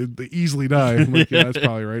 He's going to easily die. I'm like, yeah, that's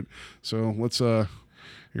probably right. So let's here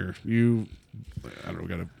I don't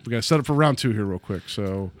know. We got to set up for round 2 here real quick.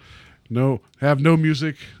 So have no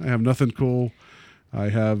music. I have nothing cool. I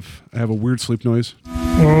have a weird sleep noise.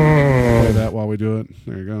 Play that while we do it.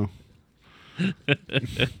 There you go.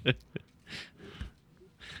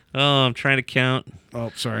 Oh, I'm trying to count.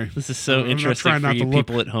 Oh, sorry. This is so I'm not interesting trying for not you to look.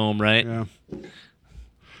 people at home, right? Yeah.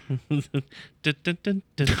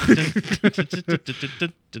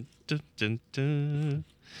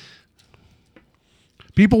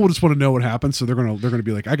 People will just want to know what happens, so they're gonna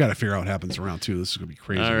be like, I gotta figure out what happens in round 2. This is gonna be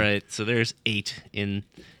crazy. All right, so there's 8 in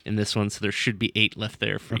this one, so there should be 8 left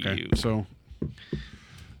there for Okay. you. So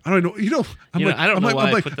I don't know. I don't know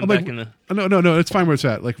why I put them back in the. No. It's fine where it's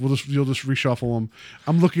at. Like you'll just reshuffle them.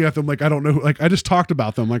 I'm looking at them like I don't know. Like I just talked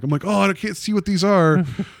about them. Like I'm like, oh, I can't see what these are.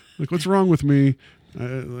 Like what's wrong with me?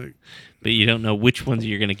 But you don't know which ones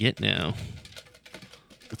you're gonna get now.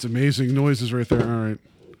 It's amazing noises right there. All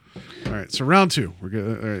right. So round 2. We're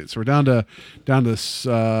good. All right. So we're down to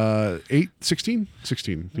 16.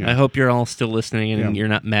 Yeah. I hope you're all still listening and Yeah. you're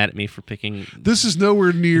not mad at me for picking. This is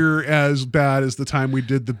nowhere near as bad as the time we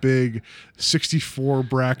did the big 64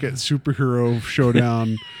 bracket superhero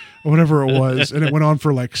showdown or whatever it was, and it went on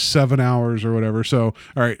for like 7 hours or whatever. So,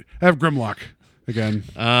 all right, I have Grimlock again.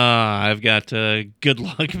 I've got Good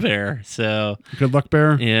Luck Bear. So Good Luck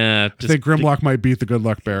Bear? yeah, I think Grimlock might beat the Good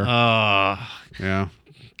Luck Bear. Yeah.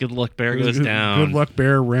 Good Luck Bear goes down. Good Luck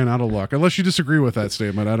Bear ran out of luck. Unless you disagree with that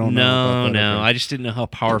statement. I don't know. about that. No. Okay. I just didn't know how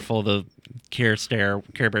powerful the Care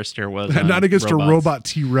Bear stare was. Not against robots. a robot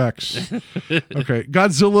T-Rex. Okay,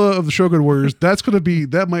 Godzilla of the Shogun Warriors.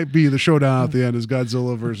 That might be the showdown at the end. Is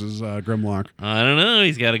Godzilla versus Grimlock? I don't know.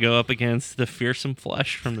 He's got to go up against the fearsome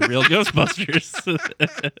flesh from the real Ghostbusters.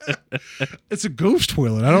 It's a ghost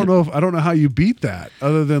toilet. I don't know how you beat that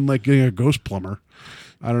other than like getting a ghost plumber.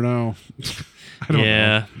 I don't know. I don't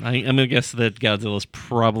know. I'm gonna guess that Godzilla's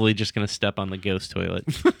probably just gonna step on the ghost toilet.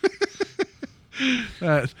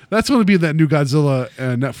 That's going to be that new Godzilla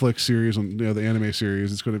Netflix series, the anime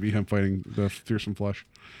series. It's going to be him fighting the fearsome flesh.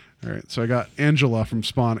 All right, so I got Angela from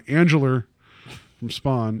Spawn, Angela from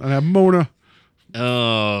Spawn. I have Mona.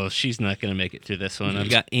 Oh, she's not gonna make it through this one. I've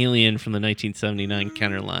got Alien from the 1979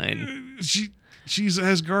 counterline. She's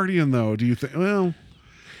Asgardian though. Do you think? Well,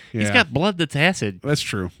 yeah. He's got blood that's acid. That's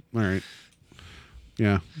true. All right.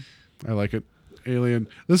 Yeah, I like it. Alien.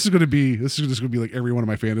 This is just going to be like every one of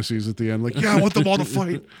my fantasies at the end. Like, yeah, I want them all to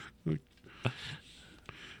fight. All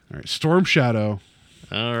right, Storm Shadow.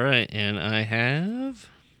 All right, and I have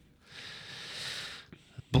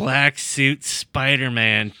Black Suit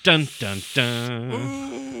Spider-Man. Dun dun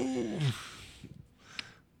dun.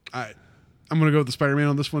 I'm going to go with the Spider-Man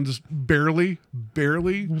on this one, just barely,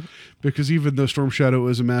 because even though Storm Shadow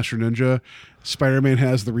is a master ninja, Spider-Man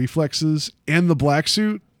has the reflexes and the black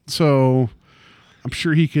suit, so I'm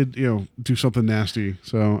sure he could, do something nasty.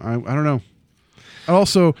 So I don't know.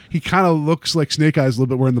 Also, he kind of looks like Snake Eyes a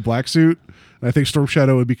little bit wearing the black suit. And I think Storm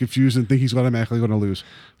Shadow would be confused and think he's automatically going to lose.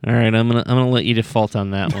 All right, I'm gonna let you default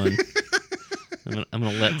on that one. I'm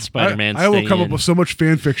gonna let Spider-Man. I will come up with so much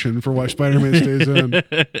fan fiction for why Spider-Man stays in.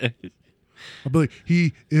 I'll be like,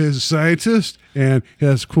 he is a scientist and he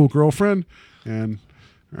has a cool girlfriend. And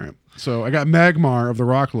all right, so I got Magmar of the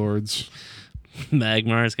Rock Lords.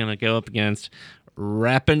 Magmar is gonna go up against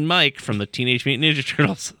Rappin' Mike from the Teenage Mutant Ninja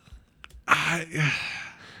Turtles.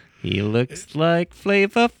 He looks like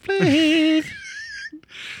Flavor Flav.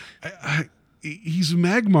 He's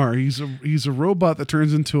Magmar. He's a robot that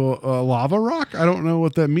turns into a lava rock. I don't know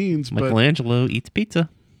what that means. Michelangelo eats pizza.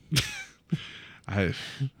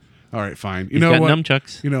 All right, fine. He's got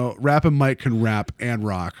nunchucks. Rappin' Mike can rap and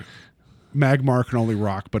rock. Magmar can only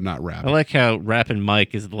rock but not rap. I like how Rappin'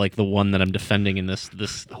 Mike is like the one that I'm defending in this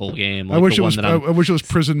whole game. Like I wish it was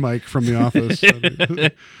Prison Mike from The Office.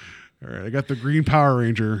 All right, I got the Green Power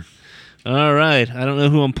Ranger. All right. I don't know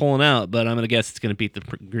who I'm pulling out, but I'm going to guess it's going to beat the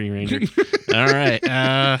Green Ranger. All right.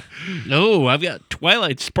 I've got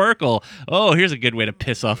Twilight Sparkle. Oh, here's a good way to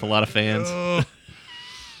piss off a lot of fans.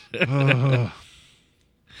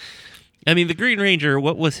 I mean, the Green Ranger,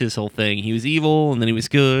 what was his whole thing? He was evil, and then he was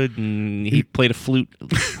good, and he played a flute.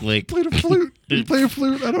 Like Played a flute. He played a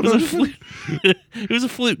flute. I don't know. It was a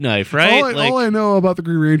flute knife, right? All I know about the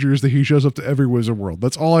Green Ranger is that he shows up to every Wizard World.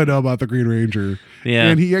 That's all I know about the Green Ranger. Yeah.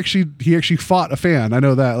 And he actually fought a fan. I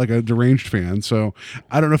know that, like a deranged fan. So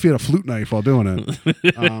I don't know if he had a flute knife while doing it.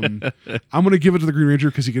 I'm going to give it to the Green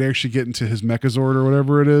Ranger because he could actually get into his Mechazord or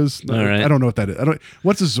whatever it is. All right. I don't know what that is.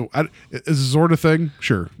 What's a Zord? Is a Zord a thing?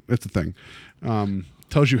 Sure, it's a thing.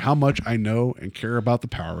 Tells you how much I know and care about the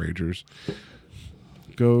Power Rangers.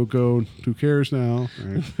 Go, who cares now?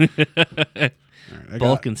 All right.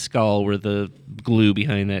 Bulk and Skull were the glue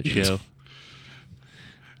behind that show.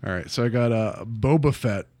 All right, so I got Boba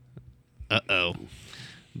Fett. Uh-oh.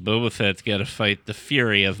 Boba Fett's got to fight the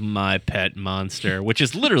fury of my pet monster, which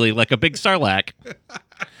is literally like a big Sarlacc.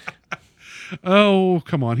 Oh,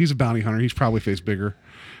 come on. He's a bounty hunter. He's probably faced bigger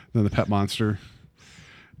than the pet monster.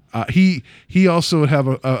 He also would have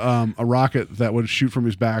a rocket that would shoot from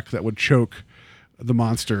his back that would choke the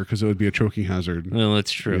monster because it would be a choking hazard. Well,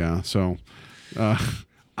 that's true. Yeah, so I'm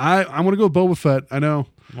going to go with Boba Fett. I know.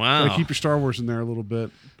 Wow. Gotta keep your Star Wars in there a little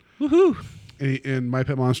bit. Woohoo. And My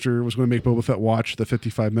Pet Monster was going to make Boba Fett watch the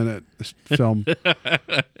 55-minute film.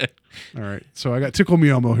 All right, so I got Tickle Me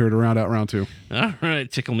Elmo here to round out round 2. All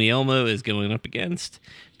right, Tickle Me Elmo is going up against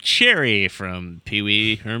Cherry from Pee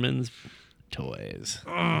Wee Herman's Toys.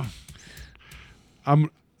 I'm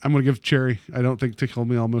going to give Cherry. I don't think Tickle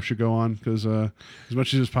Me Elmo should go on because as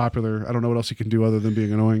much as he's popular, I don't know what else he can do other than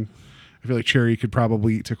being annoying. I feel like Cherry could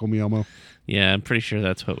probably eat Tickle Me Elmo. Yeah, I'm pretty sure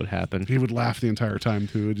that's what would happen. He would laugh the entire time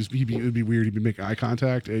too. It'd be weird. He'd be making eye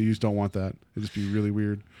contact. You just don't want that. It'd just be really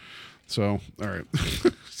weird. So, all right.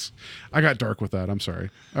 I got dark with that. I'm sorry.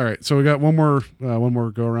 All right. So we got one more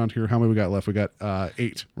go around here. How many we got left? We got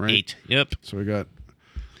 8, right? 8. Yep. So you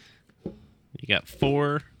got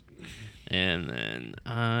 4. And then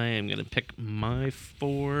I am going to pick my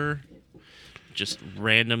 4. Just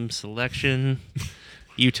random selection.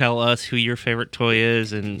 You tell us who your favorite toy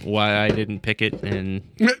is and why I didn't pick it. And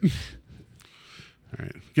all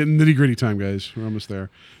right, getting nitty gritty time, guys. We're almost there.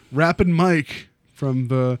 Rappin' Mike from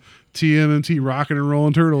the TMNT Rockin' and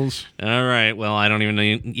Rollin' Turtles. All right. Well, I don't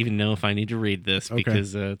even know if I need to read this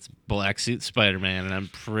because it's Black Suit Spider-Man, and I'm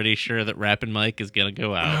pretty sure that Rappin' Mike is going to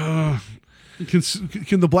go out.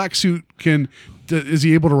 Can the black suit is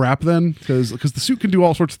he able to rap then? Because the suit can do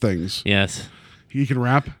all sorts of things. Yes. He can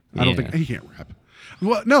rap. I don't think he can't rap.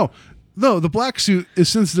 Well, no, the black suit is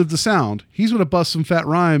sensitive to sound. He's going to bust some fat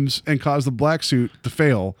rhymes and cause the black suit to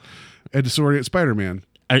fail and disorient Spider-Man.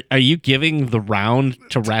 Are you giving the round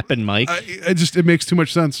to Rappin' Mike? It makes too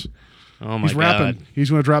much sense. Oh my He's God. rapping. He's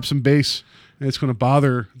going to drop some bass and it's going to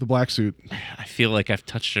bother the black suit. I feel like I've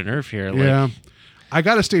touched a nerve here. Yeah. I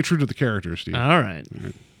got to stay true to the character, Steve. All right.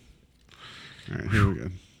 All right, here we go.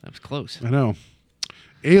 That was close. I know.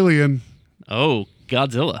 Alien. Oh,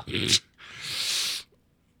 Godzilla.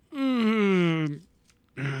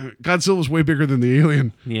 Godzilla's way bigger than the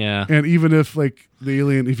alien. Yeah. And even if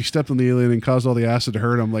if he stepped on the alien and caused all the acid to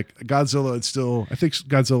hurt him, I think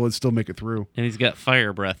Godzilla would still make it through. And he's got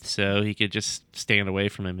fire breath, so he could just stand away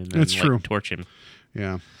from him and then That's true. torch him.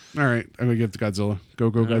 Yeah. All right. I'm going to give it to Godzilla.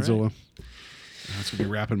 Go Godzilla. Right. That's going to be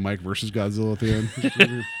Rappin' Mike versus Godzilla at the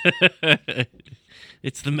end.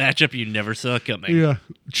 It's the matchup you never saw coming. Yeah.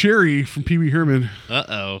 Cherry from Pee Wee Herman.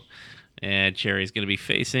 Uh-oh. And Cherry's going to be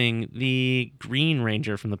facing the Green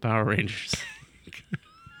Ranger from the Power Rangers.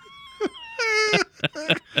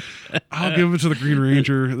 I'll give it to the Green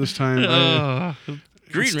Ranger this time.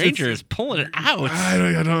 Green Ranger is pulling it out.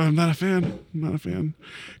 I'm not a fan.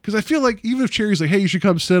 Because I feel like even if Cherry's like, hey, you should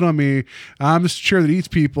come sit on me. I'm just a chair that eats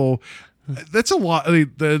people. That's a lot. I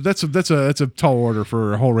mean, that's a tall order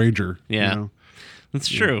for a whole Ranger. Yeah. You know? That's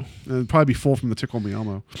true. And it'd probably be full from the Tickle Me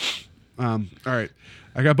Elmo. All right.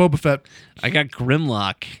 I got Boba Fett. I got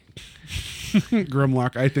Grimlock.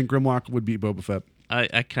 Grimlock. I think Grimlock would beat Boba Fett.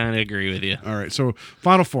 I kind of agree with you. All right. So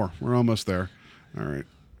final 4. We're almost there. All right.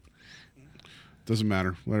 Doesn't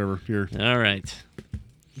matter. Whatever. Here. All right.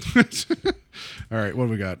 All right. What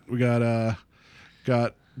do we got? We got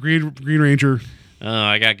Green Ranger. Oh,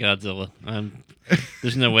 I got Godzilla.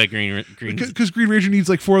 There's no way Green. Because Green Ranger needs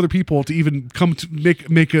like 4 other people to even come to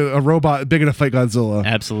make a robot big enough to fight Godzilla.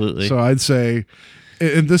 Absolutely. So I'd say,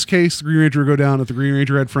 in this case, the Green Ranger would go down. If the Green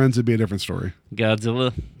Ranger had friends, it'd be a different story.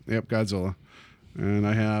 Godzilla. Yep, Godzilla. And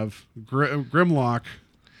I have Grimlock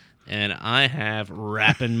And I have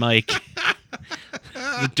Rappin' Mike,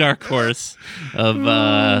 the dark horse of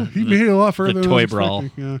he made it a lot further the than I Toy was Brawl.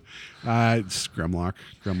 expecting. It's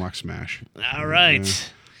Grimlock Smash. All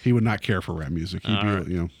right. He would not care for rap music. He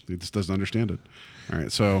just doesn't understand it. All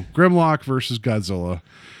right, so Grimlock versus Godzilla.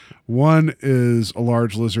 One is a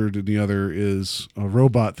large lizard, and the other is a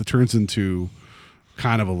robot that turns into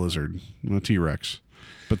kind of a lizard, a T-Rex.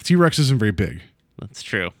 But the T-Rex isn't very big, That's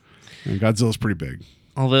true. and Godzilla's pretty big.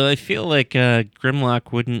 Although I feel like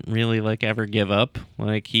Grimlock wouldn't really ever give up.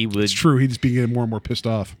 Like he would. It's true. He'd just be getting more and more pissed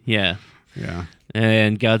off. Yeah. Yeah.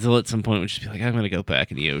 And Godzilla at some point would just be like, I'm going to go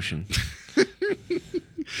back in the ocean.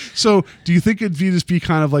 So, do you think it'd just be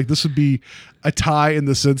kind of like this would be a tie in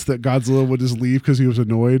the sense that Godzilla would just leave because he was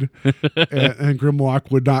annoyed, and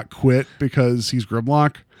Grimlock would not quit because he's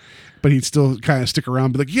Grimlock, but he'd still kind of stick around,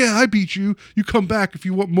 and be like, "Yeah, I beat you. You come back if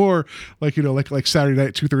you want more." Like like Saturday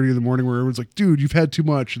night, 2:30 in the morning, where everyone's like, "Dude, you've had too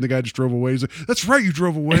much," and the guy just drove away. He's like, "That's right, you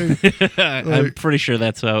drove away." I'm pretty sure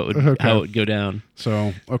that's how it would go down.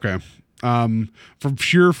 So, okay. From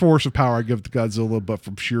sheer force of power, I give it to Godzilla, but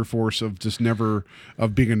from sheer force of just never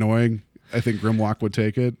of being annoying, I think Grimlock would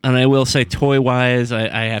take it. And I will say, toy-wise,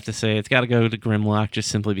 I have to say it's got to go to Grimlock just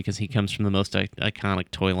simply because he comes from the most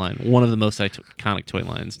iconic toy line, one of the most iconic toy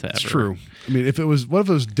lines to ever. It's true. I mean, what if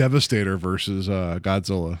it was Devastator versus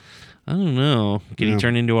Godzilla? I don't know. Can he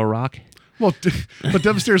turn into a rock? Well, but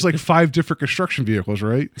Devastator's like 5 different construction vehicles,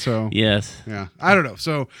 right? So Yes. yeah, I don't know.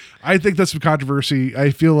 So I think that's some controversy. I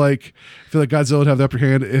feel like Godzilla would have the upper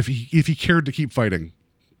hand if he cared to keep fighting.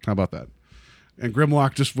 How about that? And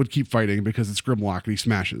Grimlock just would keep fighting because it's Grimlock and he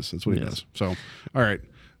smashes. That's what he does. So, all right.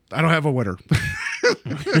 I don't have a winner.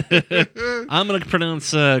 I'm going to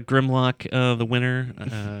pronounce Grimlock the winner.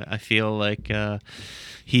 I feel like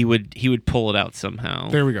he would pull it out somehow.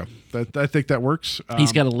 There we go. I think that works.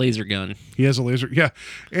 He's got a laser gun. He has a laser. Yeah.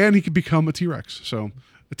 And he could become a T-Rex. So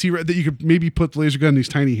a T-Rex that you could maybe put the laser gun in his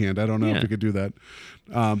tiny hand. I don't know if we could do that.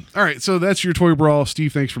 All right. So that's your Toy Brawl.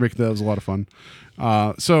 Steve, thanks for making that. It was a lot of fun.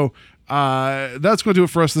 That's going to do it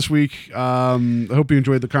for us this week. I hope you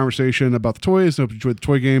enjoyed the conversation about the toys. I hope you enjoyed the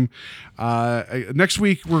toy game. Next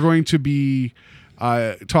week, we're going to be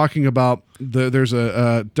talking about there's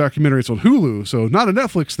a documentary. It's on Hulu, so not a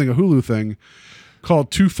Netflix thing, a Hulu thing,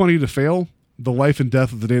 called Too Funny to Fail, The Life and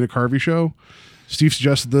Death of the Dana Carvey Show. Steve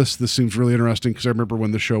suggested this. This seems really interesting because I remember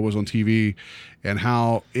when the show was on TV and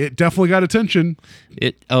how it definitely got attention.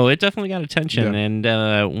 It definitely got attention. Yeah.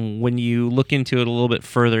 And when you look into it a little bit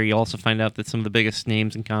further, you also find out that some of the biggest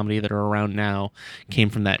names in comedy that are around now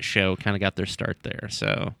came from that show, kind of got their start there.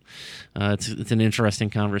 So it's an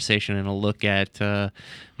interesting conversation and a look at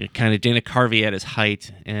kind of Dana Carvey at his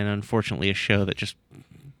height, and unfortunately a show that just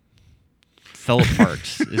fell apart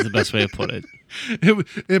is the best way to put it.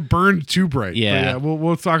 It burned too bright. Yeah.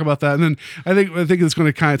 We'll talk about that, and then I think it's going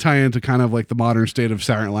to kind of tie into kind of like the modern state of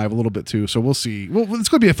Saturday Night Live a little bit too. So we'll see. Well, it's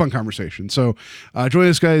going to be a fun conversation. So join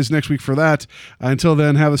us guys next week for that. Until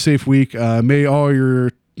then, have a safe week. May all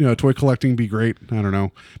your toy collecting be great. I don't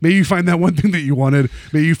know. May you find that one thing that you wanted.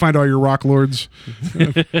 May you find all your rock lords.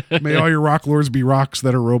 May all your rock lords be rocks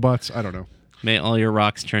that are robots. I don't know. May all your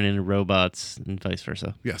rocks turn into robots and vice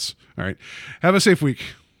versa. Yes. All right. Have a safe week.